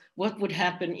course, what would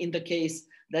happen in the case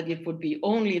that it would be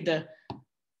only the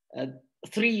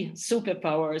three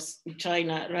superpowers,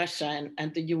 China, Russia,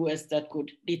 and the US, that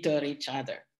could deter each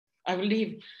other. I will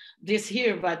leave this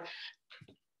here, but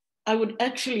I would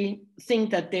actually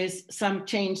think that there's some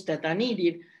change that are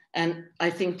needed, and I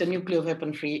think the nuclear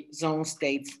weapon-free zone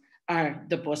states are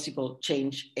the possible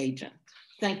change agent.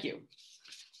 Thank you.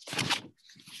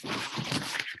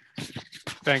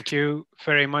 Thank you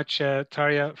very much,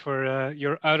 Tarja, for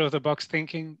your out-of-the-box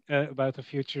thinking about the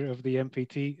future of the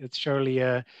NPT. It's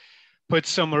surely put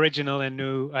some original and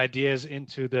new ideas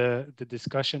into the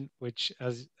discussion, which,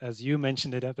 as you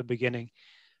mentioned it at the beginning,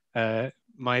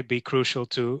 might be crucial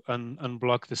to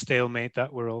unblock the stalemate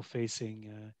that we're all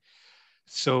facing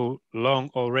so long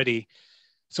already.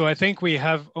 So I think we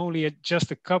have only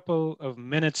just a couple of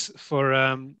minutes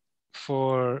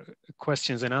for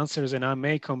questions and answers, and I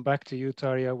may come back to you,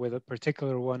 Tarja, with a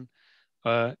particular one,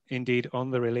 indeed,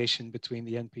 on the relation between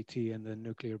the NPT and the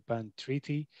Nuclear Ban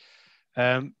Treaty.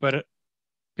 But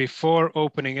before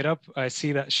opening it up, I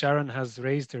see that Sharon has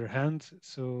raised her hand,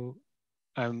 so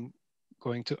I'm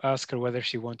going to ask her whether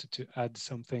she wanted to add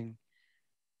something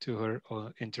to her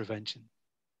intervention.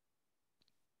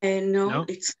 No,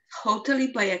 it's totally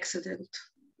by accident.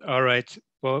 All right,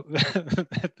 well,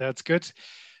 that's good.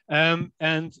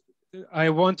 And I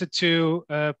wanted to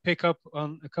pick up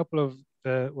on a couple of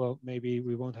well, maybe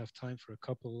we won't have time for a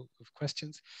couple of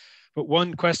questions, but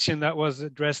one question that was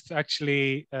addressed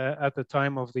actually at the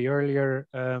time of the earlier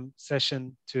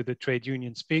session to the trade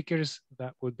union speakers,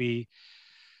 that would be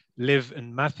Liv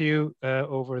and Matthew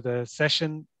over the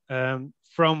session,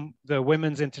 from the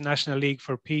Women's International League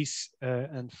for Peace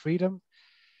and Freedom,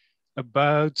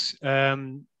 about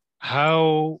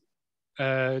how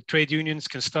trade unions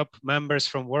can stop members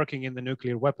from working in the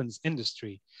nuclear weapons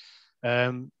industry.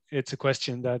 It's a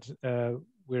question that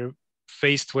we're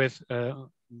faced with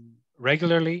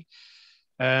regularly.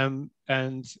 And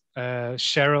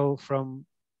Cheryl from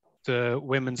the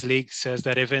Women's League says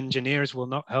that if engineers will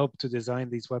not help to design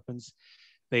these weapons,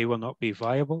 they will not be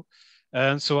viable.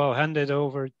 So I'll hand it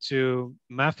over to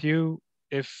Matthew,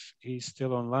 if he's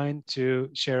still online, to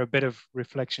share a bit of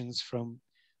reflections from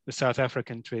the South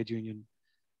African Trade Union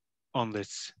on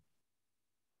this.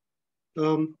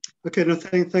 Okay, no,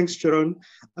 thanks, Jeroen.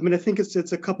 I mean, I think it's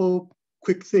a couple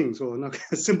quick things, or not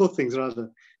simple things rather.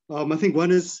 I think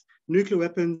one is nuclear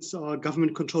weapons are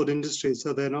government-controlled industries,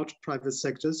 so they're not private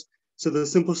sectors. So the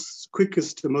simplest,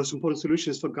 quickest, the most important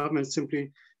solution is for government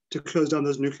simply to close down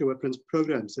those nuclear weapons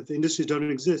programs. If the industries don't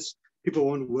exist, people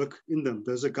won't work in them.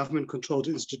 Those are government-controlled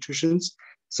institutions.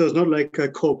 So it's not like a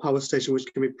coal power station, which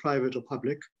can be private or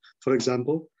public, for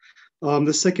example.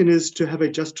 The second is to have a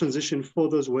just transition for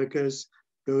those workers,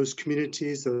 those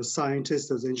communities, those scientists,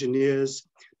 those engineers,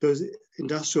 those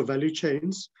industrial value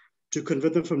chains, to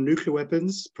convert them from nuclear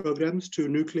weapons programs to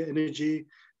nuclear energy,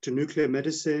 to nuclear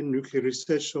medicine, nuclear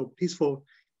research, or peaceful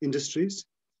industries.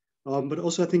 But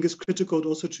also I think it's critical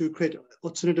also to create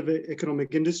alternative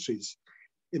economic industries.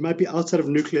 It might be outside of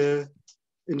nuclear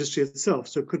industry itself.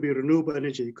 So it could be renewable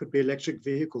energy, it could be electric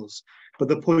vehicles. But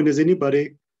the point is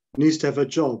anybody needs to have a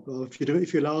job.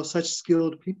 If you allow such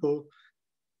skilled people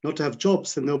not to have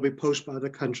jobs, then they'll be poached by other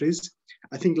countries.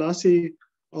 I think lastly,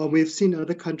 we've seen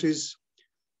other countries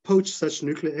poach such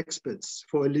nuclear experts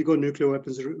for illegal nuclear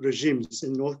weapons regimes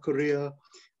in North Korea,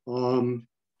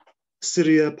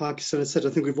 Syria, Pakistan, etc.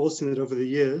 I think we've all seen it over the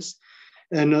years.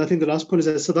 And I think the last point is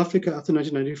that South Africa after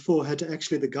 1994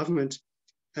 the government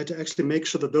had to actually make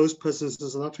sure that those persons in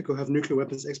South Africa who have nuclear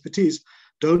weapons expertise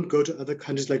don't go to other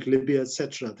countries like Libya,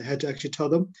 etc. They had to actually tell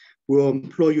them, we'll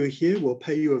employ you here, we'll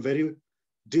pay you a very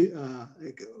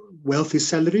wealthy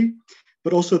salary,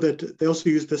 but also that they also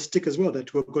use the stick as well,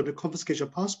 that we're going to confiscate your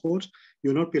passport,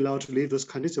 you'll not be allowed to leave those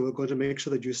countries, and we're going to make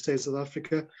sure that you stay in South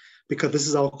Africa, because this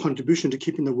is our contribution to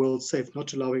keeping the world safe,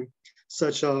 not allowing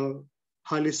such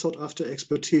highly sought after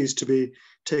expertise to be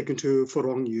taken for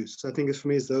wrong use. So I think for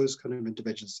me, it's those kind of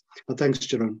interventions. Well, thanks,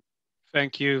 Jerome.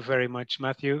 Thank you very much,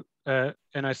 Matthew. And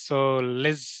I saw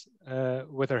Liz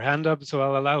with her hand up, so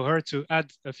I'll allow her to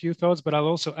add a few thoughts, but I'll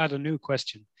also add a new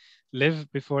question.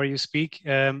 Liv, before you speak,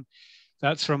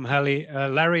 that's from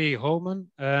Larry Holman.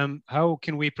 How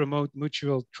can we promote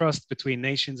mutual trust between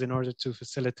nations in order to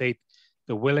facilitate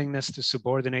the willingness to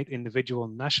subordinate individual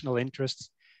national interests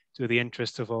to the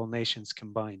interests of all nations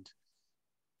combined?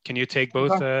 Can you take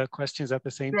both questions at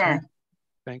the same time?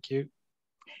 Thank you.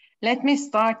 Let me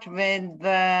start with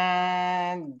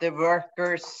the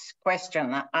workers'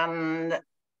 question, and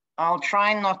I'll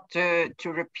try not to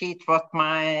repeat what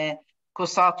my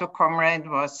COSATU comrade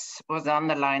was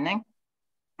underlining.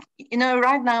 You know,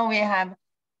 right now we have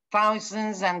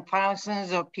thousands and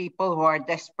thousands of people who are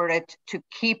desperate to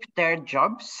keep their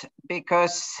jobs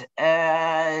because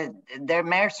their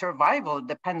mere survival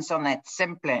depends on it,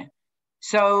 simply.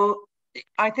 So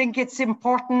I think it's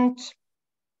important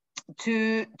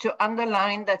to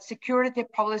underline that security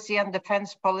policy and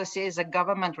defense policy is a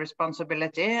government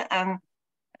responsibility. And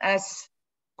as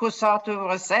COSATU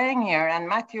was saying here, and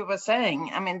Matthew was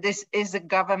saying, I mean, this is a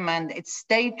government, it's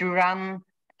state-run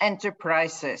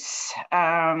enterprises.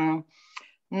 Now,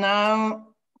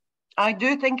 I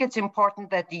do think it's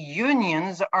important that the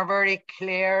unions are very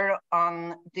clear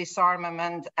on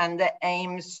disarmament and the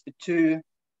aims to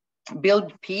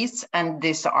build peace and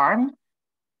disarm.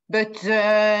 But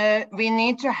we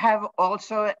need to have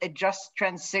also a just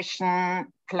transition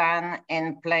plan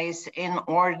in place in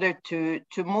order to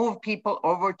move people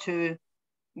over to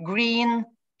green,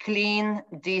 clean,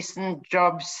 decent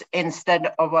jobs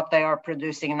instead of what they are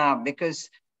producing now. Because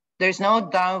there's no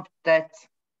doubt that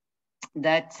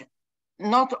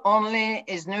not only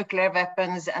is nuclear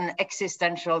weapons an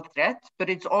existential threat, but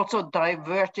it's also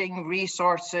diverting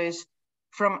resources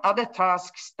from other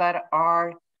tasks that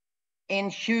are in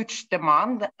huge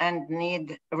demand and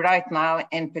need right now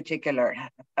in particular.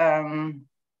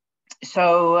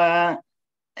 So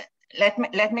let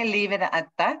me leave it at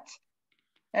that.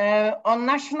 On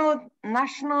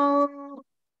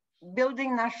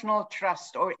building national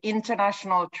trust or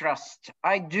international trust,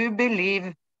 I do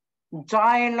believe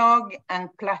dialogue and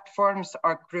platforms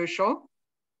are crucial.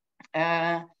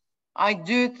 I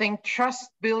do think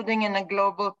trust building in a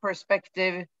global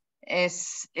perspective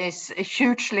is a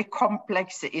hugely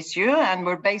complex issue, and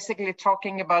we're basically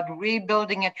talking about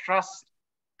rebuilding a trust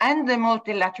and the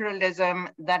multilateralism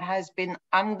that has been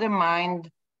undermined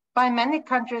by many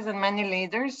countries and many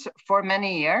leaders for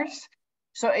many years.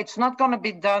 So it's not going to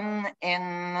be done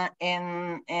in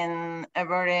a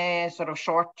very sort of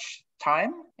short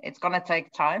time. It's going to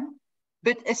take time.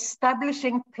 But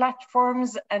establishing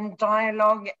platforms and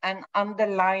dialogue and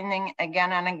underlining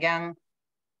again and again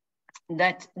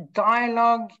that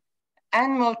dialogue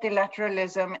and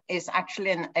multilateralism is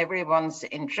actually in everyone's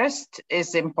interest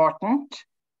is important.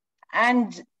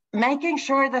 And making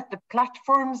sure that the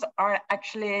platforms are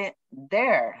actually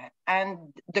there and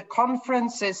the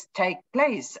conferences take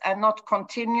place and not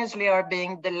continuously are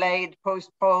being delayed,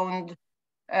 postponed,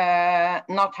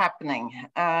 not happening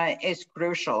is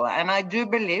crucial. And I do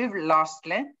believe,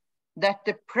 lastly, that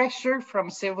the pressure from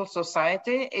civil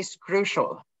society is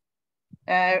crucial.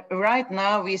 Right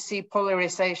now, we see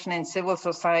polarization in civil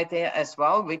society as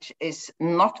well, which is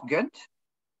not good.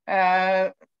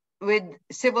 With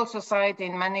civil society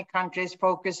in many countries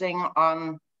focusing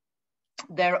on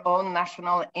their own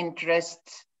national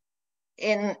interests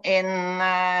in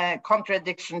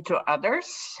contradiction to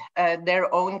others,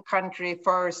 their own country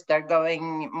first, they're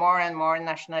going more and more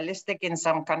nationalistic in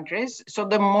some countries. So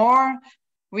the more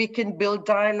we can build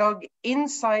dialogue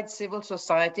inside civil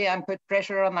society and put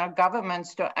pressure on our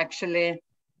governments to actually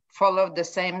follow the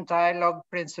same dialogue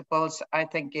principles, I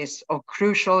think is of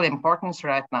crucial importance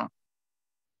right now.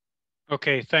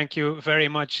 Okay, thank you very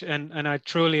much. And I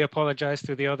truly apologize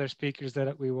to the other speakers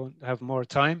that we won't have more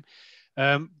time.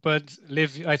 But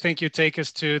Liv, I think you take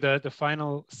us to the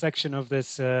final section of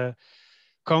this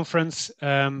conference.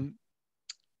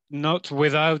 Not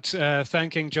without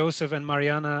thanking Joseph and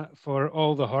Mariana for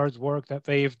all the hard work that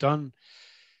they've done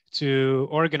to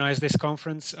organize this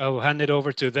conference. I'll hand it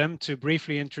over to them to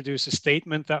briefly introduce a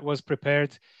statement that was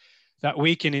prepared that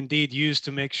we can indeed use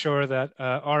to make sure that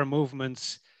our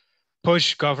movements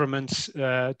push governments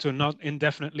to not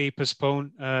indefinitely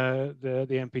postpone the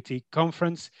NPT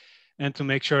conference, and to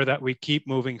make sure that we keep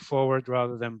moving forward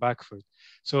rather than backward.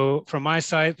 So from my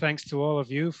side, thanks to all of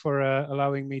you for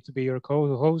allowing me to be your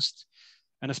co-host,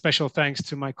 and a special thanks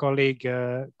to my colleague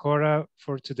Cora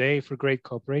for today for great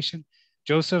cooperation.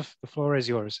 Joseph, the floor is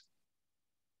yours.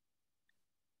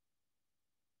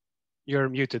 You're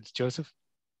muted, Joseph.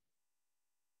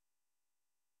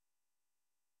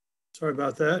 Sorry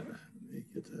about that. Let me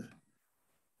get to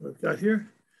what I've got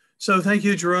here. So thank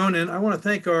you, Jeroen, and I want to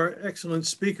thank our excellent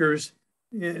speakers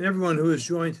and everyone who has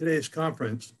joined today's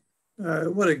conference.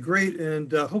 What a great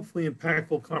and hopefully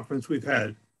impactful conference we've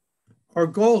had. Our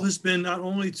goal has been not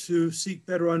only to seek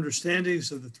better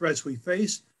understandings of the threats we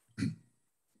face,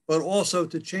 but also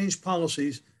to change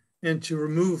policies and to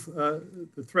remove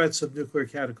the threats of nuclear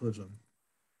cataclysm.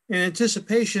 In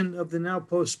anticipation of the now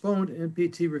postponed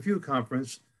NPT Review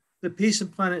Conference, the Peace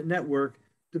and Planet Network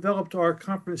developed our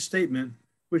conference statement,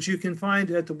 which you can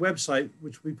find at the website,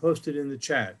 which we posted in the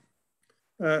chat.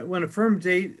 When a firm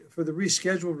date for the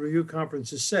rescheduled review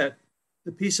conference is set,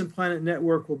 the Peace and Planet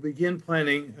Network will begin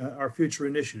planning our future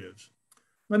initiatives.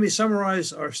 Let me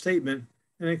summarize our statement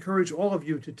and encourage all of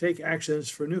you to take actions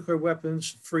for nuclear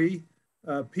weapons-free,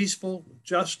 peaceful,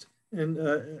 just,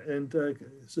 and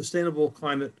sustainable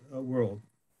climate world.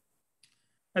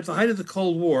 At the height of the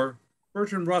Cold War,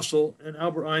 Bertrand Russell and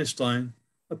Albert Einstein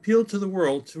appealed to the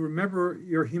world to remember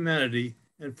your humanity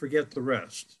and forget the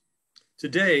rest.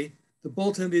 Today, the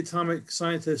bulletin of the atomic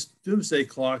scientist doomsday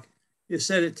clock is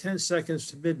set at 10 seconds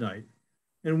to midnight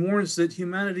and warns that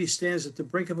humanity stands at the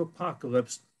brink of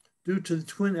apocalypse due to the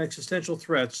twin existential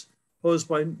threats posed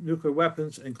by nuclear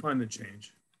weapons and climate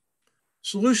change.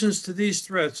 Solutions to these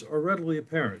threats are readily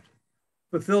apparent.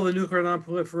 Fulfill the Nuclear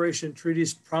Non-Proliferation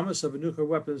Treaty's promise of a nuclear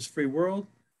weapons-free world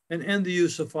and end the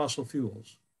use of fossil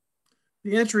fuels.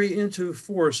 The entry into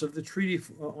force of the Treaty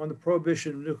on the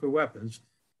Prohibition of Nuclear Weapons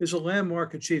is a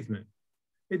landmark achievement.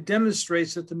 It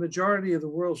demonstrates that the majority of the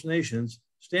world's nations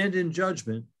stand in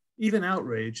judgment, even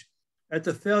outrage, at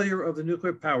the failure of the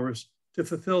nuclear powers to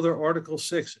fulfill their Article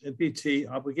 6 NPT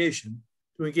obligation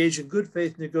to engage in good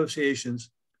faith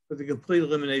negotiations for the complete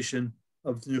elimination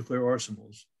of the nuclear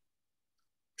arsenals.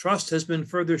 Trust has been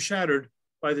further shattered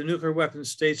by the nuclear weapons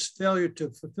states' failure to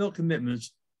fulfill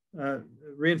commitments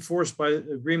reinforced by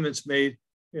agreements made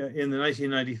in the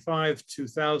 1995,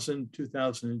 2000,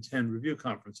 2010 review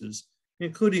conferences,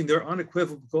 including their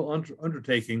unequivocal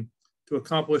undertaking to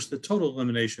accomplish the total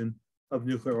elimination of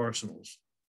nuclear arsenals.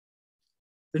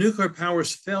 The nuclear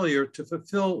powers' failure to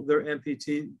fulfill their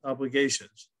NPT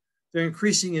obligations, their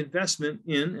increasing investment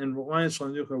in and reliance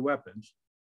on nuclear weapons,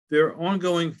 their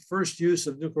ongoing first use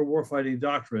of nuclear warfighting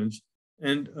doctrines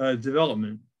and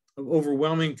development of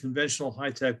overwhelming conventional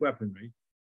high-tech weaponry,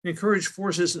 encourage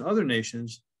forces in other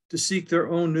nations to seek their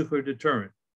own nuclear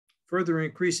deterrent, further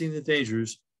increasing the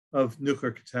dangers of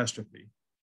nuclear catastrophe.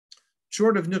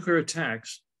 Short of nuclear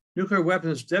attacks, nuclear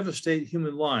weapons devastate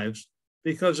human lives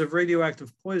because of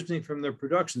radioactive poisoning from their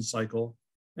production cycle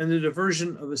and the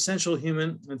diversion of essential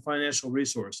human and financial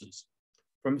resources,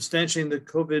 from stanching the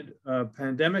COVID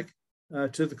pandemic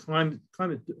to the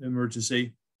climate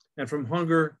emergency, and from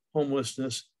hunger,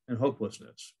 homelessness, and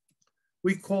hopelessness.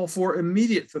 We call for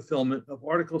immediate fulfillment of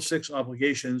Article 6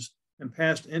 obligations and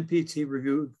past NPT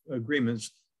review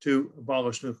agreements to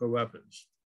abolish nuclear weapons.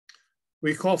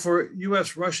 We call for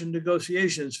US-Russian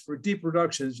negotiations for deep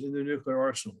reductions in their nuclear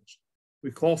arsenals.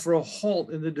 We call for a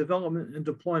halt in the development and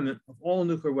deployment of all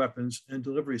nuclear weapons and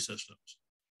delivery systems,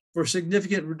 for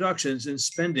significant reductions in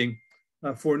spending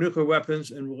for nuclear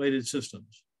weapons and related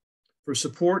systems, for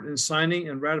support in signing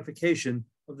and ratification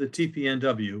of the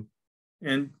TPNW,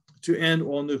 and to end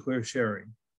all nuclear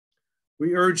sharing.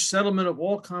 We urge settlement of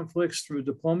all conflicts through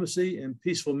diplomacy and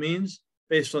peaceful means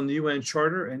based on the UN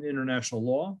Charter and international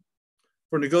law,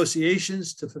 for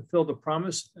negotiations to fulfill the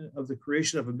promise of the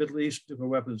creation of a Middle East nuclear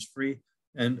weapons-free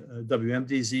and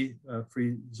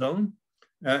WMDZ-free zone,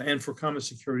 and for common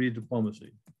security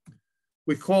diplomacy.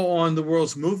 We call on the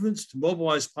world's movements to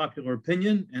mobilize popular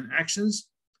opinion and actions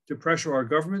to pressure our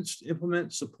governments to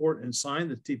implement, support, and sign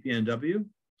the TPNW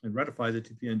and ratify the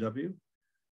TPNW,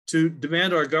 to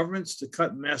demand our governments to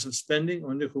cut massive spending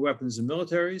on nuclear weapons and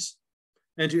militaries,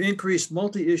 and to increase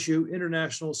multi-issue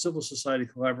international civil society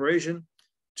collaboration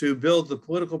to build the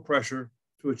political pressure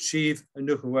to achieve a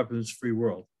nuclear weapons-free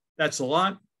world. That's a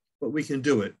lot, but we can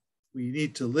do it. We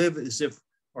need to live as if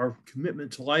our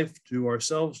commitment to life, to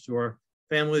ourselves, to our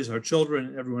families, our children,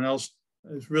 and everyone else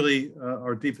is really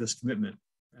our deepest commitment.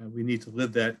 We need to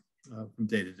live that from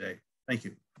day to day. Thank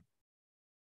you.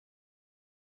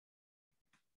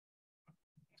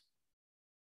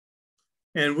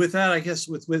 And with that, I guess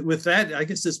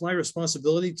it's my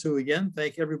responsibility to again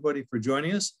thank everybody for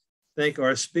joining us, thank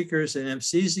our speakers and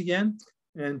MCs again,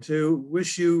 and to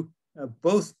wish you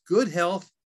both good health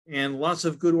and lots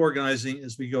of good organizing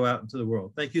as we go out into the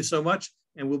world. Thank you so much,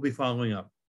 and we'll be following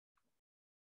up.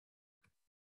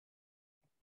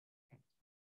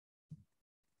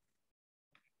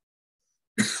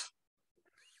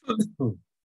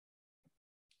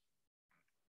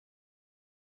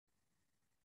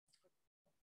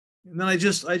 And then I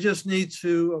just need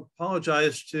to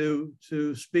apologize to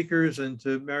speakers and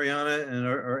to Mariana and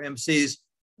our MCs.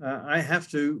 I have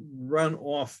to run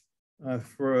off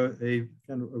for a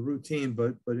kind of a routine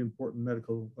but important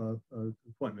medical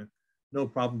appointment. No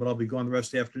problem, but I'll be gone the rest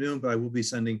of the afternoon, but I will be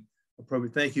sending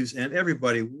appropriate thank yous. And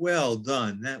everybody, well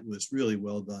done. That was really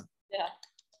well done. Yeah.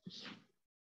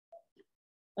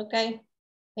 Okay,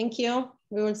 thank you.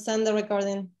 We will send the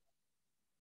recording.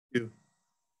 Thank you.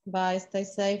 Bye, stay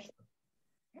safe.